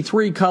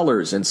 23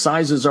 colors, and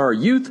sizes are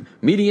youth,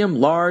 medium,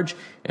 large,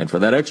 and for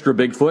that extra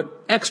big foot,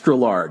 extra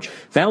large.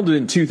 Founded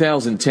in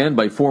 2010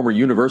 by former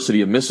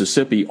University of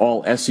Mississippi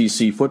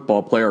All-SEC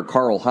football player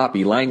Carl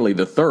Hoppy Langley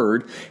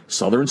III,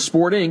 Southern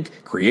Sport Inc.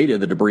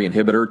 created the Debris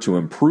Inhibitor to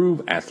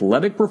improve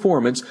athletic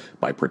performance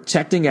by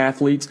protecting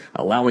athletes,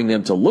 allowing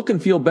them to look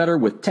and feel better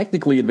with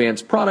technically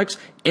advanced products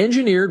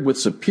engineered with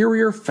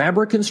superior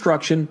fabric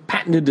construction,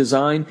 patented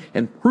design,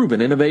 and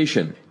proven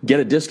innovation. Get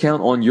a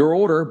discount on your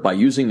order by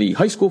using the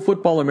High School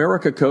Football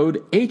America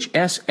code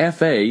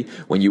HSFA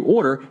when you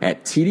order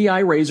at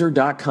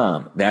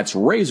TDIRazor.com. That's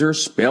razor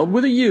spelled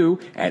with a U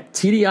at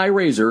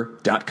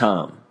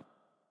TDIRazor.com.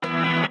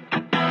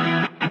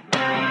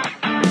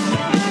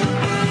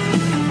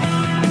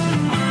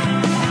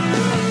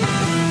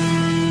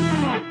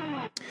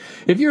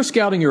 If you're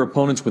scouting your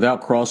opponents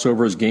without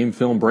Crossover's game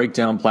film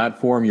breakdown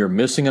platform, you're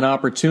missing an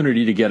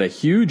opportunity to get a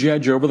huge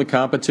edge over the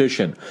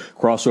competition.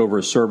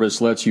 Crossover's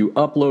service lets you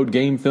upload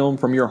game film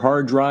from your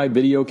hard drive,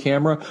 video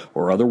camera,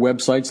 or other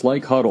websites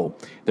like Huddle.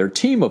 Their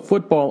team of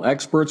football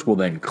experts will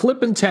then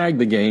clip and tag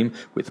the game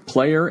with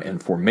player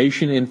and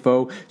formation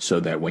info so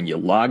that when you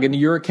log into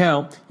your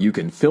account, you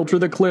can filter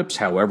the clips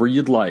however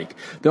you'd like.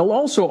 They'll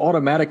also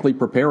automatically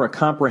prepare a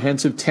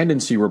comprehensive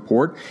tendency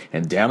report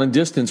and down and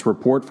distance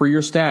report for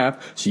your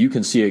staff so you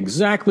can see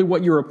exactly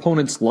what your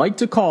opponents like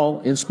to call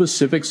in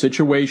specific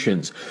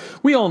situations.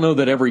 We all know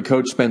that every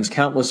coach spends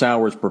countless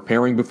hours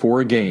preparing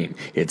before a game.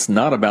 It's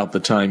not about the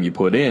time you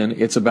put in,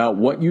 it's about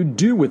what you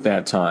do with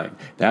that time.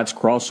 That's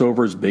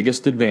Crossover's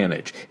biggest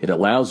advantage. It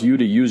allows you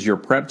to use your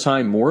prep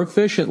time more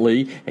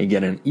efficiently and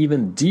get an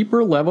even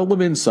deeper level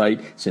of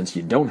insight since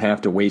you don't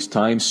have to waste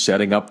time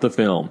setting up the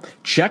film.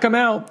 Check them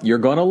out. You're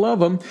going to love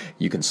them.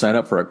 You can sign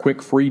up for a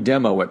quick free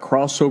demo at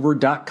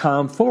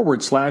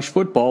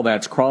crossover.com/football.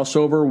 That's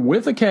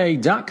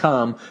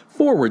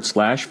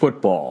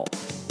crossover.com/football.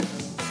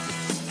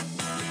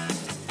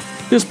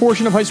 This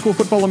portion of High School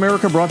Football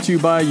America brought to you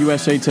by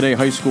USA Today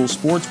High School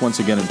Sports. Once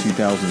again in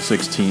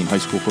 2016, High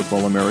School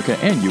Football America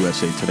and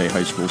USA Today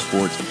High School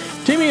Sports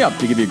teaming up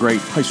to give you great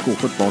high school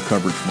football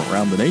coverage from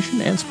around the nation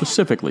and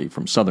specifically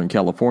from Southern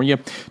California.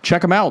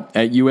 Check them out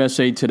at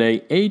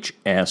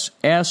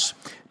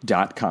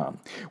usatodayhss.com.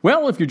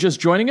 Well, if you're just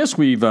joining us,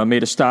 we've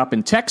made a stop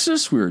in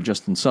Texas. We were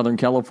just in Southern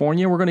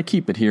California. We're going to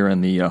keep it here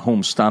in the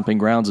home stomping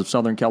grounds of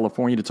Southern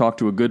California to talk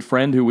to a good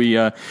friend who we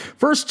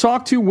first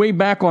talked to way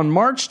back on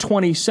March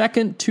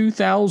 22nd,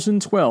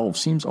 2012.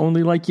 Seems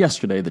only like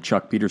yesterday that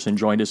Chuck Petersen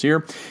joined us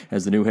here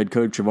as the new head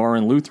coach of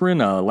Orange Lutheran.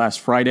 Last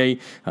Friday,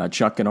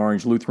 Chuck and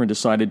Orange Lutheran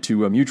decided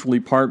to mutually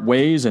part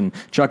ways, and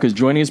Chuck is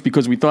joining us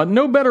because we thought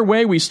no better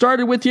way. We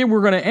started with you.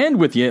 We're going to end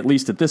with you, at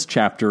least at this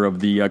chapter of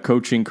the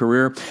coaching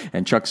career.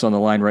 And Chuck's on the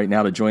line right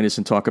now to join us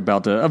and talk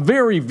about a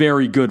very,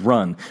 very good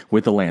run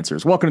with the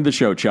Lancers. Welcome to the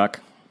show, Chuck.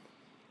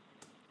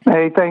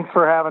 Hey, thanks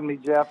for having me,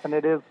 Jeff. And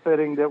it is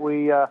fitting that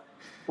we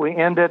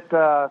end it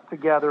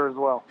together as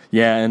well.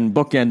 Yeah, and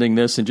bookending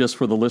this, and just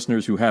for the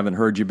listeners who haven't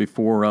heard you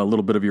before, a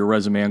little bit of your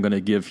resume I'm going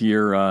to give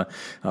here.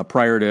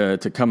 Prior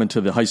to coming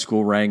to the high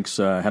school ranks,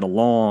 had a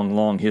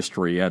long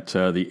history at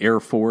the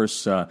Air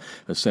Force,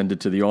 ascended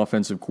to the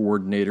offensive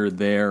coordinator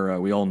there.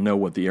 We all know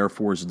what the Air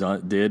Force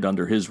did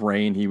under his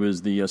reign. He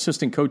was the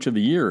assistant coach of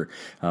the year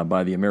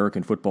by the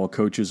American Football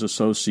Coaches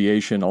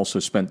Association. Also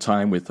spent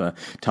time with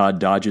Todd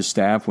Dodge's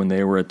staff when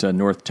they were at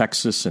North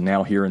Texas and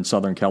now here in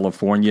Southern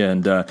California.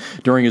 And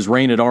during his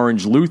reign at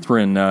Orange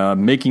Lutheran,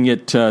 making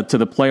it to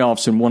the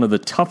playoffs in one of the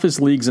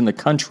toughest leagues in the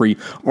country,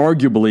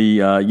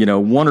 arguably,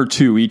 one or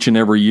two each and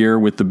every year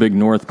with the Big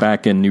North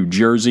back in New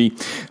Jersey.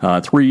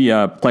 3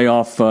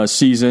 playoff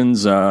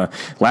seasons.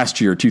 Last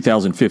year,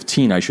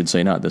 2015, I should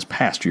say, not this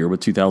past year,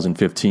 but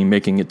 2015,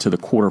 making it to the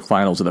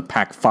quarterfinals of the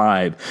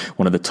Pac-5,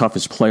 one of the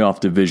toughest playoff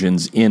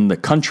divisions in the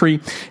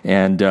country.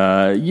 And,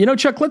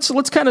 Chuck,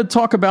 let's kind of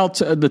talk about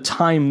the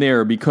time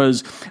there,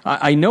 because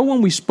I know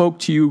when we spoke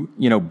to you,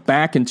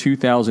 back in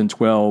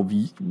 2012,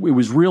 it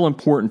was real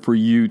important for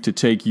you to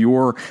take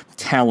your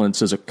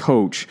talents as a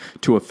coach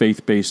to a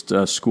faith-based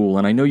school.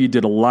 And I know you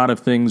did a lot of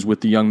things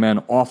with the young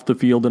men off the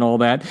field and all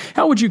that.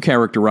 How would you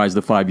characterize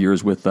the 5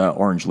 years with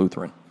Orange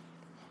Lutheran?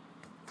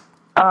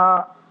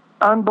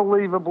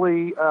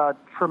 Unbelievably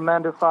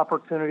tremendous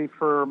opportunity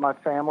for my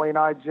family and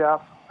I,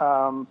 Jeff.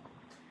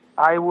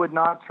 I would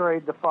not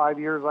trade the 5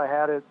 years I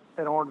had at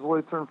Orange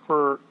Lutheran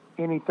for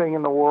anything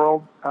in the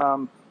world.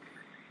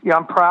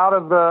 I'm proud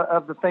of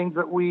the things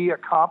that we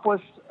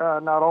accomplished,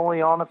 not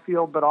only on the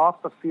field but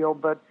off the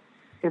field. But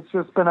it's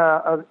just been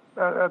a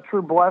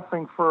true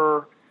blessing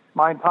for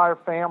my entire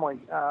family.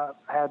 I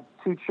had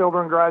 2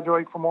 children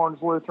graduate from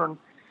Orange Lutheran.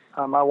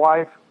 My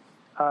wife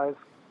is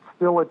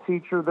still a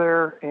teacher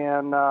there,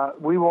 and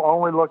we will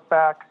only look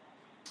back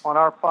on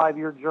our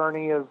 5-year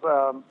journey as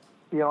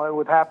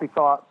with happy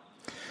thoughts.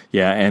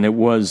 Yeah, and it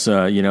was,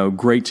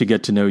 great to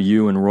get to know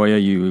you and Roya.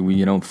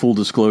 Full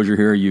disclosure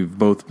here, you've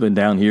both been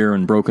down here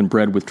and broken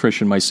bread with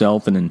Trish and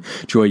myself and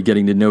enjoyed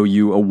getting to know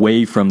you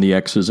away from the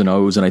X's and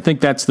O's. And I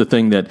think that's the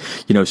thing that,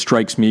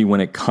 strikes me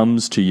when it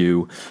comes to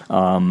you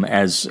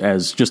as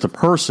just a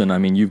person. I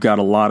mean, you've got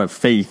a lot of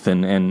faith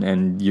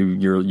and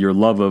your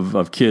love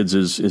of kids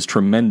is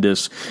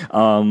tremendous.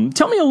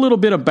 Tell me a little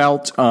bit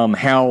about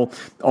how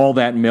all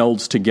that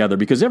melds together,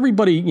 because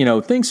everybody,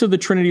 thinks of the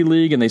Trinity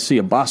League and they see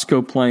a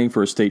Bosco playing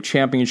for a state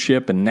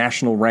championship and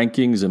national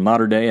rankings and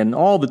modern day and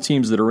all the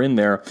teams that are in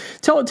there.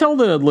 Tell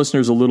the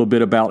listeners a little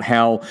bit about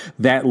how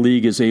that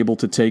league is able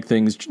to take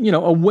things,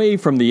 away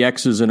from the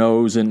X's and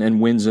O's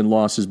and wins and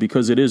losses,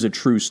 because it is a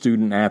true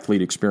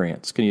student-athlete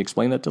experience. Can you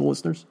explain that to the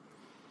listeners?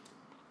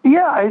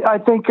 Yeah, I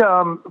think,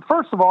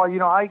 first of all,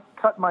 I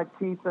cut my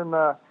teeth in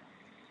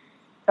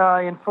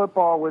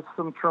football with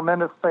some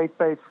tremendous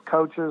faith-based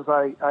coaches.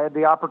 I had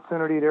the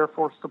opportunity at Air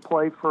Force to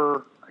play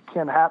for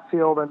Ken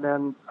Hatfield, and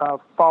then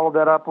followed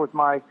that up with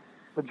my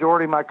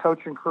majority of my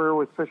coaching career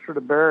with Fisher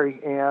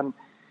DeBerry, and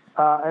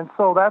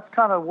so that's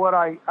kind of what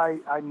I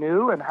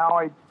knew and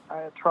how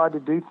I tried to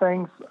do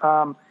things.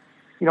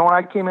 When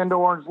I came into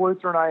Orange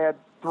Lutheran, I had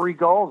 3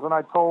 goals, and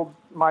I told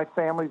my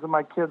families and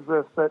my kids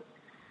that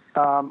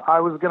I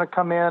was going to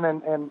come in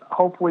and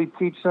hopefully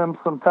teach them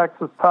some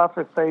Texas tough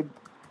if they'd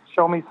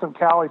show me some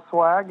Cali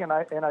swag, and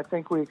I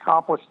think we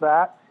accomplished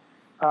that.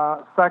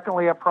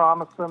 Secondly, I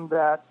promised them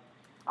that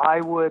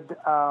I would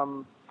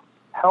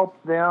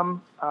help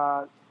them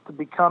to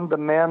become the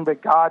men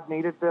that God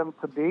needed them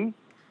to be.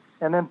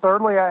 And then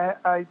thirdly,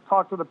 I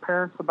talked to the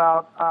parents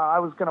about I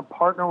was going to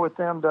partner with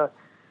them to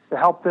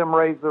help them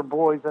raise their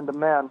boys into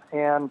men.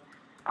 And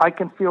I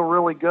can feel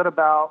really good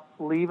about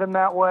leaving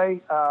that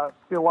way.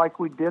 Feel like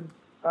we did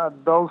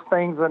those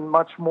things and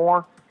much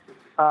more.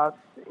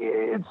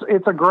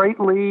 It's a great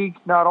league,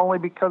 not only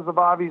because of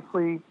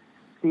obviously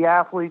the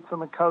athletes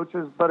and the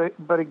coaches,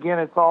 but again,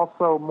 it's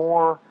also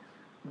more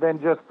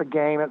than just the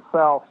game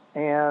itself.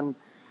 And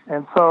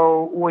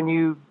so when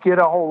you get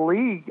a whole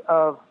league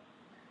of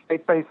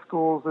faith-based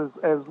schools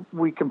as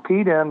we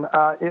compete in,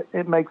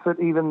 it makes it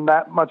even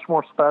that much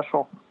more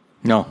special.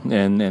 No,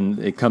 and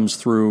it comes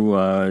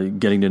through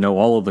getting to know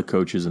all of the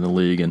coaches in the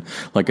league. And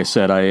like I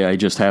said, I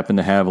just happen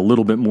to have a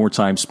little bit more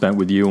time spent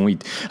with you.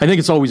 And I think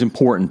it's always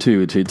important,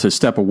 too, to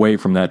step away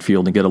from that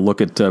field and get a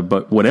look at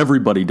but what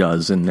everybody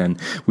does. And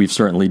we've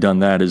certainly done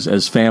that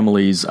as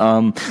families.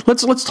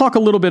 Let's talk a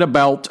little bit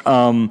about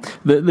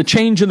the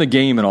change in the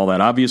game and all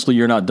that. Obviously,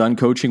 you're not done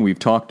coaching. We've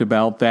talked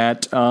about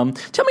that. Tell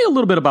me a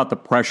little bit about the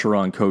pressure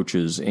on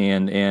coaches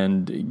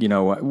and you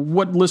know,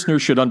 what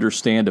listeners should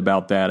understand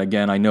about that.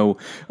 Again, I know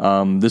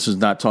this is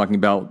not talking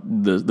about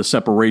the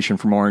separation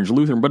from Orange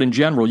Lutheran, but in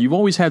general, you've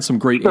always had some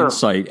great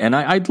insight, and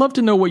I'd love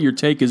to know what your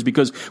take is,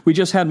 because we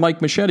just had Mike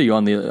Moschetti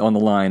on the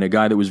line, a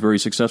guy that was very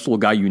successful, a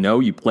guy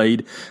you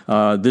played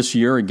this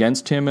year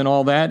against him and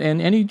all that,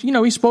 and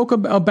he spoke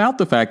about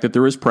the fact that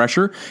there is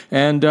pressure,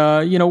 and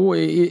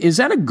is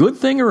that a good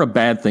thing or a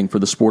bad thing for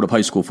the sport of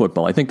high school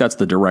football? I think that's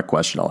the direct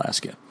question I'll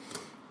ask you.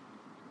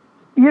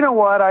 You know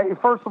what?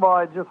 First of all,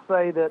 I just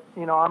say that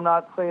I'm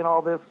not saying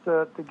all this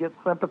to get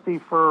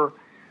sympathy for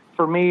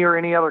me or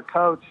any other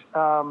coach.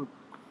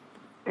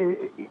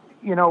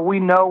 We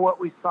know what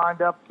we signed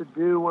up to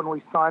do when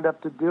we signed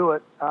up to do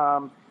it.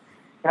 And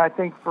I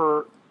think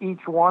for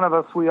each one of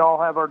us, we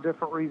all have our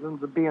different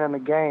reasons of being in the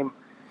game.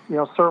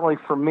 Certainly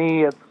for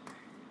me,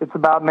 it's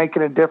about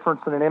making a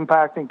difference and an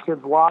impact in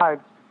kids'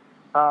 lives.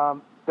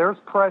 There's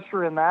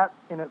pressure in that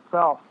in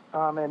itself.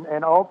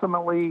 And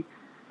ultimately,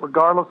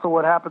 regardless of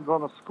what happens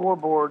on the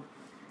scoreboard,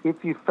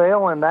 if you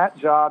fail in that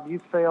job, you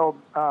failed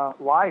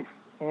life.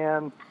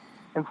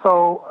 And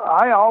so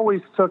I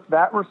always took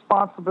that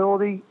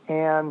responsibility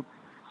and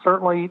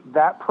certainly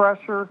that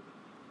pressure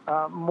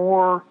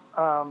more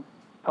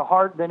to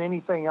heart than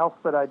anything else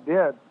that I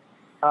did,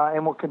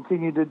 and will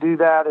continue to do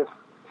that if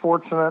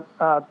fortunate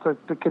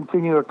to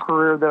continue a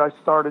career that I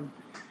started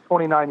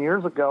 29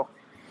 years ago.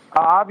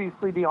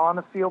 Obviously, the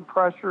on-the-field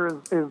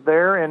pressure is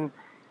there and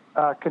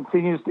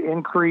continues to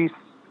increase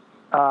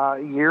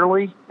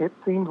yearly. It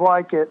seems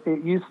like it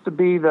used to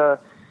be the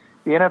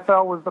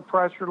NFL was the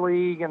pressure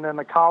league and then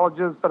the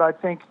colleges, but I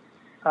think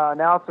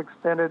now it's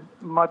extended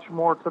much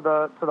more to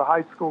the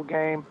high school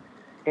game.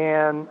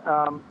 And,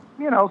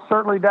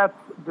 certainly that's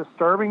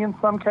disturbing in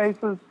some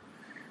cases.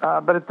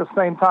 But at the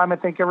same time, I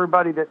think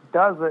everybody that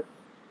does it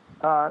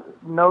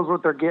knows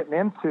what they're getting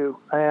into.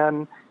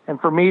 And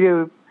for me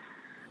to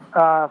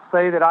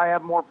say that I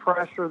have more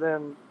pressure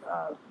than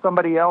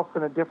somebody else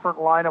in a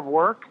different line of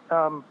work,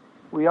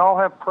 we all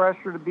have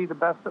pressure to be the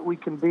best that we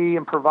can be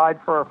and provide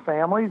for our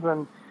families.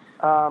 And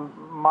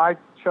my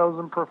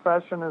chosen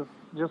profession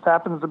just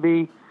happens to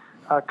be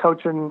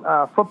coaching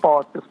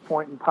football at this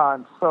point in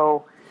time.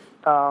 So,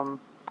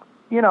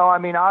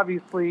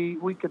 obviously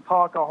we could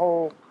talk a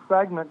whole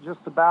segment just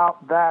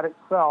about that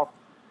itself.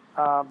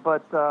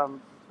 But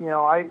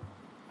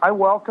I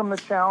welcome the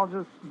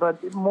challenges,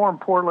 but more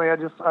importantly, I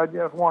just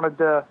wanted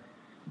to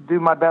do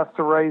my best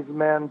to raise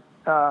men.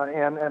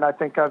 And I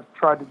think I've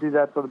tried to do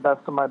that to the best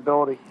of my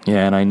ability.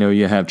 Yeah, and I know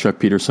you have Chuck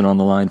Petersen on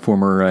the line,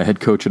 former head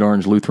coach at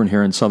Orange Lutheran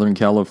here in Southern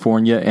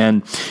California,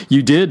 and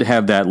you did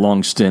have that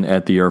long stint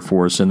at the Air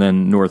Force and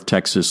then North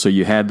Texas, so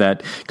you had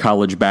that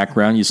college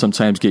background. You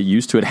sometimes get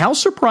used to it. How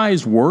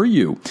surprised were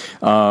you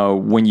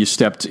when you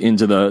stepped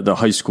into the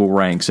high school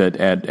ranks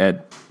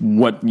at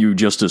what you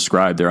just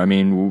described there? I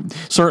mean,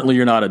 certainly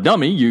you're not a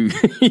dummy.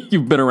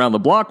 You've been around the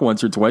block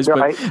once or twice,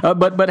 right.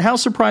 But how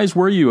surprised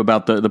were you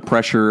about the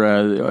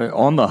pressure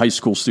on the high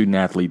school student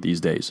athlete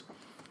these days?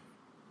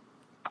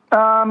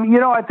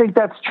 I think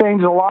that's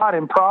changed a lot,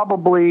 and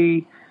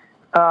probably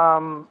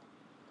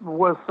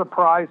was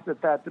surprised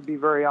at that, to be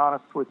very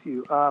honest with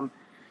you.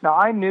 Now,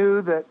 I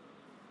knew that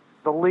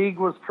the league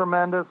was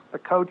tremendous. The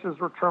coaches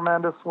were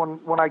tremendous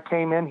when I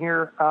came in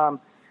here.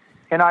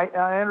 And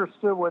I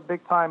understood what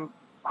big-time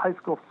high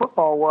school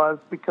football was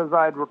because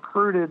I had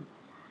recruited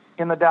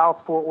in the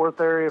Dallas-Fort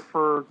Worth area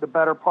for the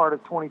better part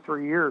of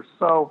 23 years.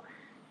 So,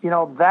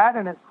 that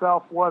in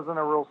itself wasn't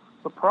a real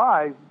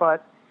surprise,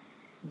 but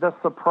the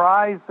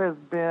surprise has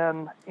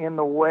been in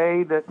the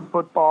way that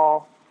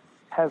football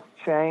has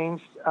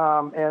changed,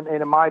 and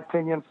in my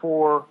opinion,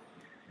 for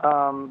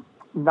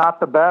not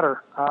the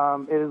better.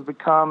 It has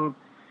become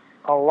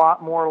a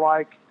lot more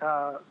like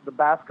the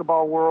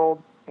basketball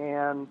world,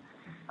 and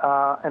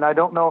I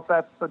don't know if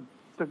that's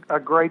a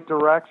great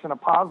direction, a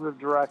positive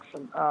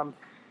direction.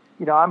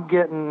 I'm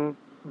getting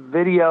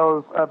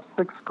videos of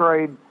sixth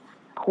grade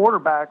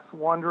quarterbacks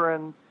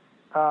wondering,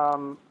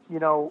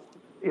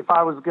 if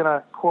I was going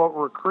to, quote,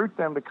 recruit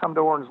them to come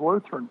to Orange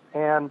Lutheran.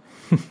 And,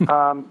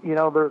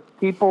 there's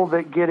people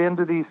that get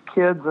into these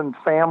kids and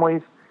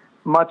families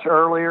much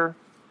earlier,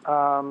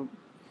 similar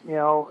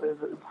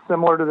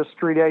to the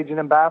street agent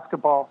in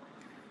basketball.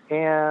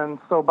 And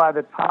so by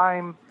the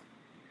time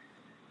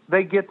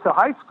they get to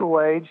high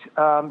school age,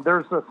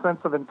 there's a sense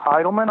of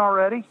entitlement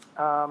already.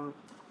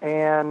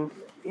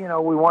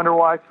 We wonder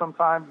why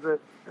sometimes that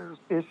there's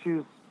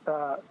issues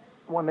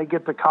when they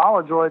get to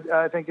college. Well,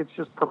 I think it's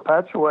just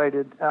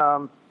perpetuated.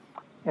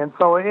 And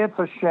so it's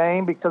a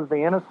shame because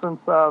the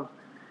innocence of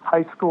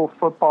high school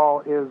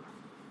football is,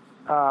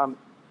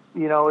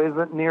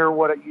 isn't near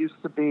what it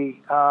used to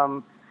be.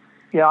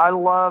 I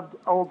loved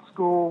old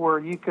school where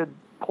you could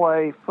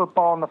play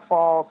football in the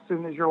fall. As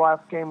soon as your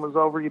last game was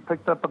over, you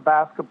picked up a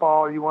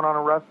basketball or you went on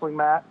a wrestling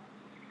mat.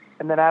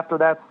 And then after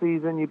that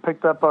season, you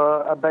picked up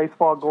a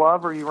baseball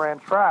glove or you ran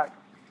track.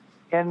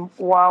 And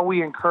while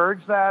we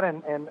encourage that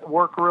and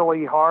work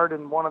really hard,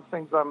 and one of the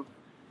things I'm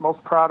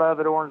most proud of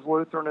at Orange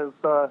Lutheran is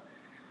the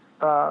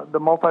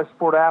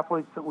multi-sport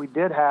athletes that we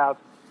did have.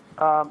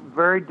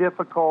 Very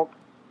difficult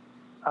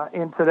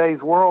in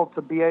today's world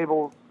to be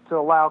able to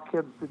allow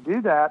kids to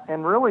do that.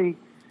 And really,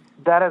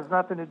 that has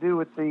nothing to do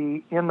with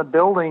the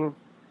in-the-building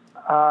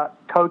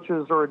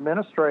coaches or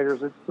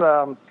administrators. It's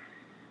the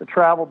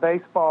travel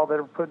baseball that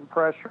are putting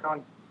pressure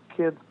on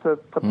kids to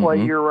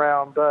play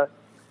year-round,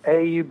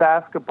 AAU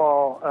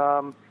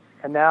basketball,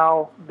 and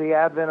now the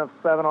advent of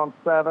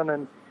 7-on-7,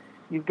 and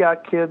you've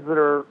got kids that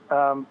are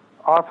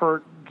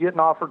getting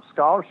offered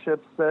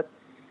scholarships that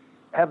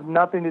have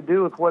nothing to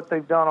do with what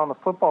they've done on the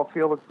football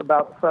field. It's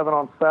about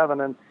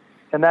 7-on-7,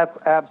 and that's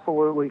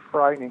absolutely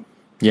frightening.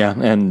 Yeah,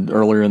 and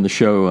earlier in the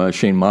show,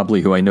 Shane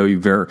Mobley, who I know you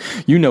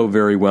know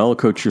very well,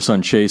 coached your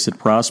son Chase at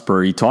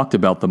Prosper, he talked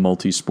about the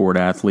multi-sport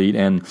athlete,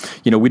 and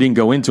we didn't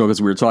go into it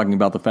because we were talking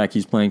about the fact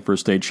he's playing for a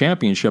state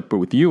championship. But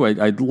with you,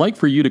 I'd like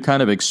for you to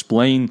kind of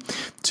explain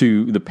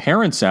to the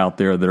parents out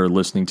there that are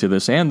listening to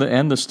this and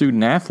the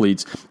student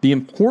athletes the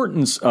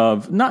importance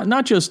of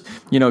not just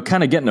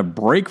kind of getting a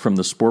break from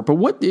the sport, but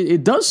what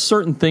it does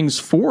certain things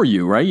for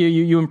you, right?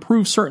 You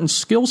improve certain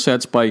skill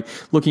sets by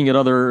looking at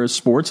other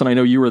sports, and I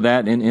know you were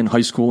that in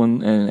high school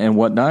and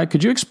whatnot.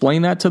 Could you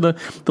explain that to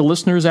the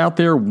listeners out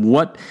there?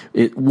 What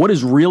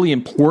is really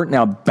important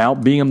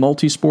about being a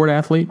multi-sport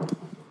athlete?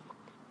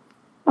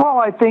 Well,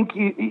 I think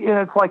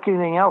it's like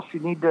anything else. You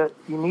need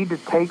to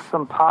take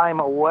some time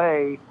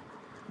away,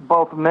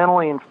 both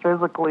mentally and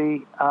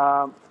physically,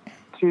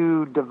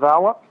 to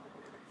develop,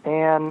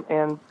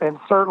 and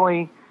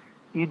certainly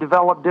you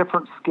develop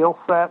different skill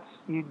sets.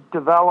 You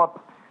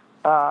develop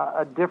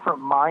a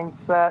different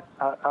mindset,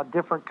 a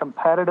different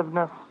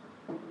competitiveness.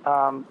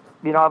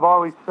 I've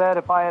always said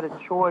if I had a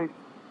choice,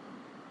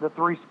 the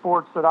three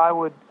sports that I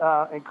would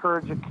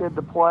encourage a kid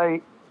to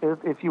play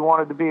if you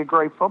wanted to be a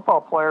great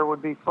football player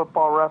would be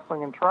football,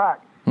 wrestling, and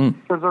track.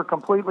 Because they're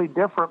completely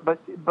different, but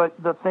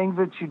the things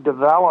that you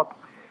develop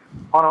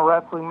on a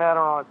wrestling mat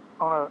or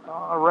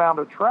around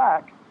a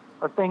track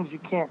are things you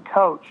can't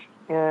coach,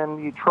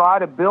 and you try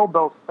to build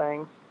those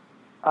things.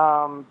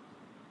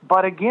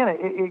 But again,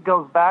 it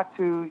goes back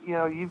to,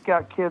 you've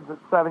got kids at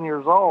 7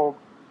 years old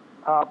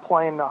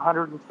playing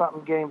 100 and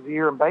something games a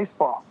year in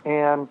baseball.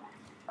 And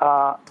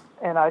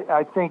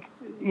I think,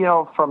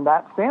 from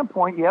that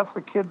standpoint, yes,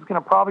 the kid's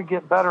going to probably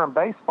get better in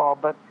baseball,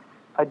 but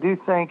I do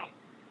think,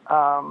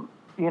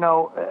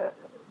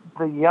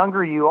 the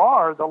younger you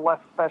are, the less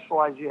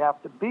specialized you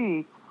have to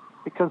be,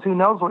 because who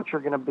knows what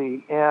you're going to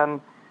be.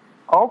 And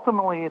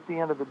ultimately, at the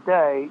end of the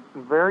day,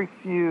 very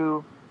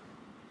few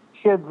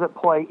kids that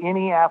play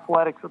any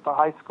athletics at the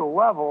high school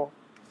level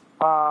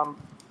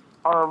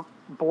are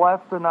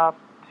blessed enough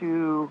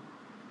to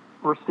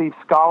receive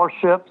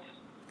scholarships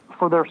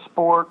for their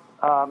sport,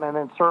 and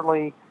then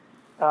certainly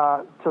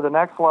to the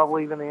next level,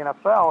 even the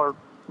NFL or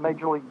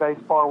Major League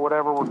Baseball or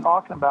whatever we're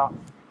talking about.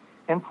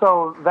 And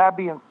so that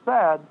being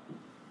said,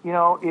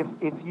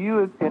 if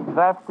you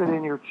invested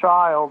in your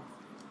child's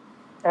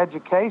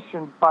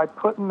education by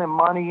putting the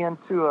money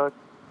into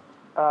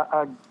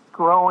a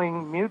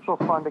growing mutual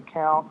fund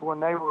account when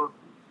they were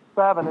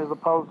 7 as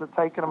opposed to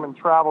taking them in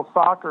travel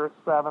soccer at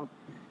 7,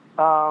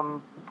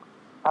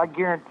 I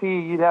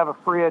guarantee you'd have a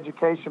free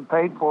education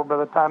paid for by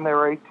the time they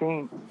were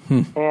 18.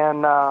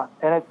 And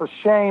it's a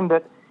shame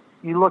that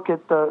you look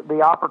at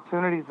the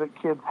opportunities that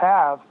kids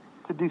have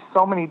to do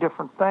so many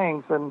different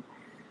things. And,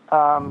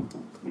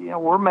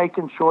 we're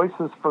making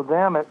choices for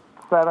them at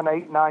 7,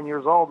 8, 9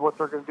 years old, what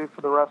they're going to do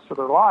for the rest of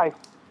their life.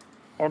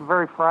 And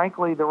very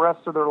frankly, the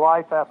rest of their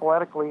life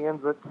athletically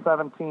ends at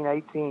 17,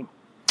 18.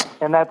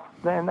 and that's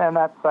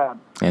sad.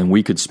 And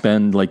we could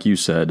spend, like you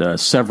said,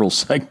 several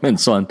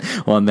segments on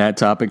that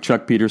topic.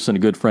 Chuck Petersen, a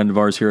good friend of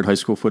ours here at High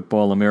School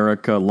Football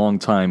America,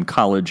 longtime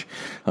college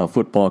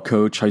football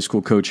coach, high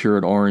school coach here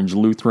at Orange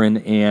Lutheran.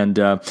 And,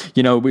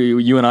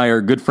 you and I are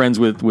good friends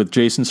with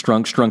Jason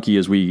Strunky,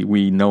 as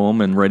we know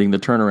him, and writing the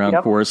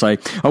turnaround for us. I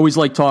always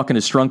like talking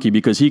to Strunky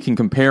because he can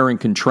compare and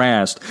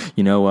contrast,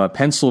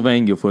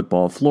 Pennsylvania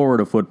football,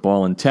 Florida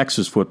football, and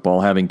Texas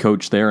football, having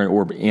coached there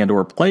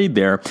or played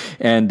there.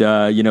 And,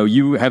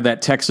 you have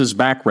that Texas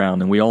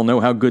background, and we all know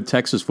how good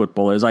Texas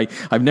football is.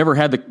 I've never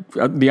had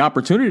the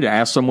opportunity to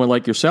ask someone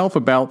like yourself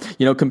about,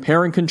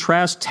 compare and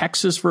contrast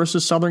Texas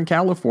versus Southern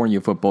California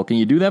football. Can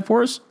you do that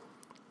for us?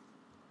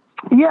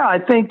 Yeah, I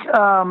think,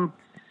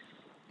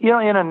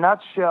 in a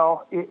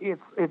nutshell,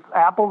 it's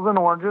apples and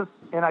oranges.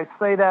 And I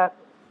say that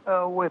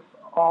with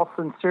all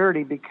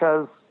sincerity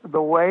because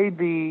the way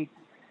the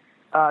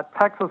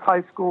Texas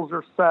high schools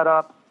are set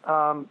up,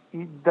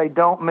 they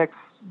don't mix,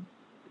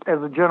 as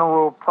a general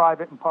rule,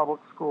 private and public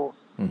schools.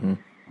 Mm-hmm.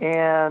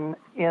 And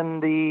in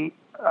the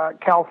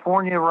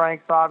California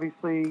ranks,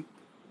 obviously,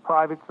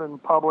 privates and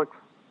publics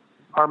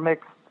are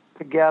mixed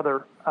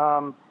together.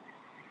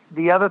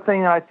 The other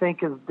thing I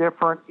think is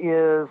different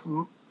is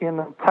in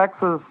the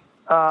Texas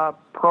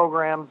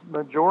programs,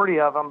 majority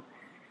of them,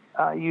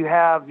 you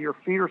have your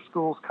feeder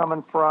schools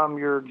coming from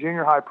your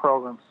junior high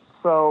programs.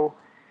 So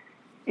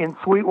in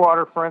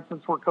Sweetwater, for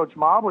instance, where Coach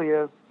Mobley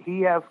is,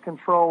 he has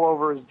control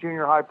over his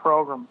junior high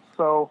program.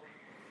 So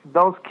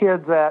those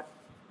kids at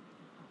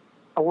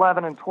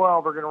 11 and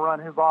 12 are going to run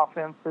his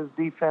offense, his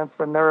defense,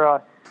 and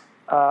they're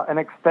an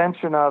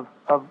extension of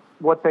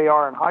what they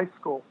are in high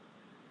school.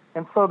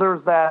 And so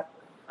there's that,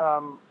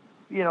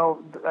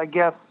 I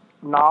guess,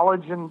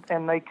 knowledge,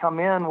 and they come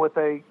in with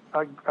a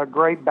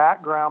great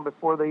background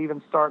before they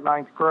even start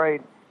ninth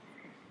grade.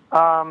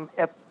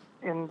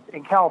 In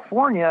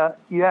California,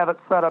 you have it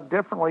set up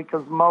differently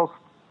because most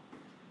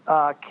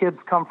kids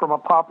come from a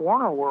Pop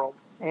Warner world.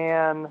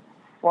 And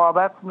while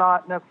that's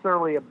not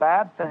necessarily a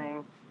bad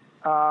thing,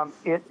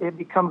 it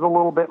becomes a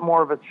little bit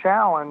more of a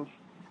challenge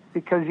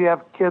because you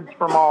have kids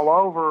from all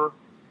over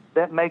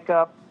that make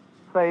up,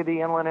 say,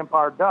 the Inland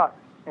Empire Ducks.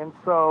 And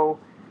so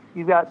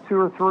you've got 2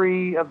 or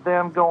 3 of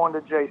them going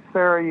to J.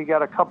 Sarah. You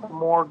got a couple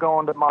more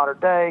going to Mater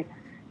Dei.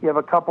 You have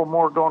a couple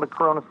more going to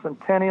Corona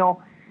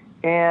Centennial.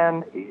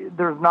 And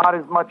there's not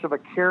as much of a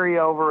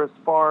carryover as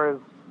far as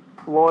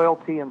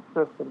loyalty and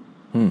systems.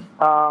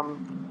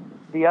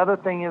 The other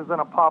thing is in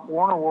a Pop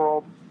Warner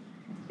world,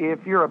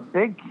 if you're a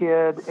big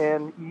kid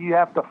and you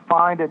have to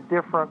find a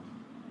different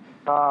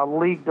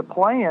league to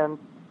play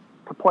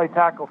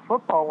tackle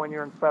football when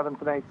you're in 7th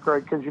and 8th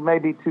grade because you may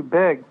be too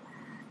big.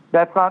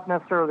 That's not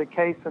necessarily the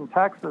case in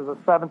Texas. A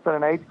 7th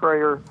and an 8th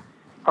grader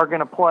are going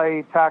to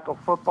play tackle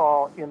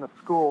football in the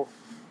school.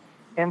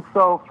 And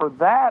so for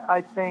that,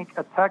 I think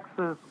a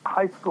Texas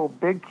high school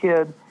big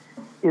kid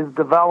is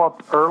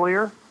developed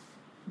earlier,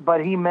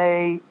 but he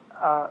may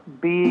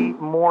be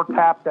more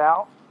tapped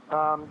out.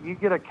 You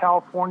get a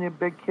California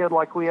big kid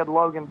like we had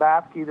Logan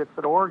Baskey that's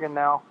at Oregon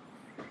now.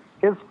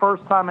 His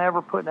first time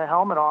ever putting a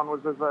helmet on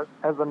was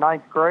as a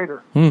ninth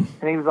grader, and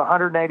he was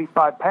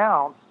 185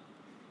 pounds.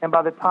 And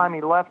by the time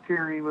he left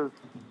here, he was,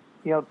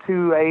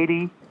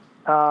 280,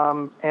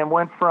 and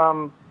went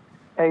from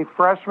a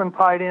freshman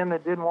tight end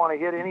that didn't want to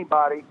hit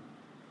anybody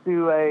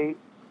to a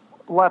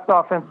left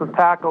offensive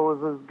tackle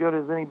was as good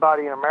as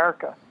anybody in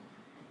America.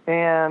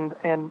 And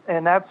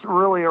that's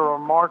really a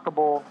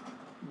remarkable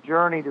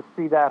journey to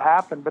see that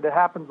happen, but it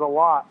happens a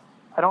lot.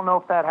 I don't know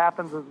if that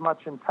happens as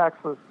much in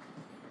Texas.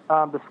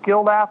 The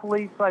skilled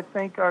athletes, I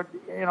think, are,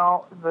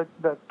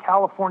 the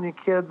California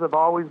kids have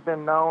always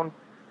been known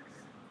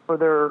for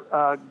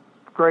their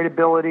great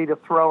ability to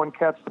throw and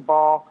catch the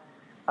ball.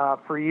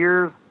 For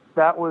years,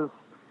 that was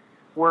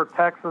where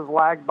Texas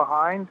lagged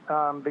behind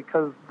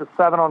because the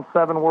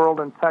 7-on-7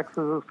 world in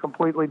Texas is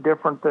completely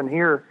different than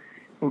here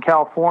in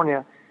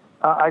California.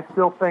 I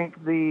still think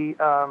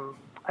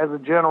as a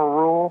general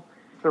rule,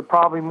 they're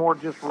probably more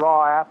just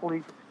raw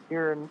athletes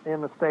here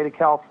in the state of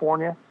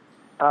California.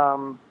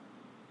 I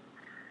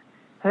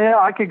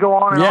could go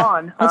on and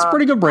on. That's a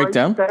pretty good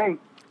breakdown. State,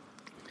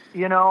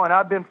 and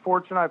I've been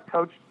fortunate. I've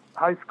coached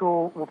high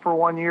school for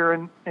 1 year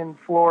in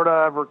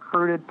Florida. I've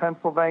recruited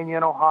Pennsylvania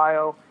and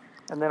Ohio,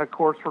 and then, of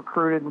course,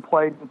 recruited and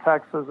played in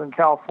Texas and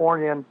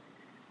California. And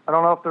I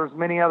don't know if there's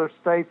many other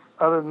states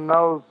other than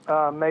those,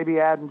 maybe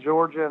adding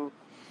Georgia, and,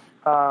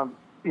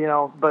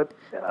 but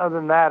other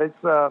than that,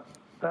 it's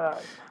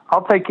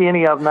I'll take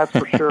any of them, that's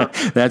for sure.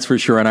 That's for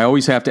sure. And I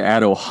always have to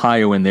add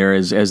Ohio in there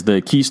as the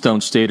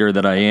Keystone Stater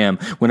that I am.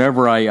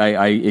 Whenever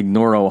I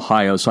ignore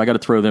Ohio, so I got to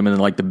throw them in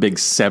like the big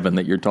 7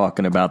 that you're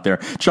talking about there.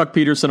 Chuck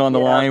Petersen on the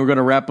line. We're going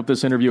to wrap up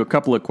this interview. A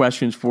couple of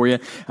questions for you.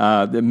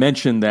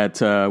 Mentioned that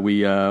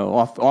we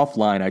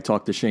offline, I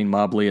talked to Shane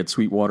Mobley at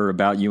Sweetwater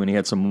about you, and he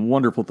had some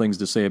wonderful things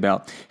to say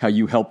about how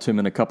you helped him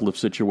in a couple of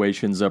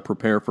situations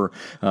prepare for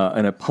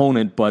an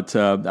opponent. But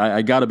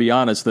I got to be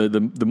honest,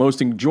 the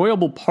most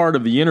enjoyable part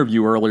of the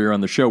interview earlier earlier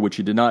on the show, which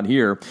you did not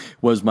hear,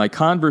 was my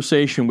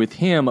conversation with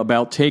him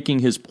about taking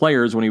his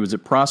players when he was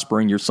at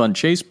Prospering, your son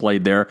Chase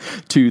played there,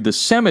 to the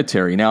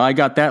cemetery. Now, I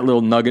got that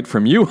little nugget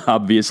from you,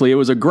 obviously. It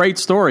was a great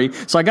story.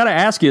 So I got to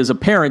ask you, as a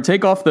parent,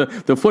 take off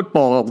the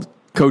football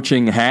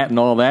coaching hat and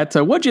all that.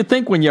 What'd you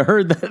think when you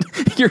heard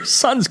that your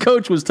son's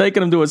coach was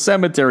taking him to a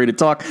cemetery to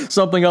talk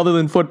something other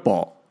than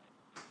football?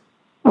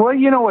 Well,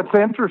 what's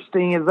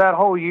interesting is that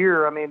whole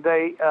year, I mean,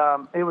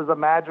 it was a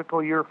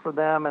magical year for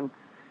them. And,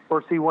 of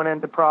course, he went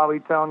into probably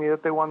telling you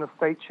that they won the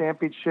state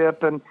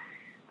championship, and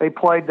they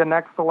played the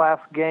next to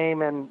last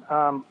game in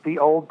the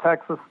old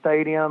Texas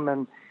Stadium,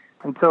 and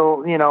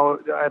until,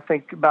 I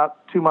think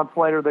about 2 months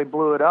later they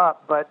blew it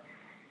up. But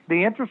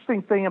the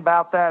interesting thing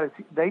about that is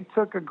they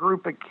took a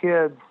group of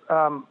kids,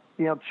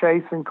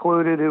 Chase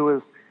included, who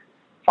was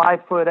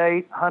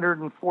 5'8",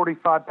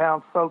 145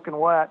 pounds soaking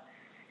wet,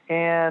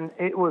 and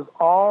it was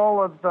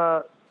all of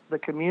the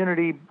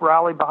community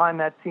rallied behind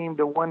that team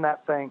to win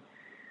that thing.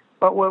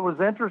 But what was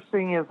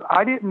interesting is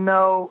I didn't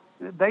know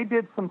they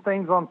did some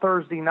things on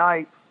Thursday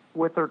night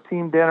with their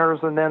team dinners,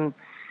 and then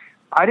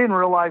I didn't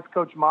realize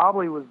Coach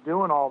Mobley was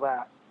doing all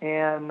that.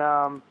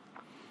 And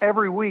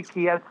every week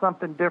he had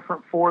something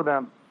different for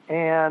them.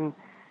 And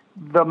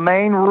the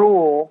main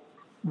rule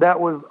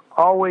that was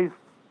always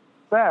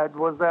said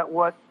was that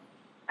what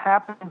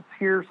happens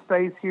here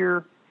stays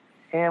here,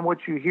 and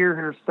what you hear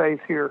here stays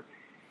here.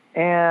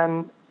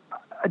 And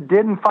I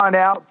didn't find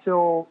out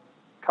till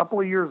a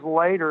couple of years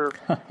later,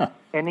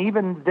 and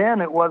even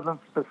then it wasn't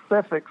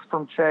specifics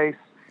from Chase,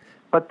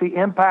 but the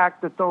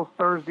impact that those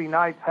Thursday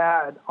nights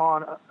had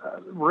on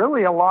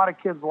really a lot of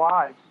kids'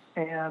 lives.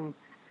 And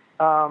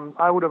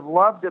I would have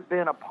loved to have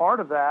been a part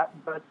of that,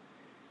 but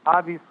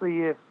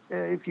obviously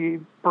if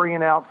you bring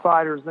in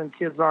outsiders, then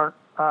kids aren't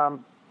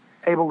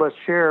able to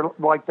share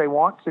like they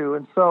want to.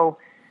 And so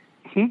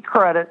he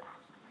credits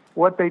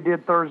what they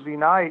did Thursday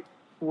night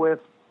with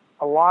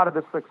a lot of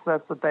the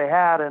success that they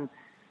had, and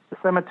the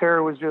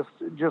cemetery was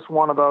just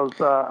one of those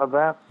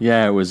events.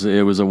 Yeah, it was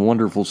a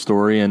wonderful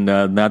story, and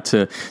not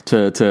to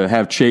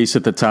have Chase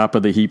at the top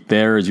of the heap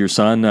there as your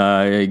son.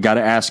 I got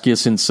to ask you,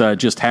 since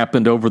just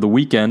happened over the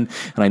weekend,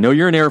 and I know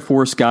you're an Air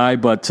Force guy,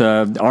 but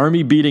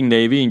Army beating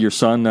Navy, and your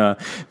son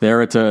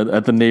there at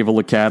the Naval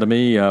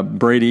Academy,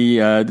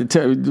 Brady.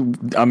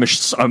 I'm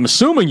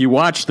assuming you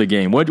watched the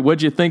game.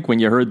 What'd you think when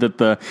you heard that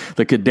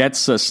the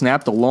cadets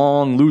snapped a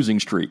long losing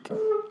streak?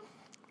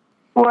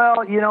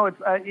 Well,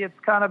 it's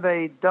kind of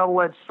a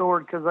double-edged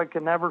sword, because I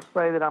can never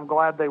say that I'm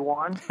glad they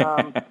won,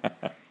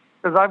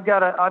 because I've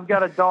got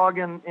a dog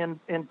in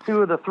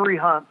 2 of the 3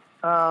 hunts,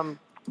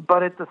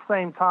 but at the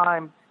same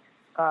time,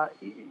 the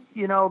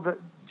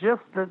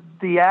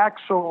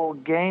actual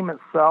game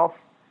itself,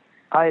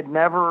 I had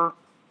never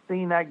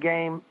seen that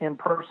game in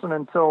person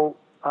until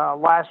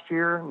last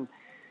year, and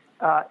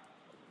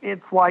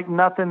it's like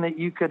nothing that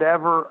you could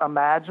ever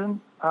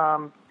imagine.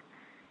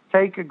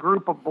 Take a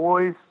group of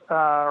boys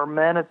or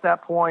men at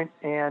that point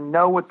and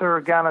know what they're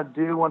going to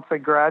do once they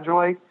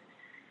graduate.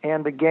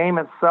 And the game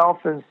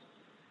itself is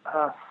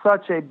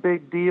such a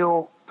big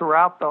deal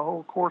throughout the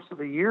whole course of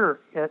the year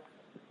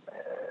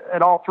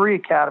at all 3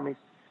 academies.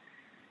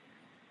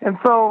 And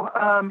so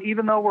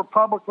even though we're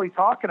publicly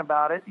talking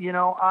about it,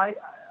 I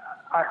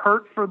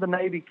hurt for the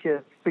Navy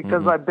kids,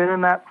 because I've been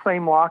in that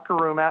same locker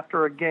room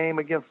after a game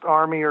against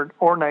Army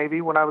or Navy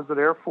when I was at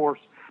Air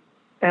Force,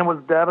 and was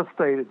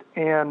devastated.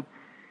 And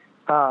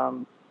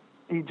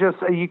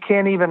you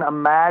can't even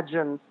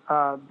imagine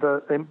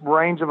the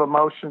range of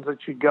emotions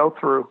that you go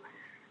through.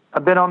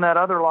 I've been on that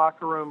other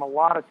locker room a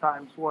lot of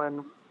times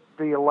when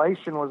the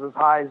elation was as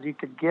high as you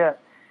could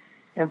get.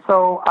 And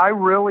so I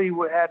really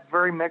had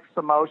very mixed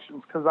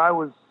emotions, because I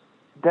was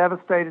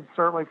devastated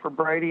certainly for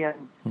Brady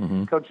and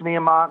Coach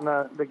Niemot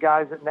and the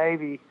guys at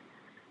Navy.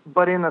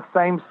 But in the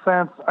same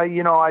sense,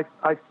 I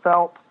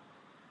felt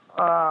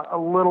a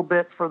little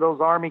bit for those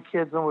Army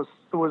kids, and was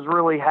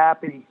really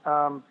happy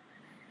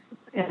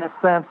in a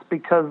sense,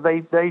 because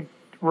they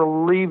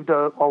relieved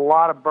a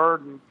lot of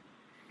burden.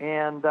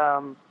 And,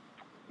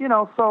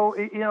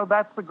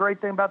 that's the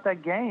great thing about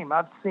that game.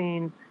 I've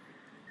seen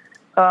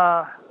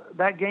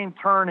that game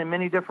turn in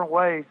many different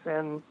ways.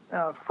 And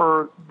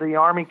for the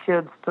Army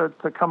kids to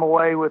come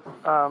away with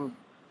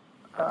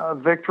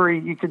victory,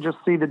 you could just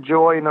see the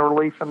joy and the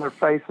relief in their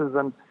faces.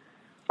 And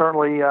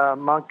certainly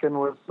Monken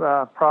was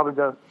probably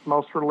the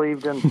most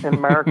relieved in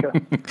America.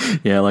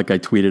 Yeah, like I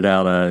tweeted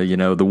out,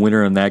 the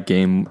winner in that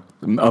game,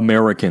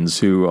 Americans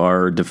who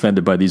are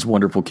defended by these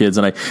wonderful kids.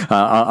 And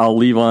I'll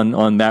leave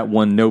on that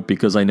one note,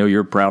 because I know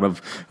you're proud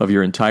of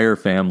your entire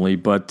family.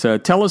 But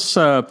tell us,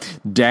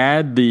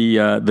 Dad,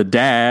 the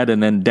dad,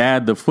 and then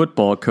Dad, the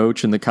football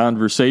coach, in the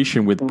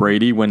conversation with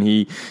Brady when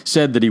he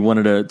said that he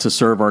wanted to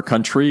serve our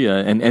country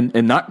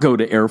and not go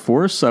to Air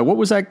Force. What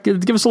was that?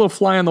 Give us a little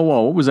fly on the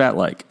wall. What was that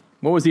like?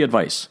 What was the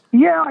advice?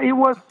 Yeah, it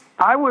was.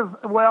 I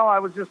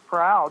was just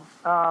proud.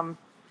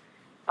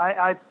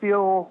 I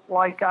feel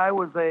like I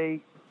was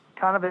a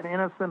kind of an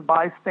innocent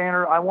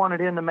bystander. I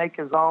wanted him to make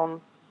his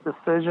own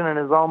decision in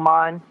his own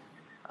mind,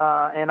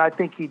 and I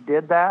think he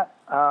did that.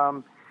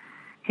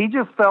 he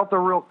just felt a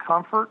real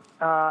comfort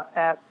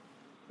at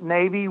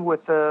Navy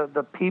with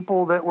the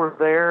people that were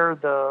there,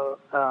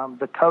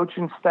 the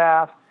coaching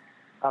staff,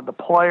 the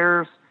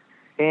players,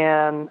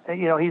 and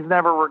he's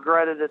never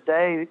regretted a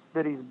day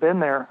that he's been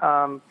there.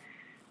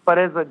 But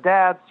as a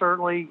dad,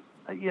 certainly,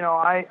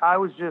 I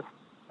was just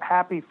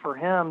happy for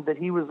him that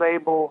he was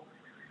able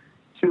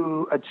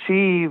to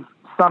achieve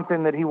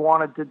something that he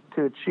wanted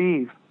to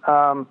achieve.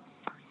 So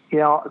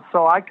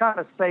I kind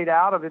of stayed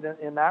out of it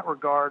in that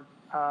regard,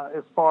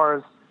 as far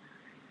as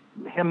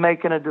him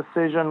making a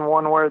decision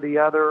one way or the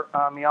other.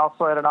 He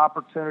also had an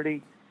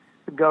opportunity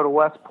to go to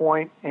West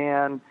Point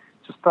and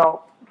just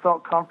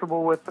felt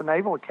comfortable with the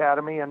Naval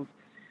Academy, and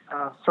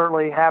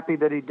certainly happy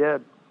that he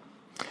did.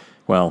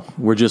 Well,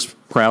 we're just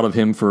proud of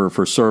him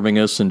for serving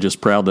us, and just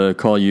proud to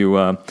call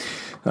you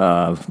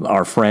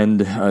our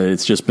friend.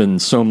 It's just been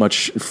so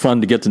much fun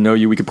to get to know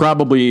you. We should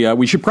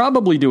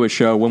probably do a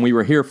show. When we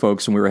were here,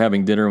 folks, and we were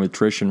having dinner with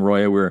Trish and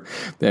Roya,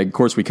 of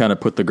course, we kind of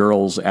put the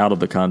girls out of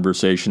the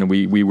conversation, and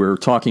we were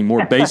talking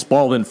more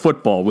baseball than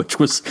football, which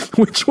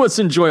was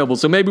enjoyable.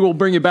 So maybe we'll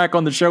bring you back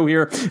on the show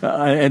here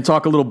and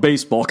talk a little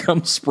baseball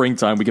come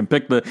springtime. We can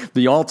pick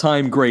the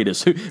all-time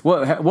greatest.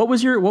 What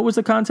was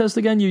the contest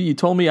again? You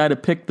told me I had to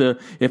pick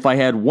if I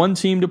had one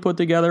team to put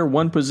together,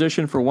 one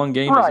position for one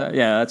game. Right.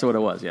 That's what it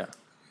was. Yeah.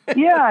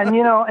 Yeah,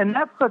 and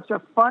that's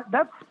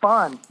that's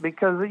fun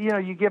because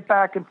you get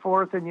back and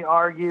forth and you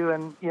argue,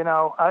 and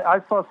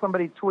I saw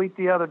somebody tweet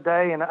the other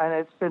day, and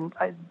it's been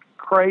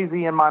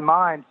crazy in my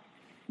mind.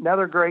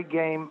 Another great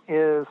game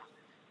is,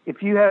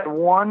 if you had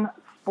one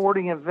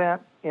sporting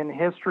event in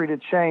history to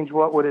change,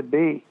 what would it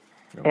be?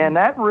 Mm-hmm. And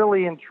that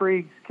really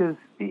intrigues because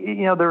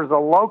there's a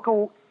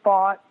local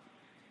thought,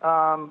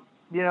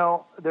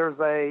 there's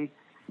a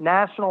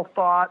national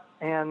thought,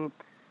 and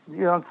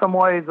in some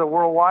ways a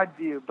worldwide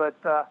view, but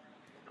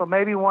so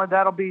maybe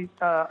that'll be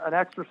an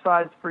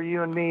exercise for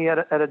you and me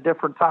at a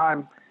different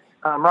time.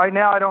 Right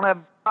now I don't have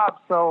a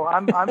job, so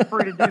I'm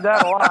free to do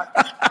that a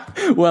lot.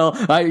 Well,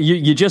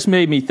 you just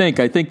made me think.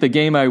 I think the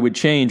game I would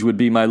change would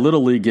be my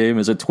Little League game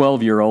as a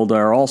 12-year-old,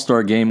 our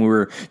All-Star game. We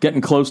were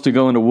getting close to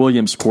going to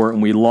Williamsport,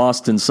 and we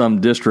lost in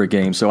some district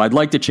game. So I'd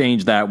like to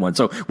change that one.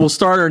 So we'll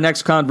start our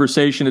next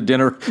conversation at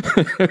dinner,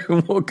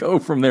 and we'll go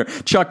from there.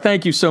 Chuck,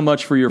 thank you so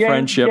much for your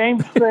friendship.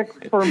 Game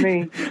 6 for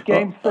me.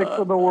 Game 6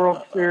 of the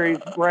World Series,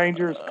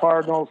 Rangers,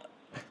 Cardinals.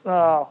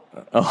 Well,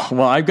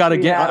 I've got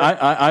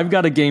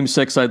a game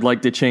 6 I'd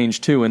like to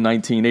change too in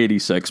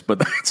 1986, but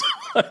that's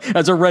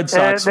as a Red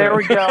Sox fan. There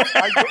we go.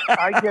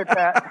 I get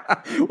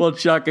that. Well,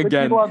 Chuck,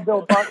 again. But you love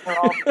Bill Buckner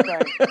all the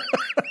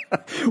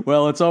same.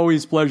 Well, it's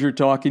always a pleasure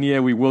talking to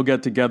you. We will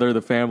get together,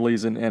 the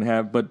families, and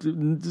have. But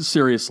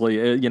seriously,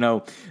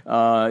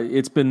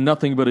 it's been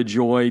nothing but a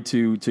joy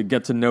to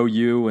get to know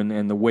you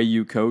and the way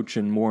you coach,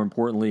 and more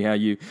importantly, how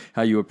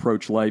you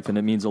approach life. And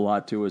it means a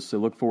lot to us. So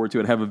look forward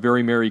to it. Have a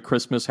very Merry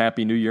Christmas,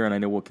 Happy New Year, and I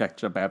know we'll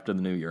catch up after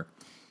the New Year.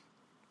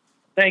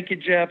 Thank you,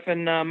 Jeff,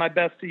 and my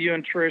best to you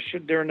and Trish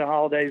during the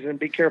holidays, and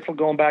be careful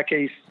going back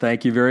east.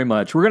 Thank you very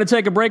much. We're going to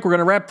take a break. We're going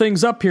to wrap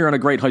things up here on a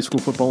great High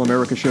School Football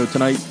America show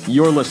tonight.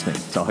 You're listening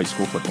to High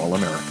School Football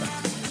America.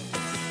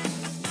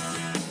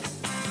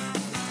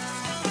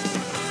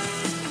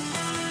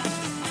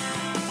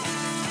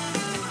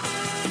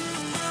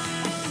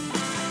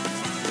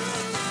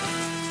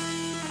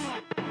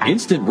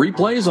 Instant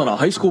replays on a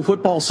high school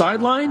football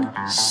sideline?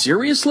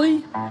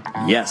 Seriously?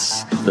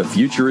 Yes, the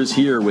future is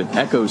here with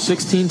Echo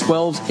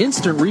 1612's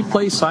Instant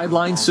Replay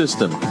Sideline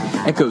System.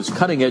 Echo's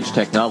cutting-edge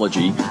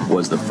technology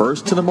was the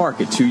first to the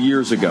market 2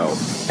 years ago.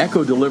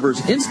 Echo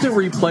delivers instant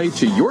replay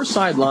to your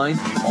sideline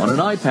on an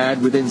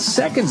iPad within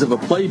seconds of a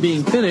play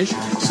being finished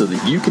so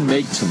that you can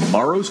make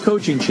tomorrow's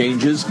coaching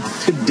changes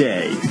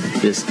today.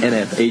 This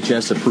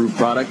NFHS-approved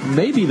product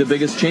may be the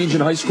biggest change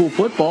in high school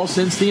football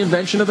since the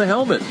invention of the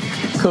helmet.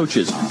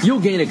 Coaches, you'll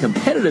gain a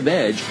competitive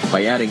edge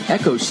by adding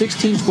Echo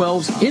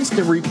 1612's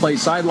Instant Replay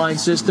Sideline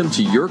System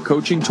to your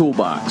coaching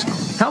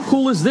toolbox. How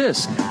cool is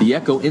this? The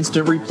Echo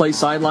Instant Replay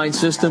Sideline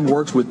System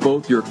works with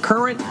both your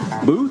current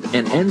booth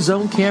and end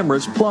zone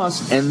cameras,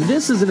 plus, and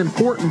this is an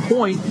important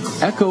point,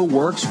 Echo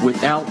works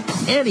without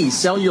any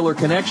cellular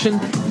connection,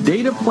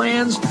 data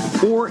plans,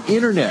 or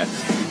internet.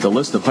 The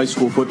list of high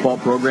school football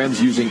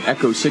programs using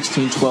Echo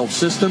 1612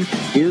 system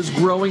is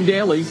growing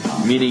daily,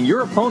 meaning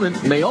your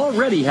opponent may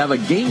already have a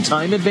game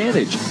time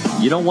advantage.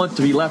 You don't want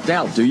to be left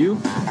out, do you?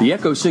 The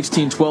Echo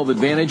 1612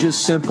 advantage is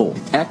simple.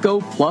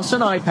 Echo plus an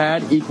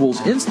iPad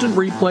equals instant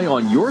replay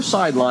on your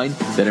sideline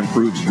that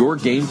improves your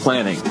game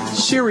planning.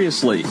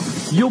 Seriously,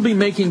 you'll be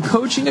making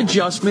coaching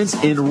adjustments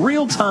in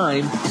real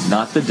time,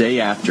 not the day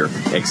after.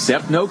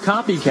 Except no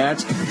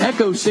copycats,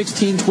 Echo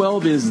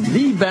 1612 is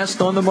the best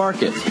on the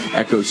market.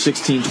 Echo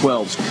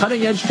 1612's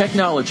cutting-edge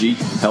technology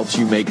helps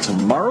you make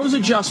tomorrow's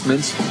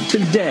adjustments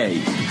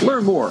today.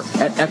 Learn more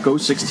at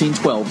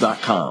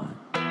echo1612.com.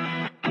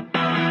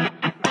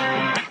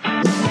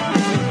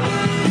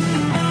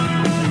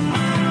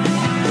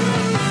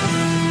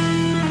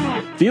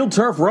 Field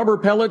turf rubber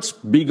pellets,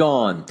 be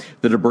gone.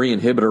 The Debris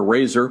Inhibitor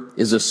Razor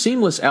is a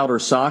seamless outer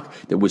sock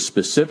that was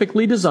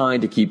specifically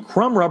designed to keep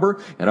crumb rubber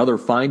and other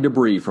fine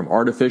debris from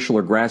artificial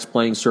or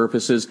grass-playing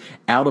surfaces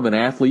out of an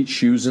athlete's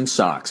shoes and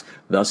socks,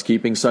 thus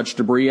keeping such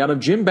debris out of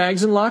gym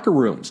bags and locker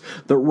rooms.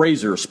 The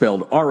Razor,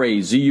 spelled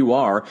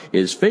R-A-Z-U-R,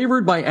 is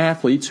favored by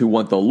athletes who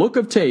want the look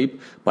of tape,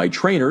 by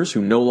trainers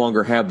who no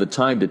longer have the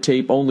time to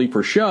tape only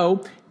for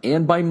show,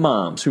 and by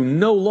moms who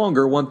no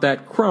longer want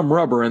that crumb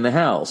rubber in the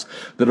house.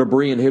 The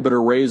Debris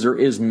Inhibitor Razor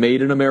is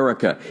made in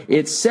America.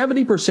 It's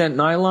 70%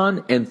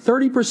 nylon and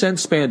 30%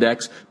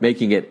 spandex,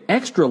 making it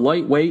extra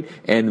lightweight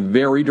and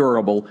very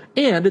durable,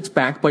 and it's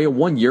backed by a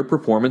 1-year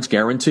performance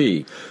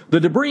guarantee. The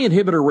Debris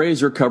Inhibitor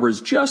Razor covers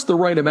just the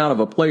right amount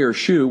of a player's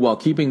shoe while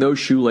keeping those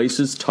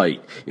shoelaces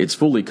tight. It's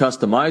fully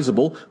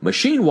customizable,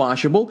 machine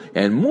washable,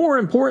 and more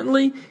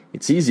importantly,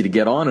 it's easy to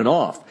get on and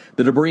off.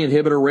 The Debris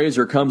Inhibitor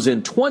Razor comes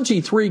in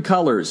 23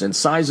 colors, and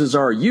sizes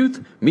are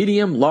youth,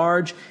 medium,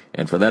 large,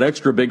 and for that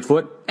extra big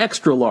foot,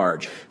 extra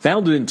large.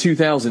 Founded in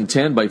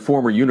 2010 by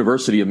former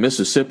University of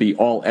Mississippi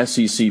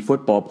All-SEC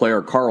football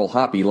player Carl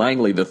Hoppy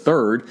Langley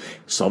III,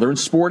 Southern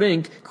Sport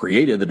Inc.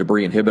 created the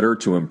Debris Inhibitor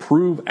to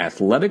improve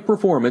athletic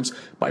performance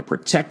by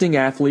protecting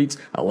athletes,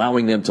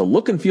 allowing them to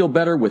look and feel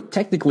better with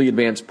technically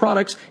advanced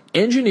products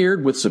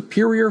engineered with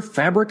superior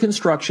fabric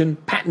construction,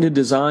 patented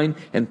design,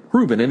 and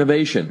proven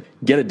innovation.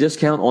 Get a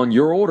discount on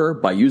your order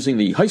by using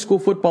the High School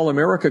Football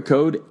America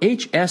code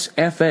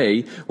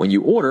HSFA when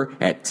you order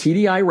at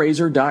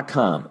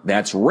TDIRazor.com.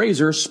 That's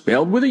razor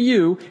spelled with a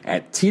U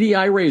at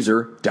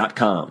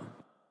TDIRazor.com.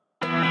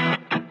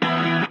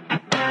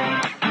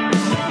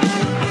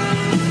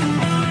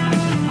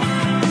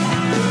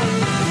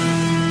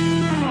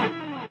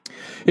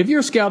 If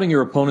you're scouting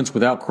your opponents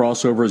without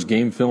Crossover's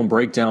game film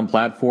breakdown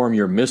platform,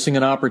 you're missing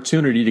an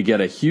opportunity to get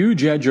a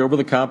huge edge over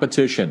the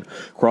competition.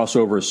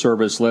 Crossover's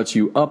service lets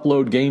you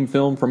upload game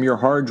film from your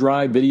hard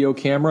drive, video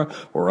camera,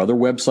 or other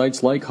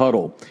websites like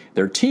Huddle.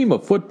 Their team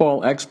of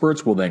football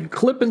experts will then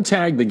clip and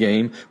tag the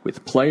game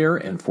with player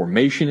and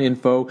formation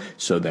info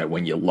so that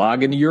when you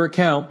log into your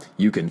account,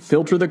 you can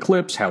filter the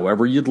clips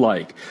however you'd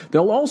like.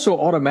 They'll also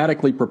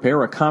automatically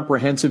prepare a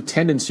comprehensive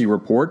tendency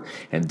report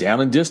and down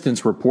and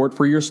distance report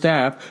for your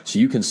staff so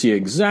you can see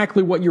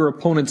exactly what your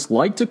opponents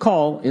like to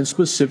call in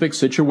specific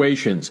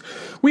situations.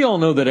 We all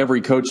know that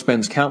every coach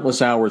spends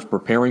countless hours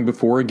preparing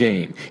before a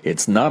game.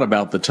 It's not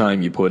about the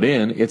time you put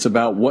in, it's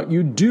about what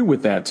you do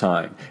with that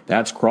time.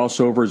 That's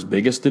Crossover's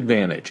biggest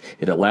advantage.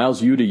 It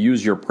allows you to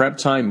use your prep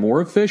time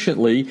more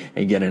efficiently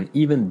and get an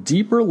even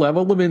deeper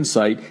level of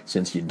insight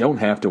since you don't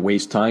have to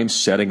waste time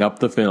setting up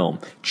the film.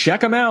 Check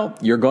them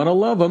out. You're going to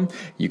love them.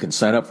 You can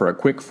sign up for a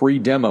quick free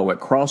demo at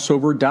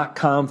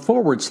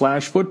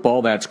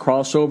crossover.com/football. That's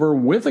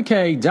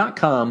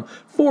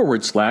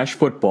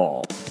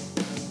crossover.com/football.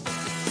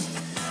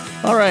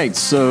 All right,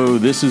 so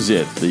this is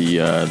it,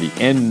 the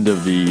end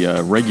of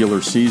the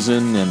regular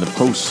season and the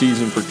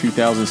postseason for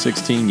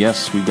 2016.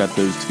 Yes, we've got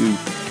those two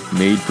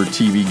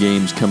made-for-TV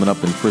games coming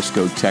up in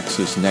Frisco,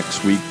 Texas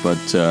next week, but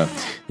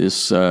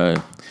this,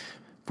 for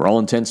all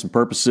intents and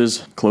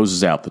purposes,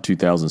 closes out the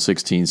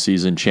 2016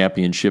 season.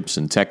 Championships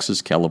in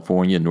Texas,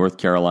 California, North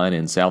Carolina,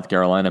 and South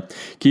Carolina.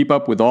 Keep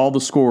up with all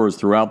the scores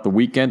throughout the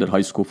weekend at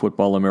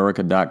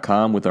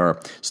highschoolfootballamerica.com with our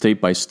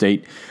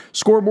state-by-state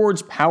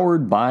scoreboards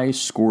powered by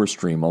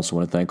ScoreStream. Also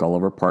want to thank all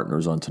of our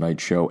partners on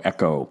tonight's show,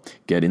 Echo.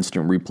 Get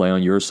instant replay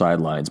on your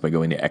sidelines by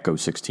going to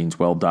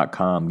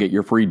echo1612.com. Get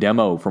your free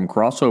demo from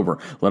Crossover.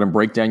 Let them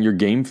break down your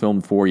game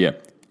film for you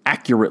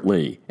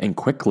accurately and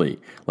quickly.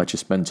 Let you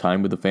spend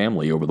time with the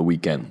family over the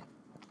weekend.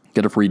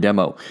 Get a free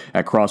demo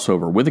at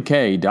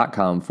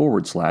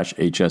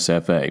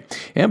crossover.com/HSFA.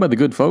 And by the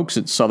good folks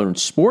at Southern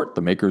Sport,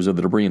 the makers of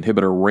the Debris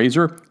Inhibitor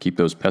Razor. Keep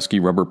those pesky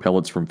rubber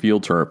pellets from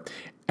field turf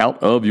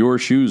out of your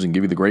shoes and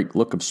give you the great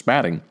look of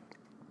spatting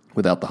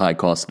without the high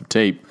cost of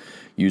tape.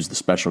 Use the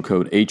special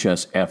code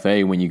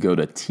HSFA when you go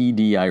to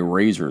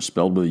TDIRazor,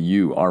 spelled with a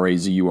U,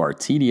 R-A-Z-U-R,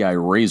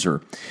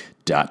 TDIRazor.com.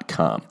 I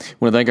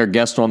want to thank our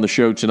guest on the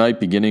show tonight,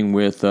 beginning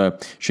with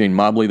Shane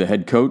Mobley, the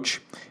head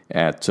coach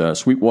at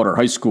Sweetwater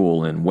High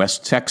School in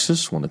West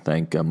Texas. I want to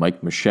thank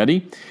Mike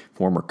Moschetti,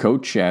 former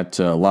coach at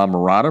La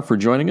Mirada, for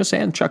joining us,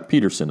 and Chuck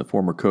Petersen, the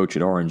former coach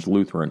at Orange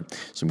Lutheran.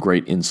 Some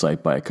great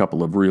insight by a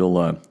couple of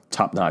real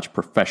top-notch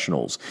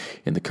professionals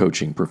in the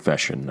coaching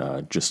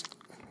profession. Just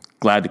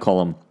glad to call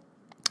them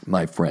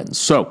my friends.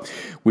 So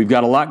we've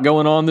got a lot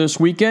going on this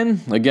weekend.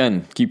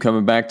 Again, keep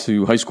coming back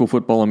to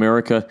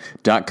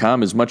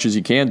highschoolfootballamerica.com as much as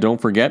you can. Don't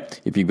forget,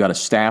 if you've got a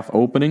staff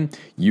opening,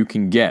 you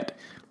can get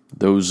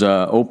those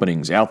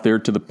openings out there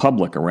to the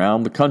public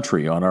around the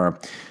country on our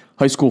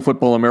High School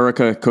Football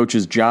America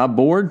Coaches Job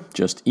Board.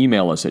 Just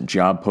email us at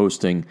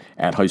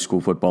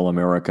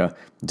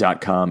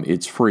jobposting@highschoolfootballamerica.com.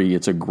 It's free.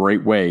 It's a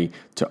great way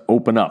to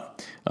open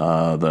up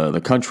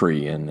the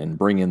country and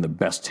bring in the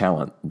best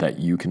talent that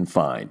you can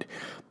find.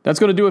 That's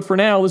going to do it for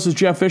now. This is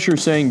Jeff Fisher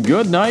saying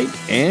good night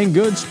and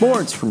good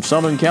sports from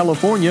Southern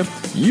California.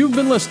 You've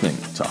been listening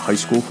to High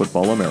School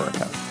Football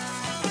America.